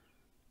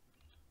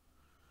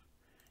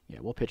 Yeah,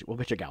 we'll pitch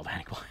a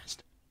Galvanic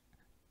Blast.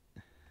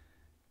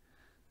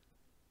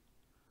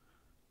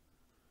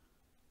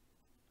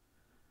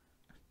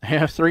 I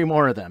have 3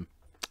 more of them.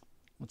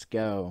 Let's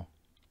go.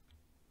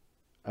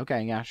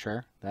 Okay, yeah,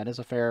 sure. That is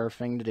a fair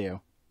thing to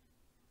do.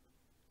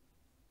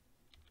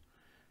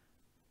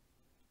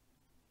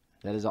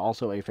 That is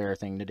also a fair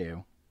thing to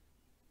do.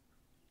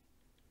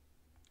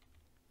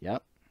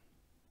 Yep.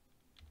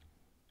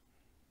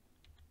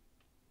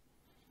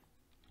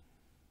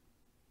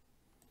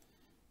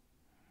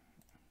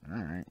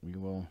 Alright, we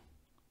will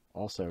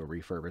also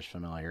refurbish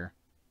Familiar.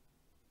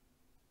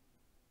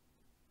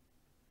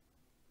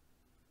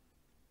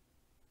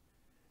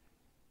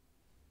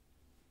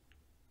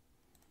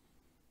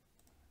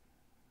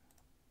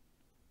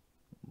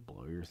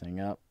 Blow your thing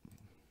up.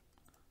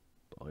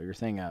 Blow your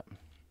thing up.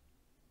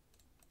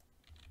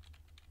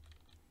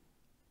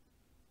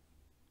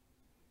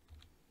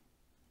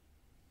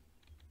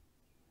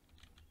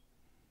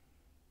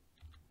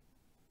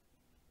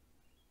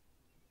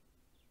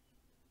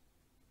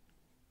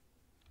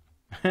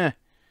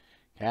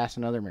 Cast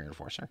another Mirror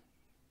Enforcer.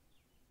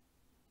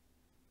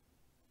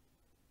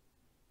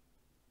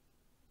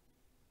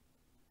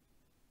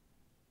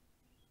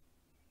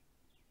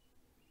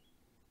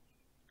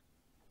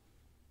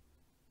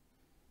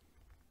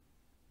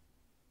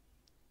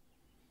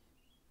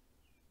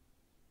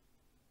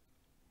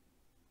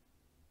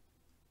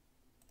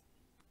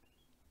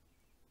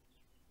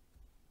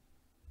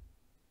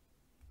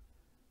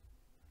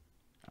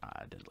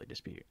 Deadly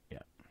Dispute.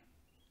 Yep.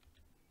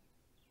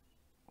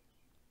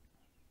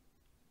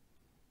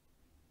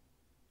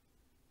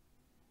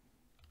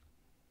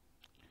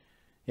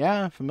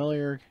 Yeah,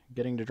 Familiar.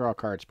 Getting to draw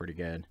cards pretty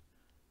good.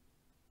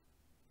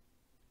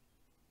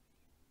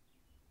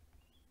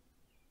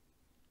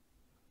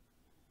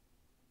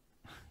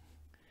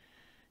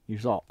 You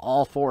saw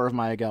all 4 of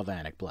my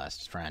Galvanic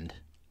Blasts, friend.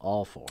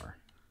 All 4.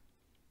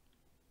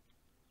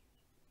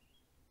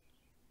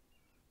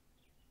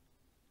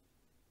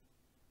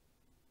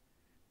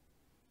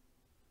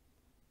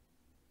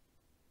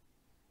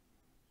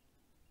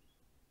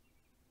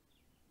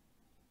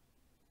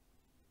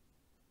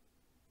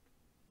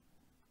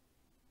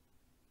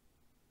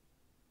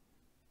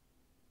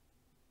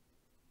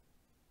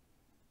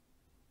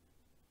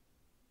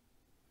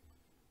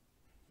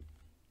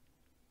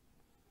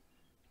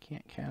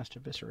 Can't cast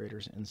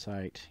Eviscerator's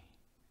Insight.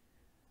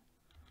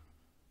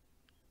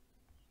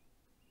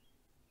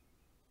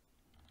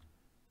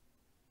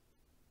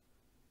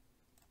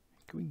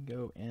 Can we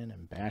go in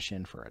and bash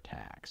in for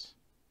attacks?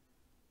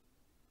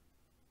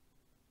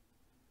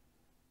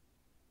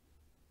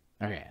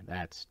 Okay,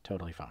 that's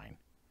totally fine.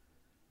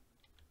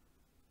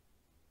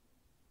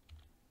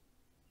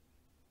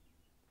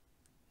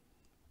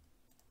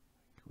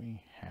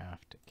 We have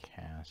to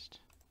cast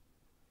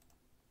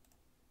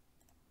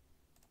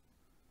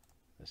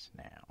this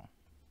now.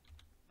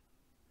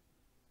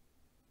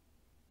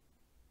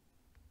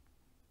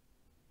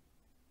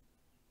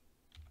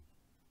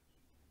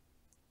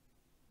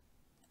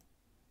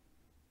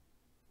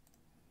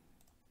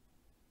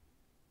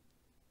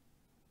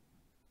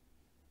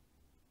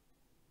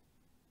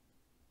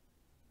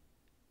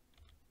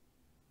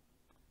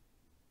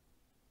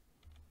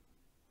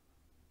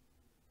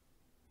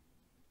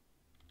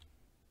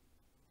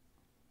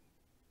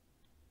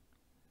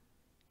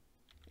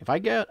 If I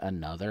get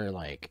another,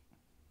 like,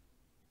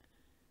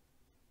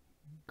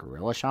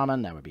 Gorilla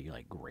Shaman, that would be,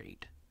 like,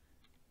 great.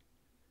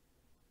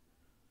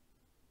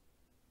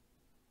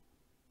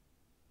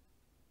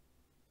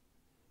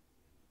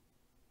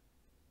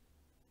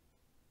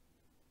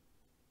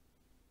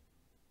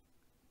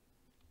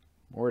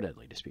 More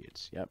Deadly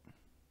Disputes, yep.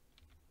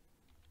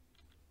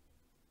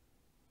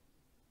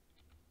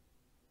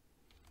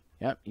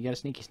 Yep, you got a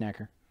Sneaky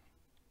Snacker.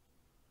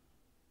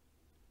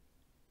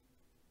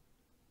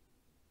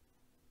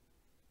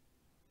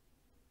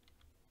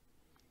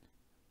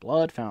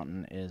 Blood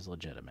Fountain is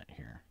legitimate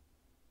here.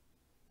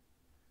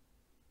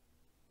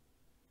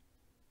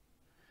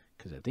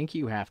 Because I think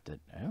you have to...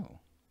 Oh.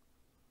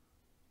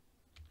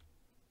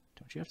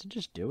 Don't you have to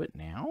just do it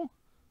now?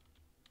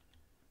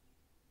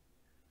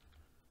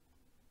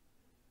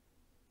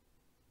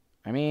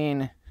 I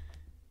mean...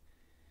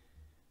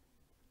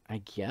 I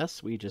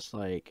guess we just,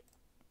 like...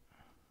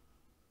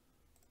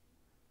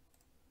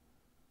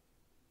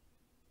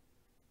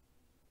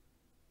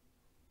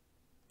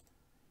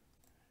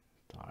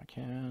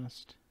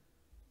 Podcast.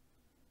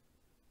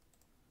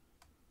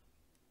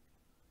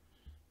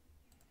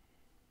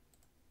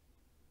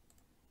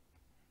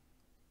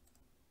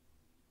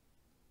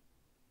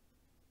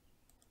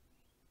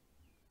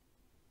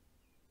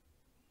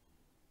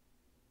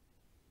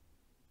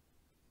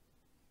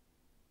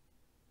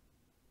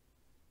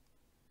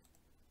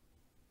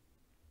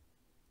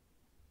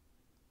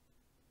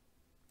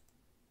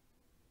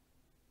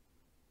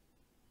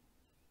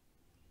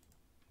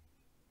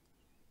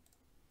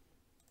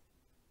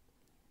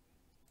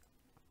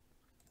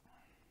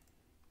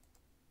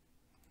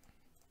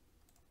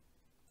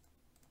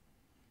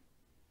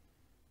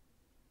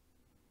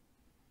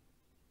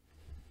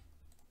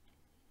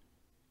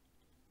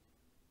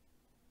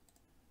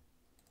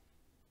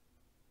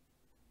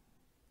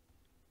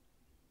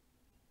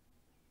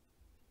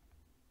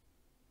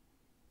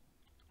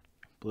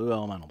 Blue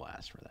Elemental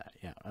Blast for that.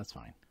 Yeah, that's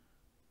fine.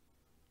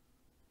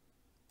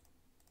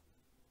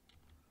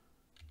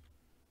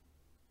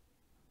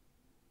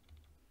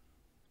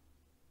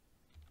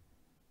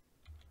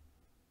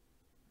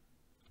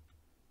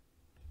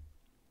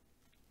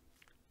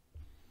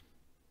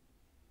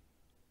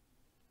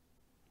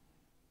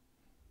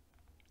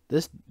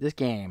 This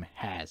game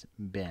has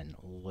been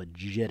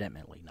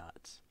legitimately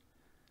nuts.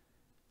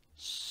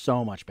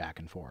 So much back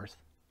and forth.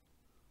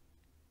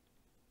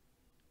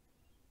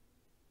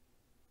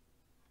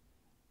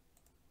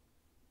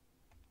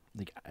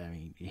 Like, I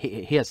mean,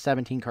 he has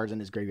 17 cards in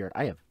his graveyard.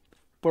 I have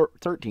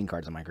 13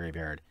 cards in my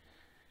graveyard.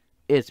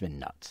 It's been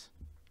nuts.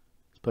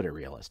 Let's put it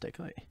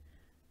realistically.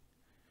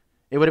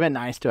 It would have been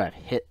nice to have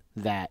hit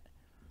that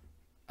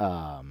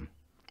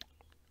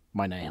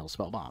my Nihil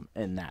Spellbomb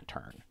in that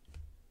turn.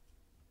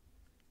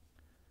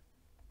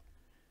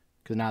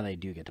 Because now they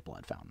do get to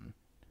Blood Fountain.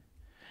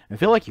 I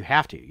feel like you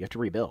have to. You have to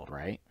rebuild,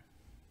 right?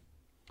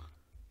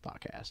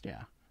 Thoughtcast,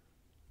 yeah.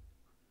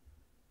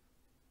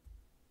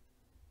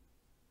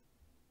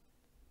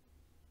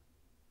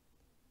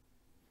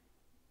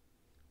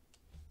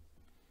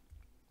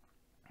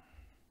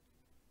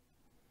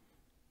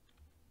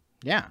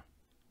 Yeah.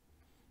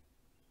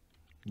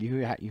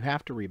 You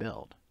have to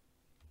rebuild.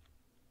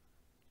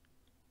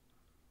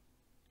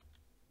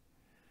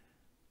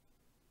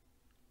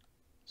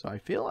 So I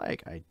feel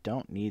like I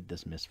don't need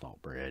this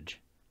Mistvault Bridge.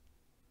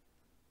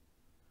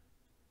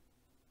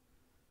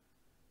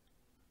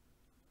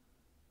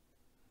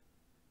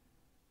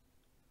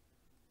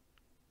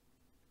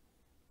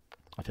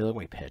 I feel like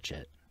we pitch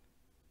it.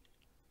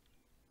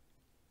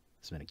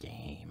 It's been a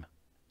game.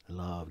 I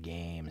love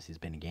games. It's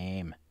been a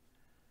game.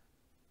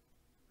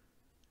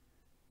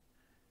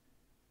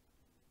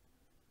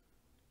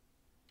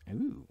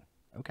 Ooh,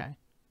 okay.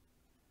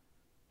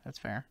 That's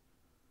fair.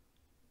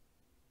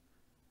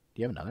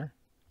 Do you have another?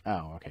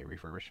 Oh, okay.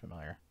 Refurbished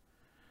Familiar.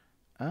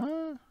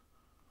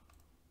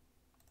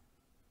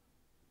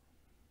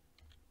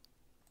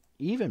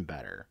 Even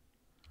better.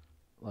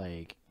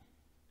 Like,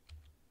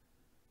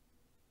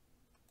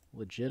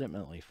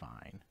 legitimately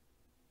fine.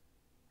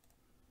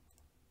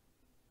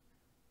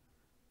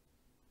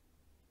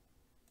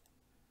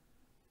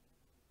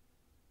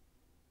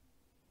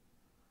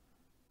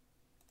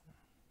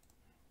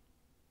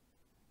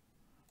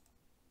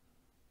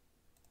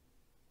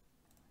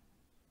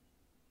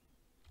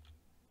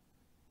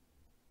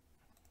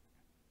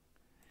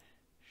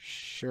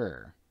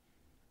 Sure.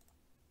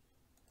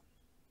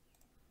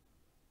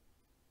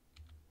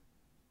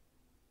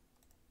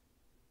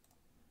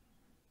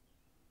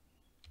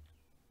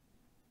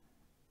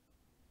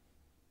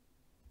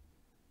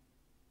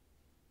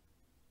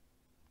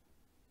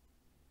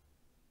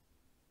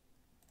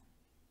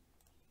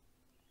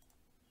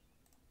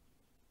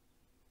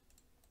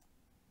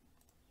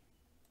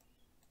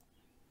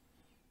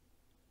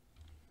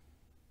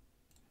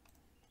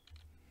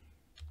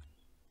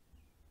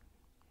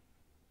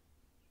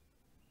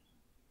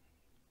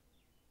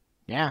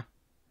 Yeah.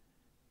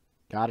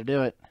 Gotta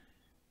do it.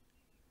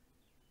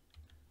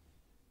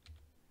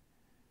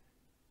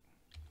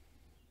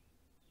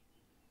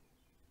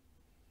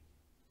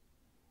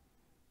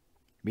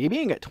 Me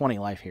being at 20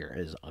 life here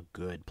is a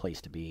good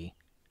place to be,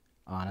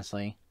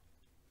 honestly.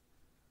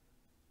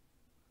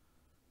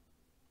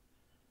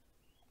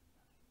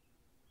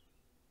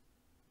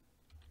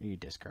 Are you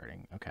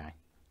discarding? Okay.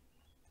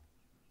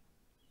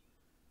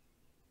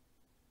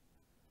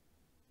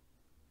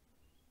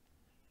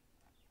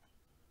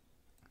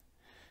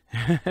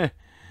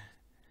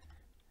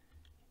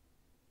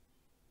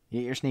 Get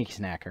your sneaky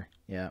snacker.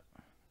 Yep.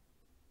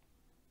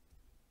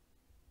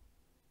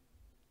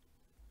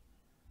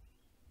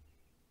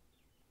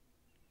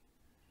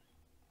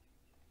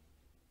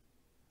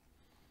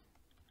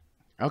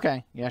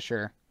 Okay. Yeah,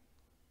 sure.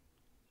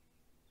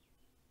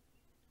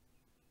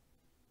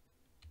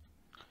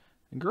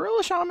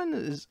 Gorilla Shaman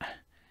is...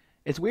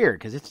 It's weird,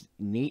 because it's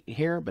neat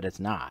here, but it's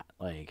not.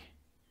 Like...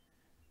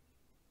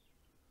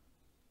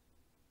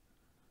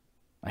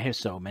 I have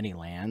so many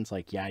lands.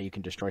 Like, yeah, you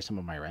can destroy some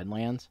of my red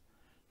lands,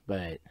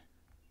 but...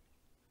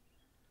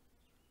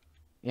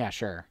 Yeah,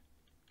 sure.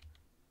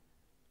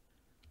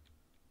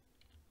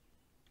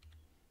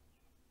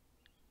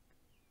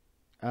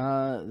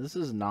 This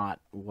is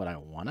not what I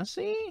want to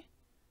see,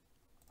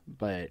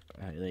 but,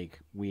 like,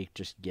 we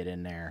just get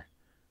in there.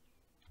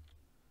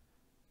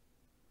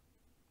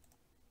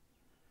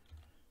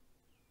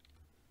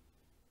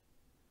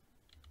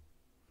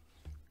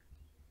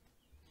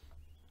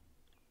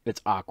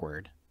 It's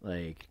awkward.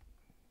 Like,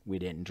 we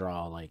didn't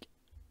draw, like,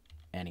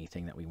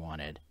 anything that we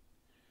wanted.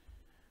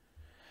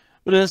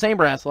 But in the same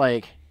breath,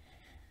 like...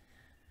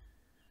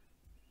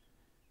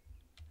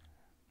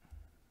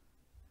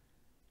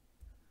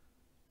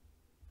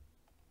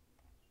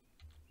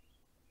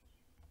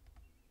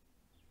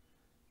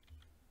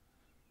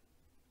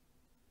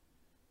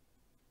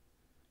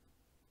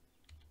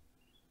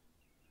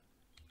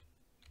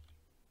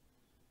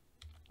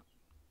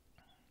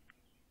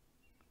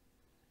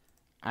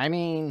 I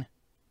mean,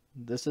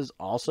 this is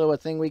also a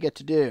thing we get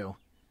to do.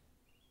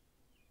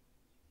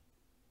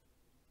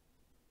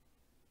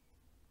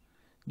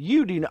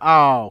 You do...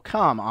 Oh,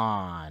 come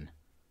on.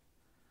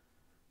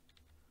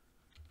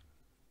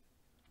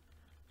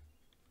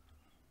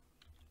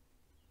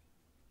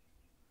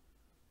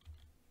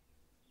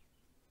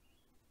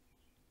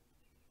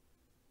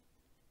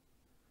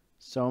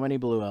 So many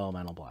blue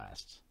elemental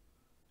blasts.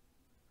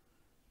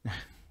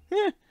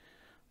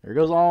 There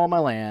goes all my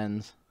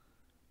lands.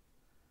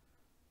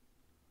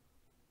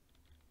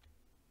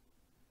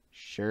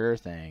 Sure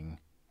thing.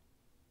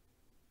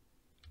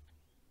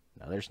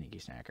 Another sneaky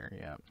snacker,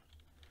 yep.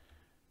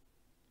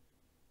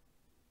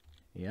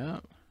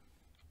 Yep.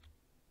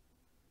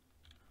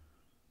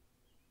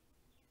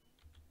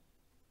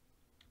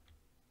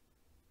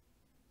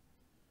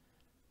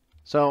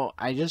 So,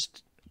 I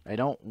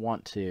don't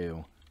want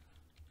to...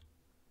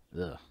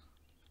 Ugh.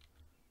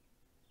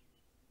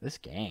 This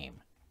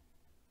game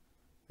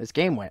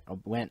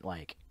went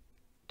like,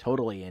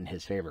 totally in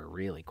his favor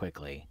really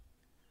quickly.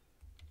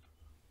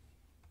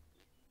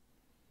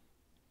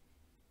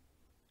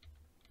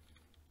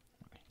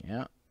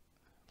 Yeah.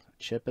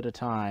 Chip at a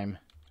time.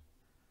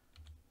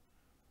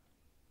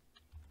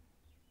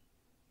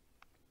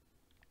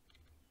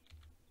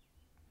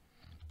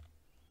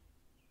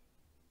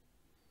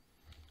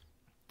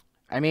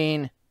 I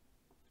mean,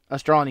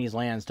 us drawing these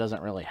lands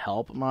doesn't really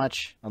help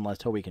much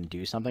until we can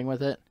do something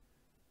with it.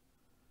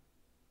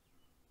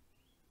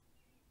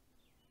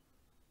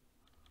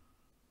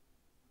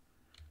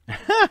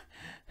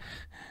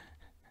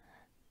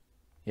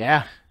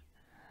 Yeah.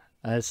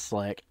 That's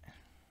slick.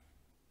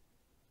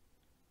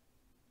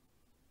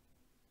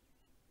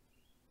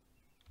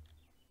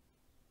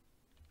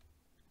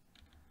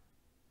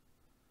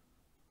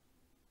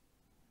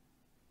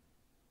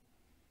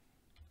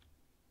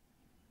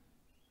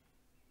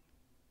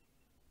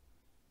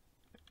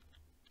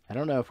 I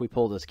don't know if we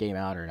pull this game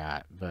out or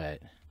not, but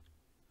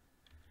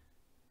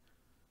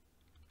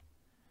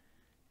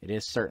it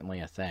is certainly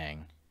a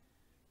thing.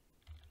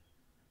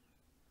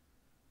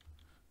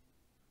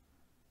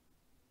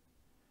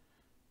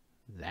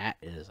 That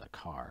is a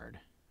card.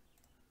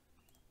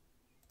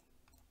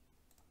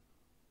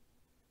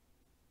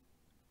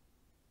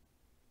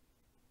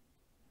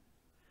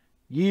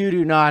 You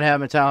do not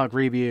have Metallic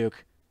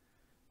Rebuke.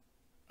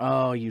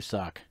 Oh, you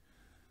suck.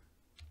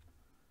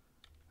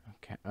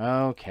 Okay.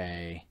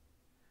 Okay.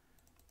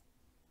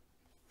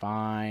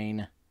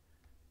 Fine.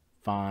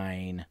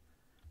 Fine.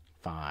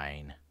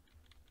 Fine.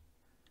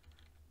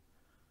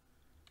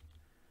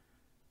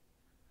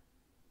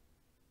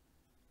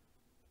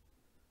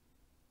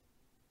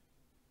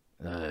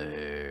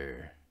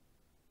 Alright,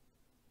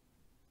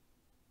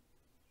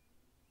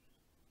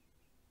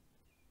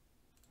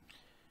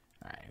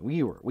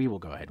 we will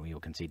go ahead and we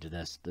will concede to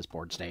this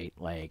board state.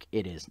 Like,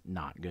 it is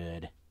not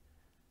good.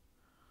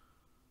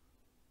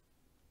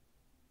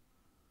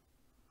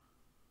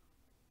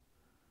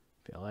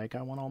 Feel like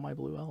I want all my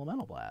blue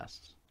elemental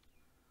blasts.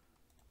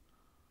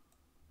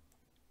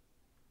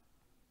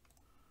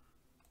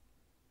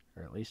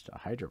 Or at least a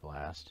Hydro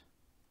Blast.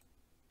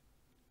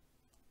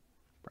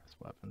 Breath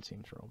Weapon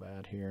seems real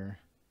bad here.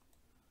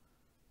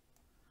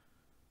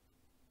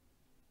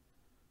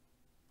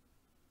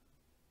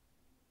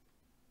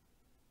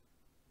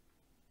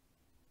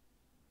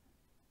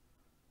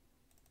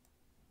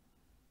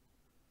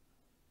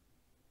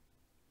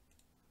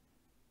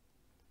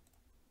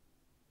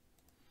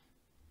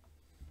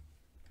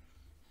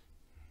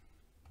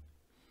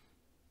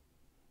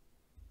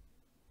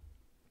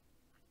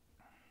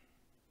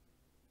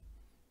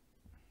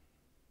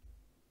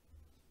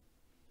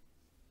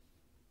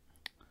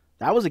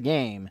 That was a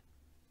game.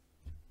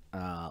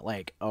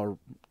 Like, a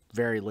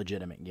very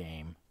legitimate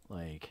game.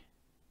 Like...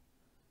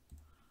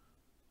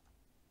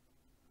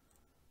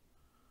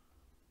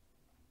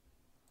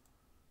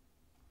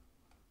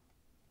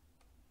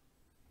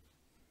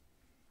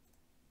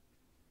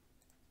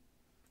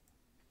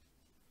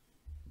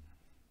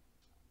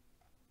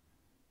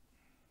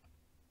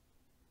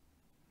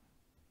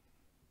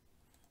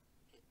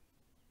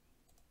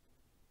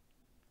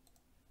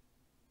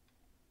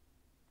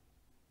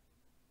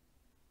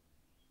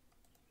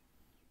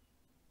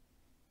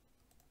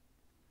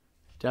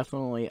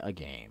 Definitely a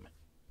game.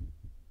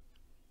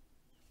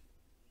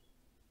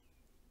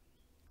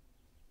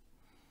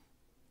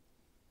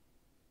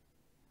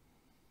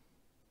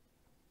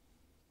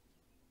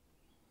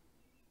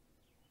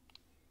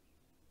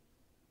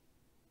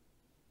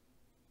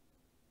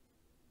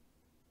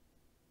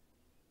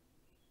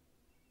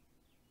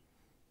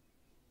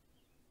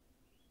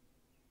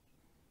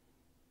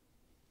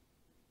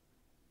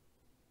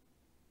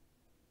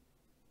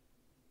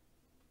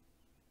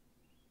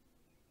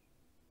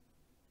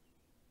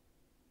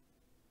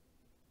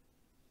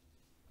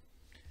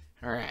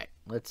 Alright,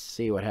 let's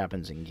see what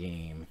happens in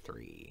game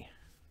 3.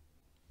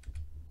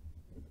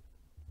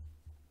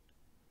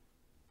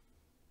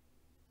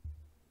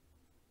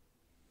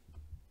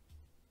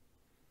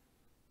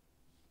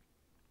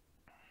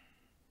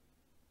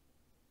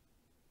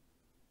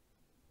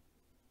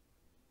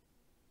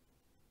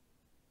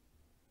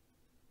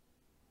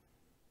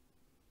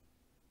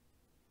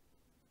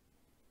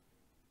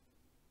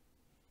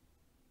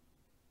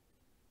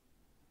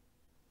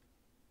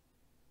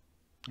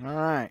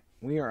 Alright,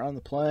 we are on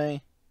the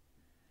play.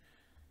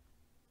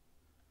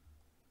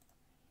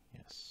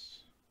 Yes.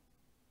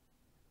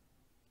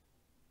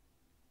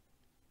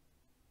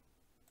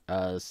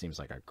 This seems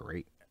like a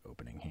great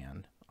opening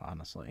hand,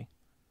 honestly.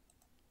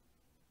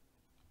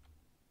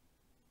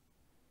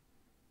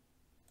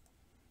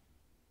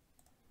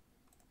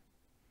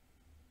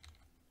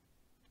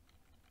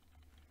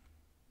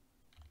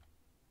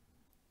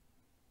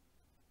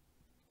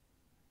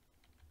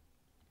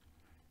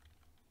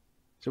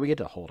 So we get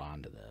to hold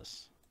on to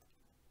this.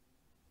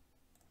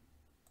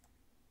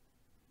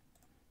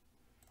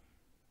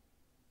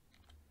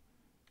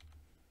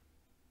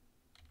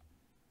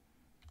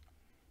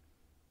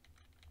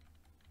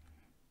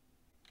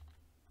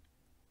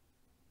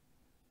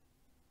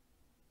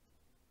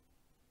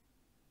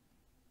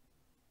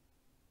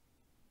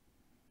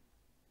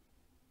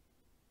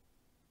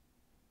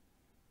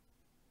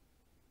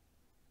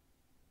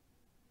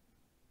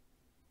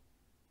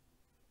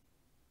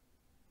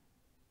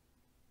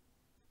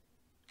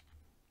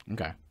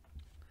 Okay.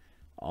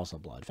 Also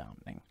blood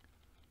fountaining.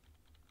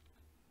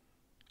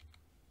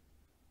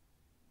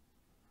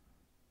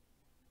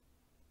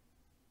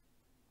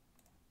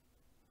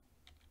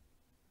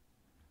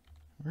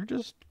 We're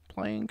just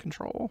playing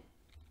control.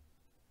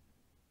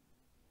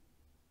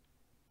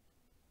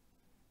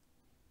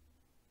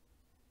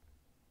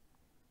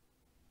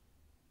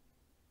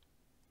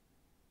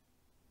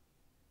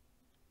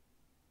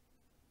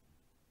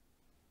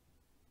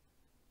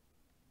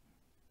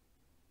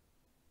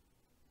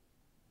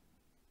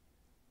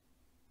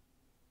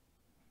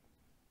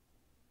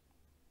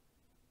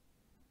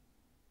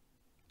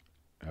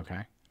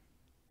 Okay.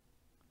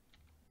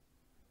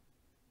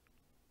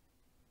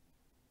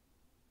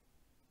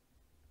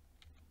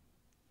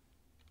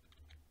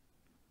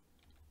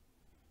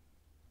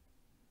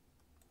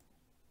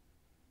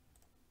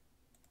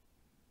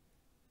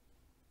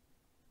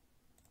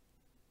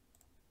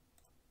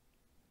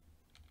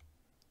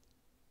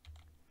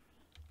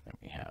 Then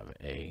we have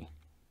a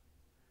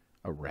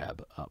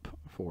Reb up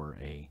for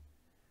a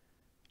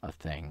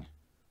thing.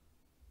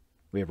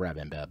 We have Reb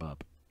and Beb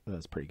up.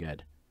 That's pretty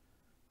good.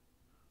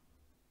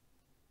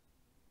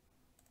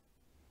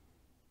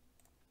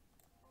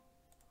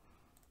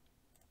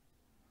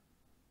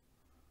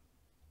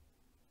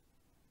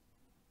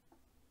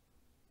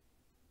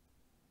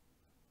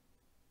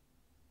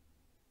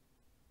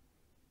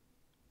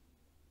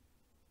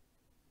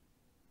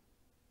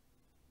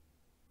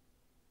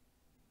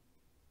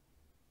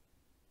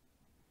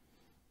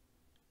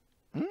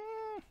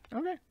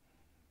 Okay.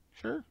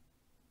 Sure.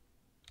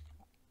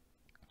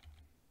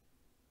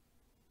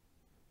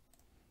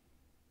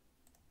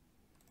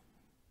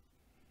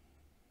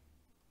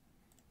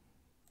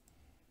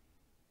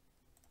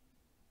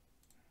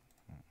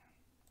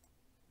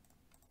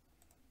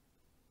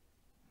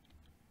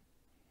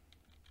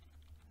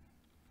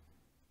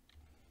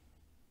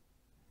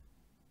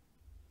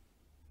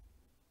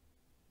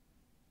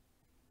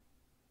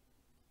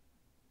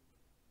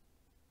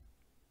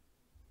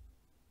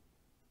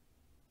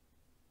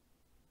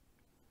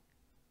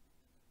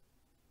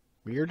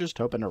 We're just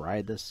hoping to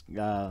ride this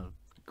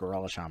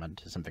Gorilla Shaman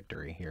to some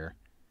victory here.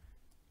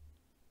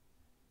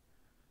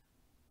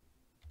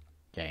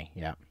 Okay,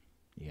 yeah.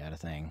 You got a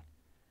thing.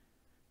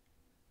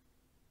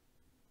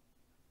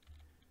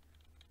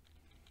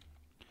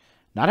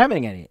 Not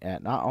having any...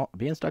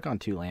 being stuck on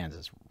 2 lands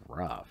is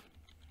rough.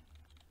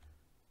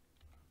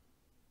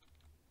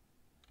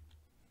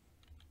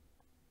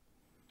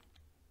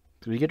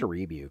 So we get to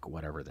rebuke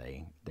whatever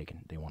they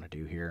want to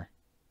do here.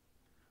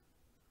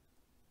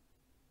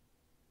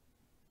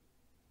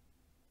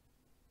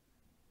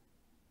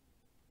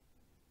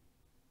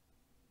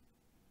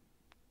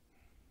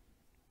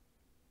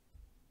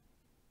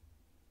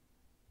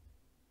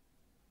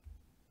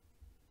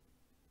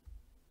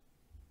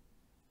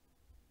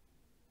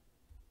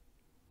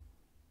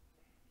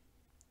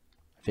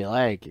 I feel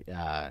like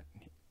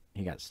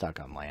he got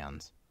stuck on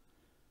lands.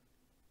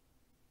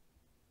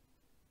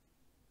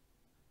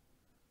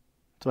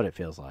 That's what it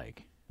feels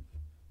like.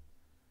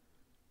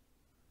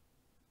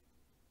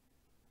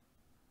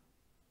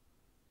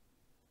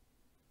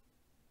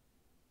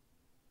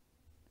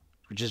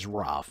 Which is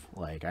rough.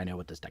 Like, I know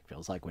what this deck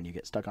feels like when you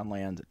get stuck on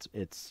lands.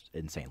 It's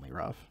insanely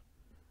rough.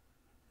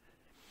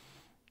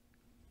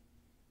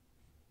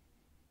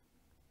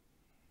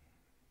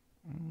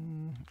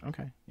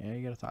 Okay. Yeah,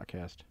 you got a thought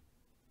cast.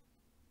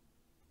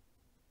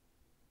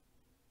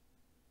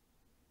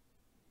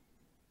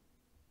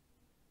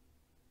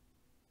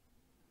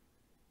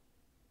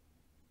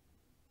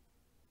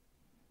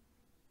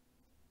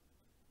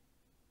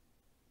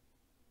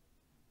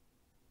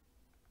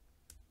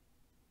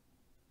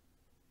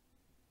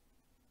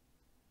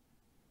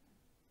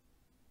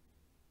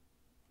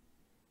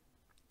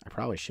 I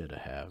probably should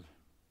have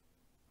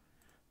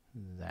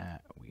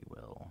that. We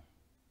will.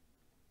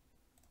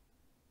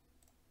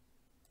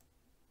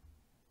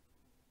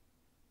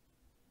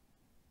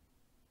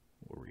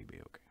 We'll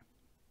rebuke.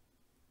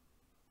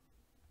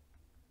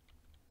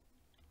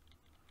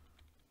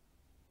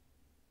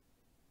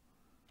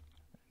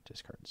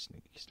 Discard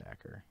Sneaky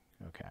Stacker.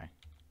 Okay.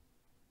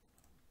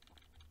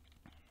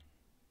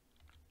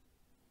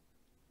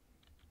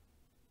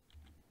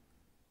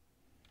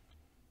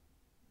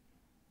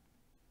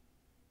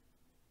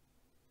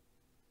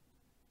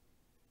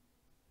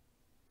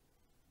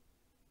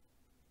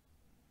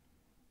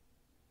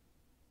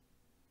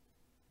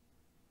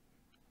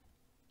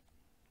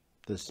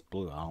 This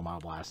blue Alma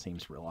Blast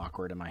seems real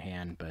awkward in my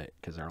hand, but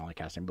because they're only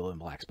casting blue and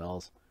black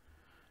spells.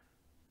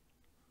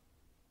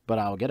 But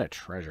I'll get a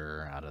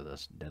treasure out of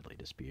this Deadly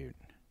Dispute.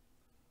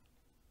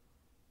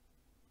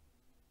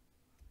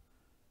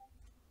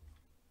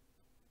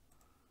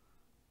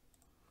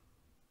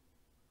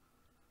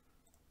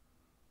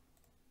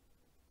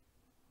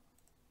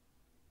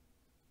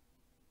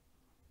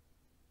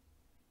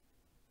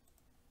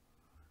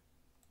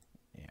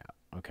 Yeah,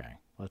 okay.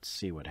 Let's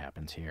see what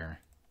happens here.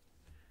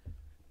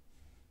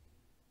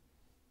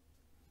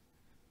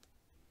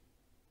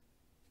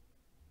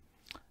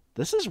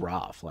 This is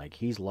rough. Like,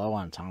 he's low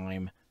on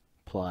time,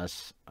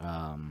 plus,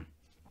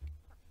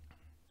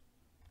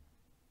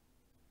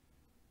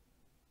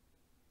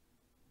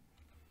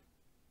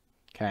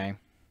 okay.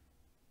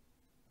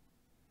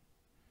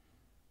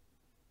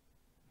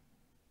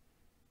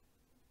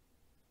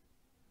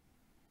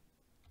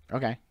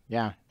 Okay,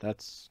 yeah,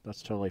 that's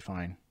totally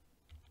fine.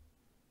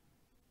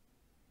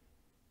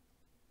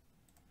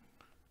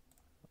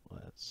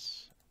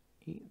 Let's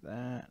eat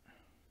that.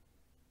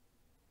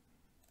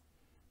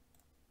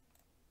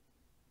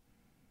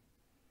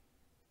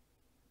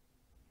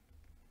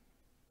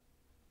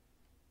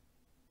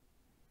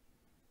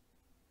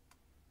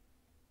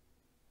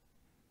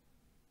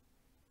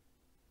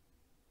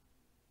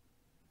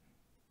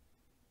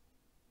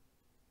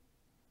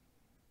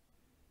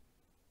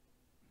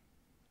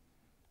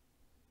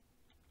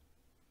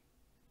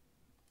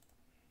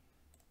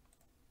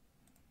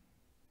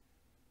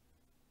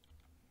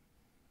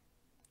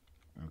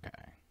 Okay.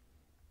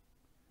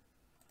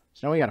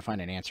 So now we got to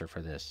find an answer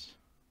for this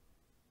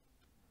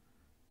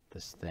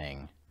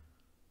thing.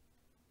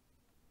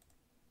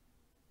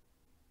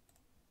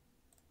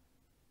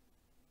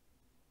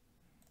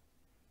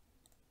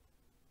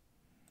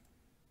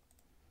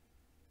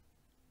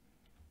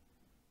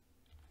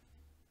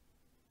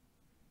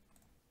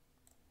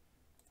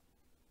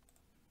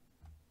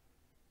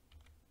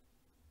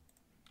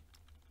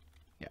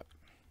 Yep.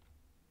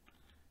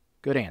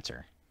 Good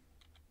answer.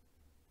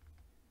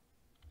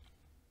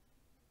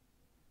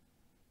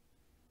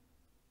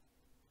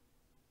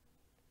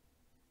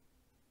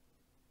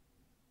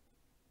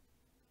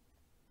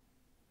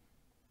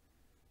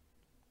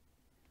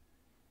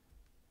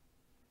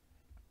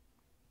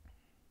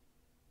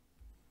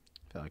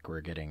 I feel like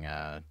we're getting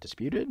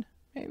disputed,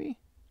 maybe?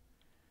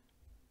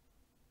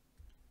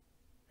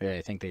 Yeah,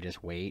 I think they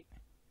just wait.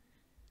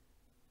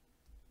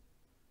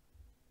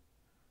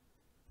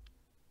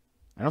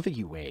 I don't think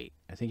you wait.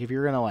 I think if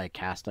you're going to, like,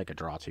 cast, like, a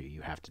draw 2,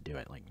 you have to do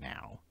it, like,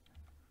 now.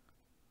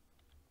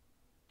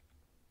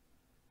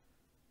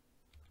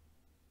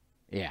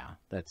 Yeah,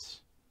 that's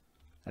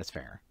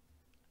fair.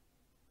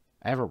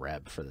 I have a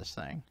Reb for this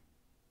thing.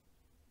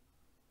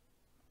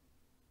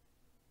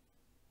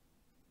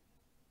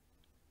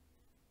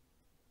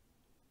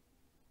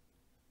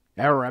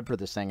 I have a Reb for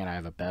this thing, and I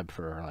have a Beb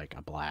for, like,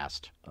 a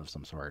blast of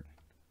some sort.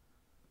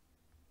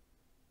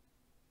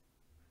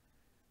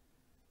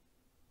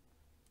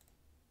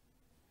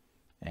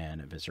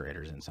 And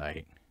Eviscerator's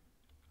Insight.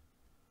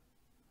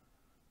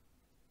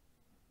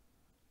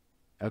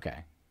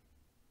 Okay.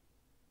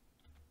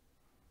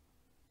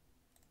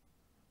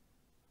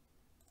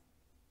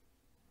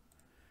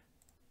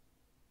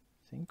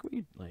 think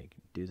we like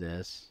do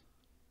this.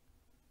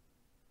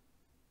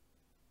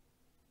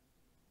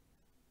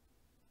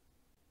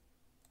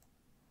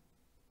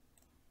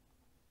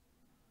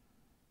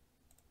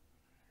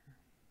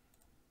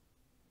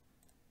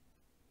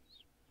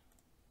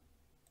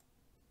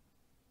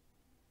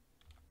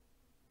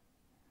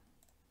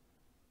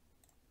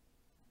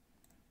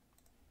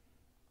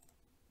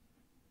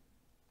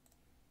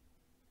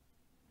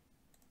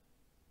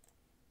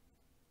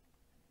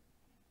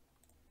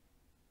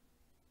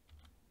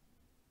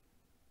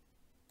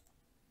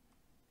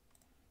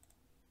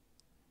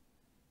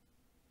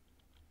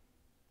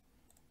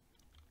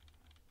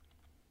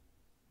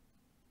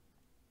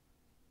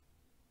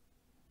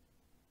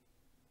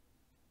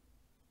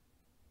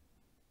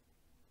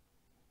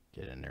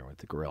 Get in there with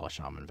the Gorilla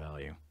Shaman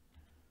value.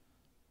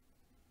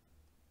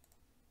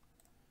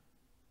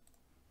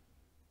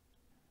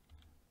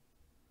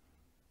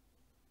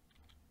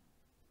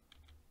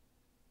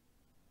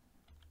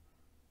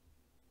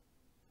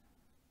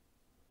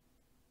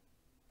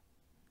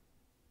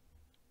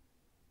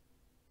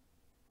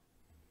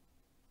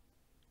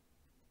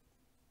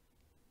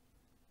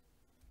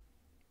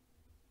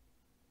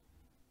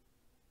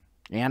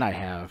 And I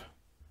have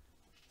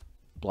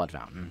Blood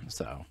Fountain,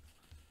 so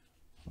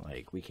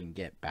like we can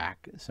get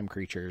back some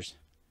creatures.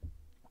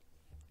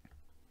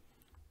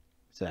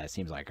 So that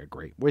seems like a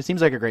great. Well, it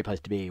seems like a great place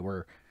to be.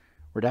 We're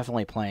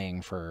definitely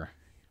playing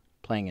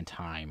in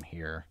time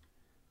here,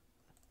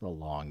 the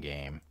long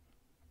game.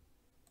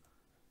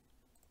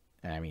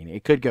 And I mean,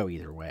 it could go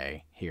either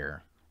way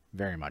here.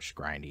 Very much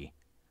grindy.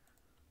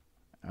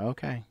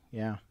 Okay,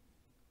 yeah.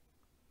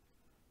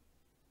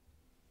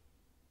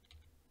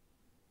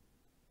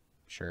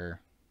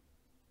 Sure.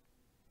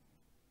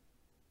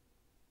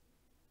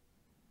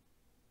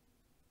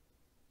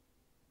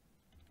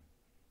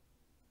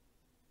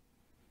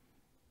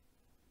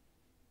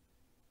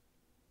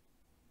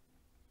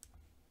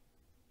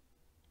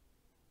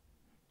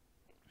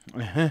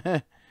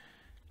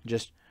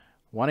 Just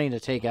wanting to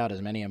take out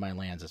as many of my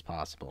lands as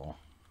possible.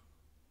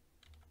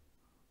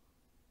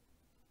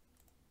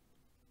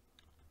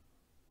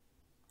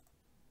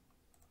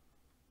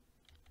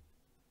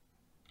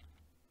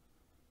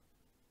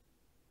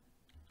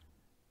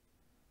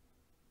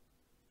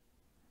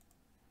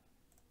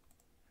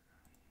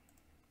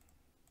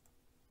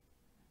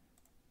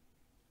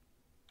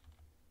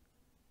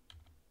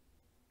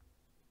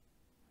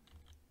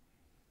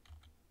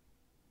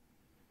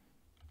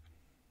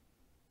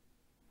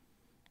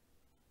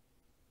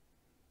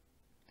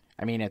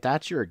 I mean, if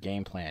that's your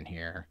game plan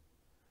here,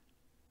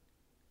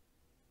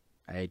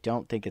 I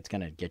don't think it's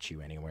going to get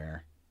you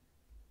anywhere.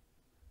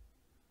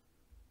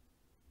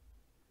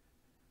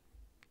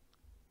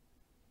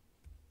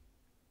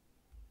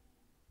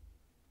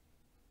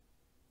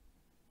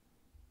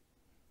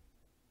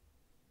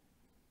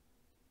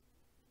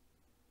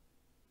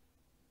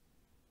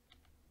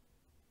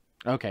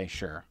 Okay,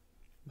 sure.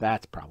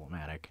 That's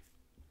problematic.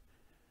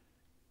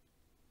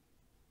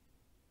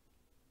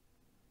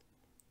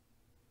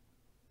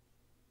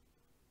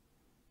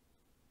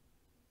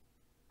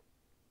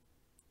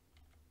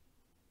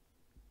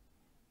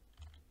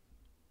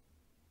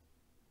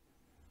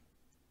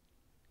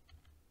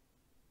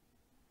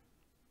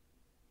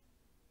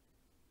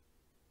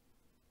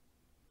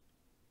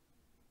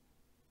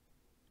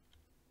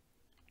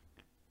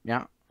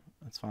 Yeah,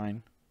 that's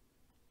fine.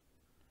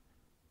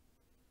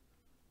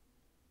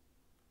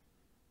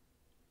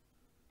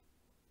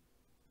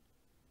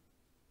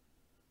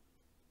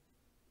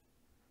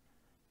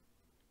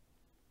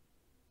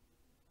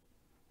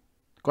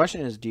 The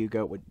question is, do you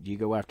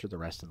go after the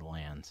rest of the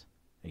lands?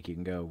 Like you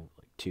can go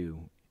like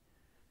 2.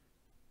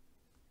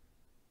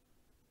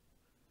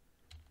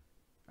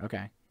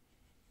 Okay.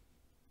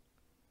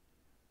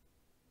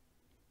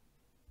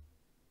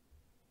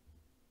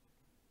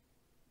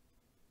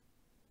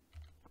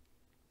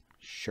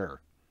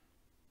 Sure.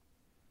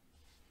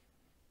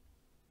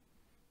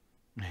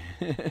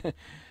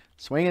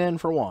 Swinging in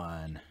for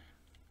 1.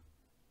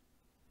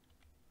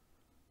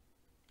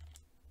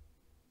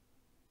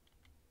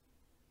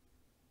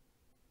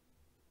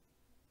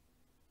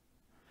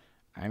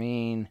 I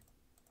mean,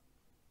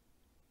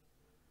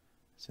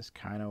 this is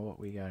kind of what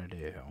we gotta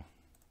do.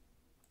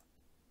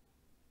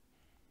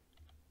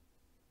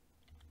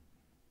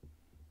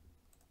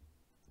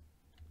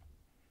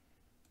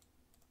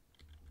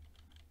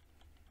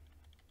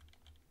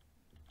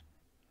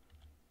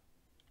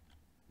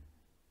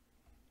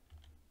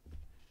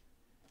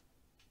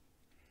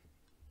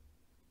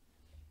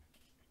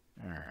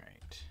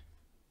 Alright.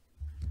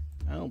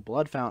 Oh,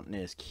 Blood Fountain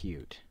is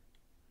cute.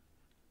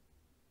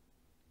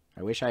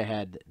 I wish I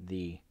had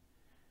the...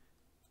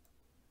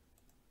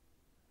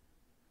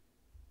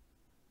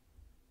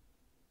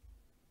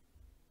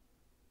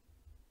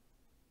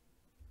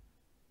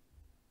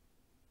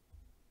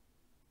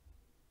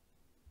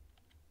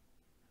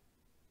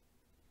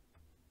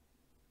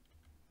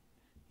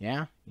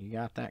 Yeah, you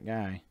got that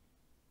guy.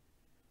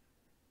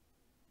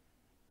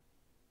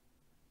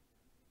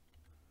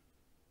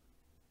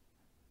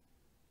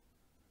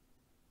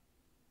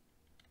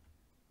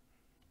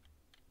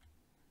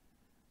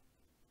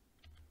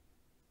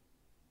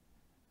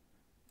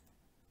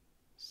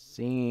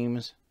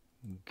 Seems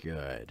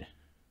good.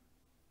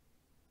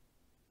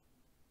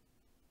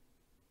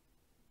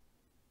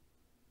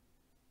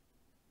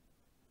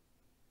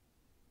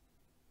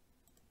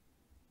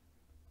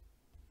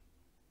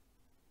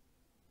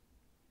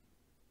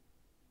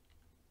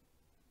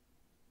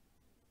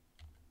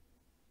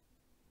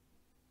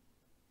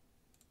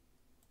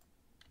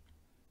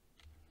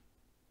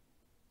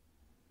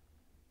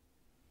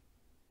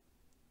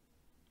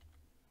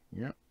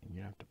 Yep,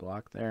 you have to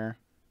block there.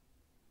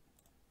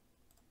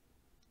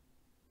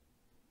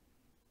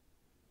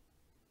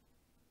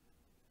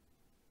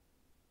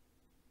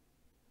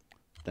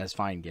 That's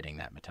fine getting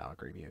that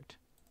Metallic Rebuked.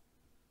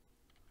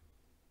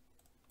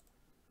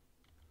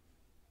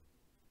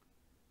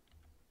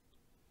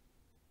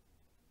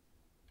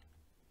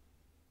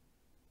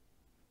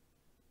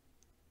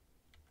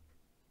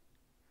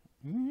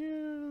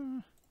 Yeah.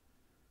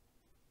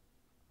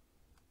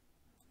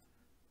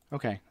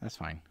 Okay, that's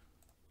fine.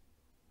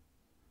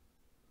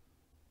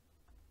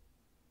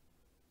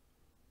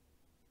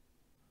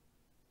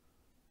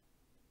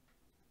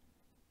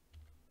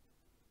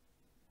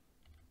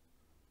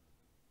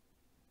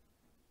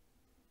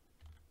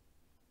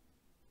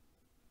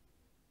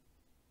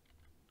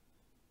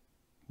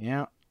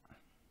 Yeah.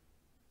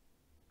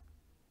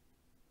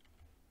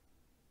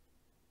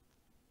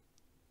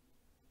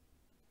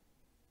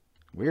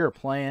 We are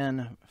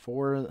playing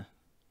for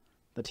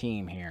the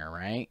team here,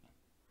 right?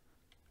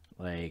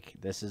 Like,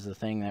 this is the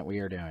thing that we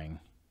are doing.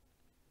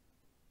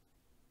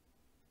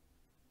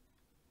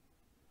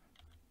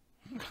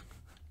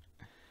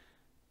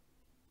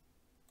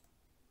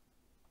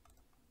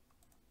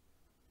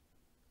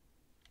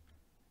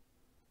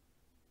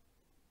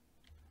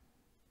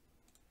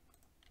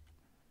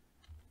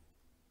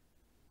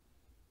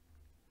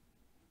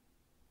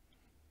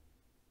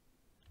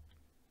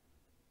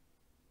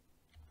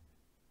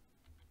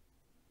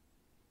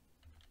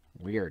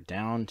 We are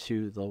down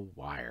to the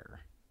wire.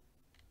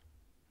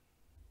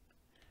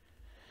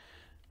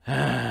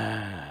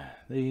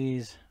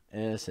 This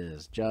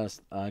is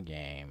just a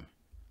game.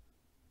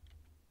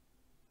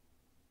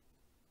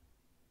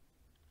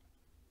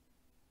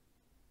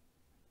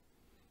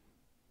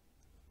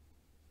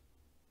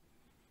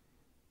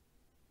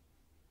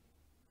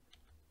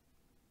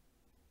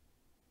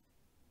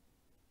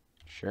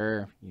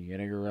 Sure, you get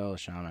a gorilla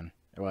shaman.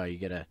 Well, you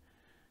get a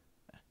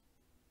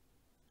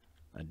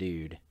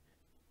dude.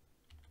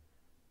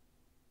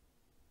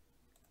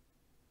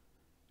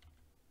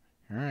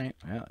 Alright,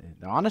 well,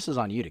 the onus is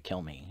on you to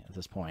kill me at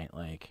this point.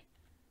 Like,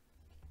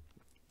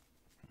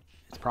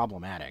 it's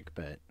problematic,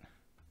 but...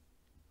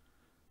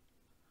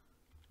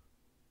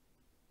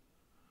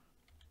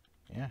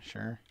 yeah,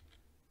 sure.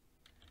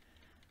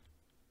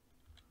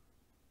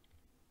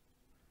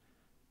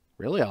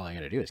 Really, all I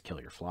gotta do is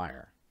kill your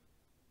flyer.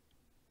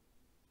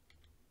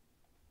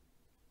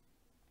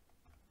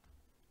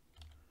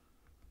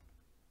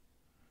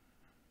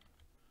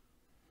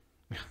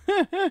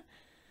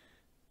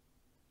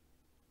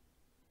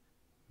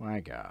 My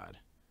God.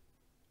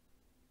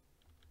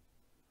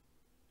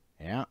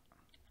 Yeah.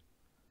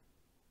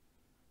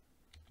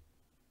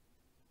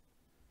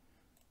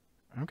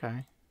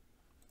 Okay.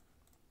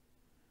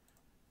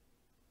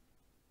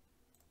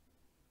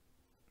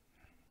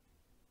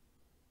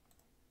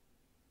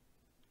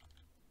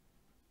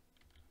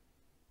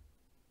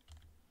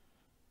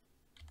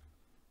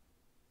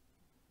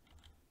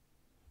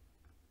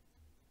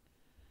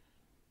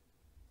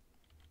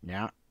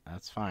 Yeah,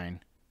 that's fine.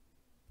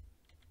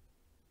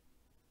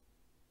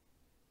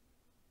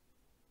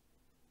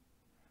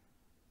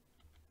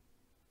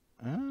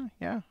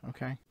 Yeah,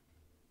 okay.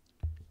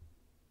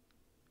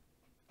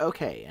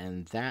 Okay,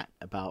 and that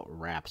about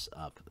wraps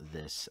up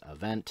this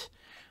event.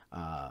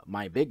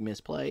 My big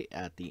misplay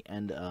at the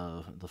end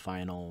of the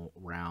final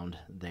round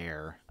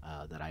there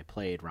that I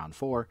played, round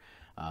 4,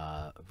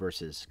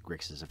 versus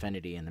Grixis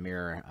Affinity in the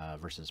mirror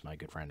versus my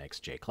good friend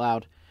XJ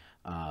Cloud.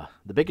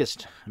 The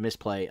biggest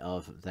misplay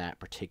of that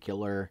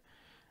particular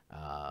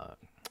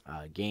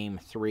game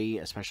 3,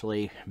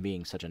 especially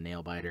being such a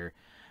nail biter,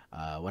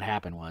 what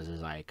happened was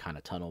I kind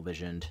of tunnel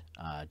visioned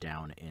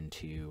down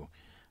into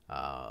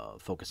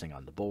focusing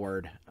on the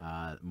board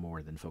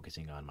more than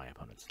focusing on my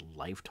opponent's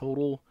life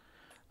total,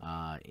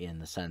 in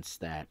the sense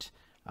that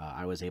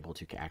I was able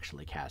to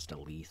actually cast a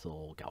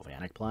lethal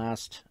Galvanic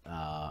Blast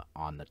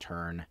on the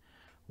turn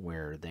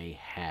where they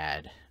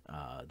had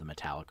the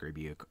Metallic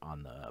Rebuke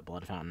on the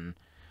Blood Fountain.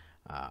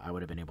 I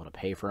would have been able to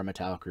pay for a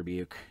Metallic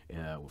Rebuke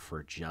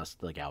for just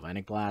the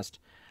Galvanic Blast.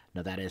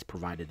 Now, that is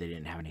provided they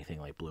didn't have anything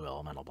like Blue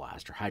Elemental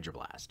Blast or Hydro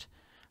Blast.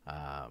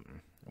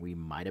 We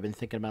might have been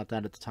thinking about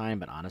that at the time,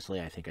 but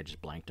honestly, I think I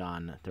just blanked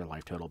on their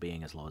life total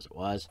being as low as it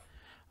was,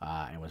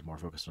 and was more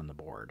focused on the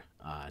board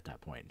at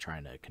that point,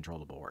 trying to control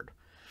the board.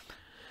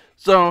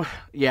 So,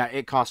 yeah,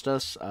 it cost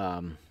us,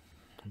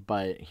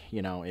 but,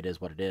 you know, it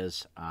is what it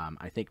is.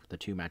 I think the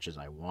 2 matches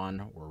I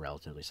won were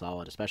relatively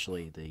solid,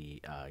 especially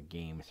the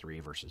Game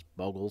 3 versus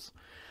Bogles.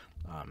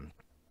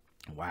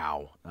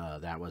 Wow,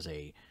 that was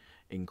a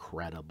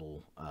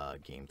incredible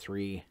Game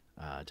 3.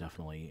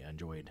 Definitely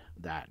enjoyed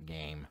that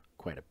game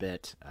quite a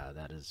bit.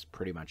 That is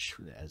pretty much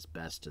as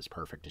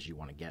perfect as you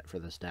want to get for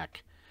this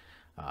deck,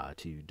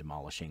 to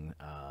demolishing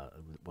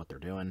what they're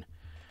doing.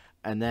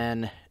 And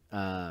then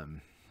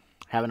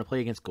having to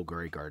play against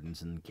Golgari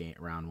Gardens in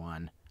round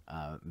 1,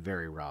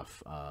 very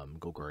rough.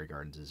 Golgari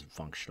Gardens is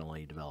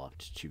functionally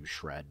developed to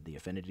shred the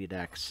Affinity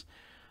decks,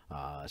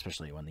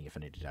 especially when the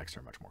Affinity decks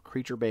are much more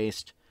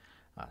creature-based.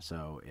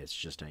 So it's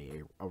just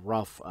a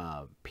rough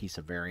piece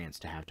of variance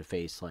to have to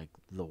face like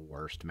the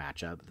worst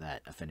matchup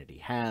that Affinity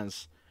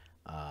has,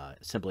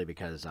 simply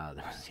because that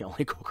was the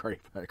only Golgari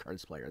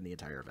cards player in the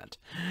entire event.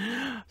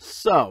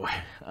 So,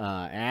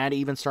 and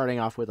even starting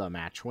off with a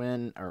match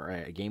win or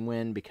a game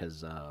win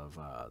because of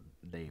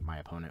my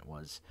opponent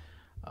was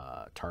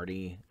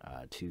tardy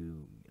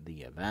to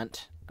the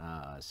event,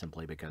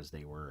 simply because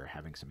they were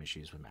having some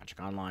issues with Magic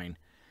Online.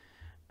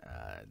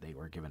 They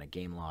were given a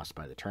game loss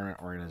by the tournament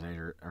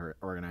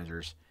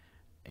organizers,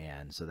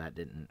 and so that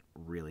didn't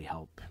really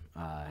help.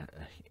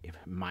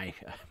 My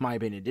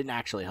opinion, it didn't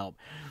actually help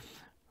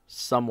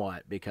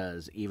somewhat,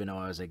 because even though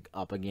I was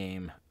up a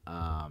game,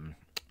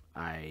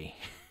 I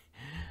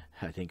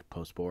think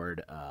post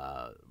board,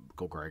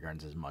 Golgari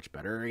Gardens is much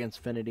better against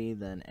Affinity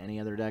than any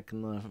other deck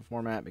in the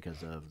format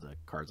because of the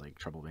cards like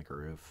Troublemaker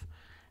Roof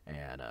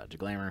and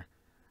Jaglamour.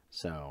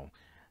 So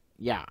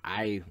yeah,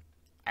 I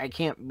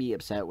can't be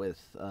upset with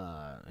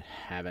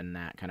having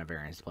that kind of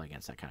variance to play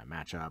against that kind of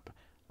matchup.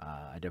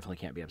 I definitely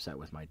can't be upset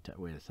with my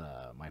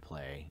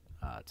play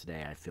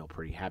today. I feel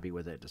pretty happy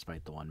with it,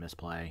 despite the one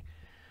misplay.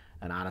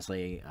 And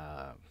honestly,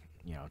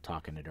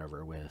 talking it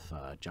over with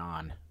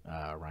John,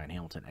 Ryan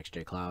Hamilton,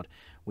 XJ Cloud,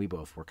 we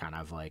both were kind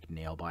of like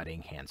nail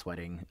biting, hand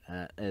sweating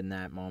in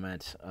that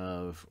moment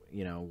of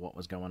what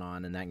was going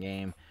on in that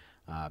game.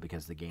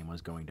 Because the game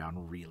was going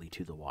down really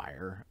to the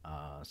wire.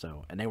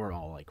 And they were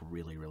all like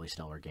really, really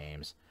stellar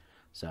games.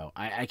 So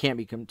I can't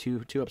become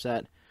too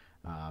upset.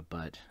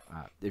 But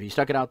if you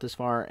stuck it out this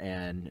far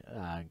and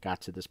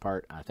got to this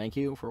part, thank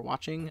you for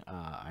watching.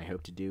 I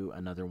hope to do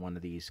another one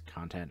of these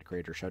content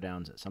creator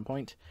showdowns at some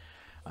point.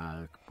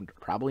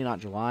 Probably not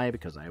July,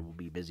 because I will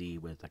be busy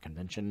with a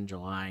convention in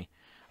July.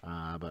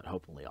 But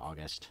hopefully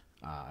August,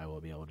 I will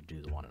be able to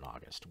do the one in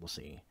August. We'll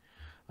see.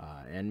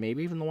 And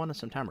maybe even the one in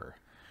September.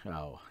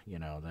 Oh,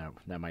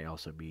 that might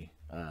also be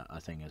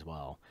a thing as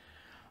well.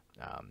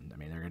 I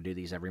mean, they're going to do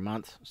these every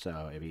month,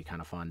 so it'd be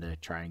kind of fun to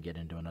try and get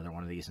into another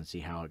one of these and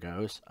see how it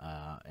goes,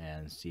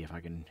 and see if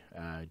I can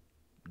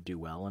do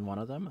well in one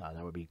of them.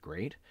 That would be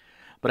great.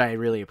 But I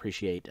really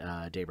appreciate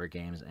Daybreak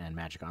Games and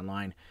Magic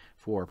Online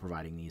for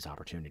providing these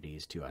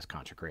opportunities to us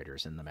content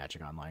creators in the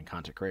Magic Online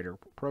Content Creator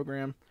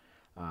Program.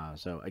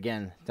 So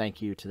again,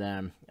 thank you to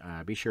them.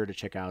 Be sure to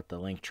check out the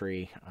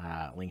Linktree,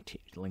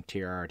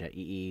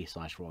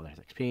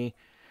 linktr.ee/worldxp.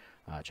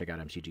 Check out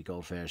MTG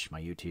Goldfish,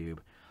 my YouTube.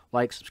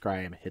 Like,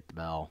 subscribe, hit the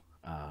bell,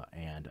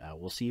 and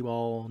we'll see you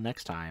all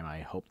next time. I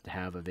hope to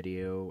have a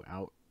video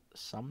out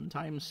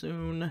sometime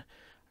soon.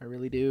 I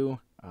really do.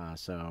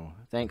 So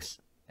thanks,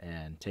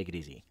 and take it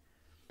easy.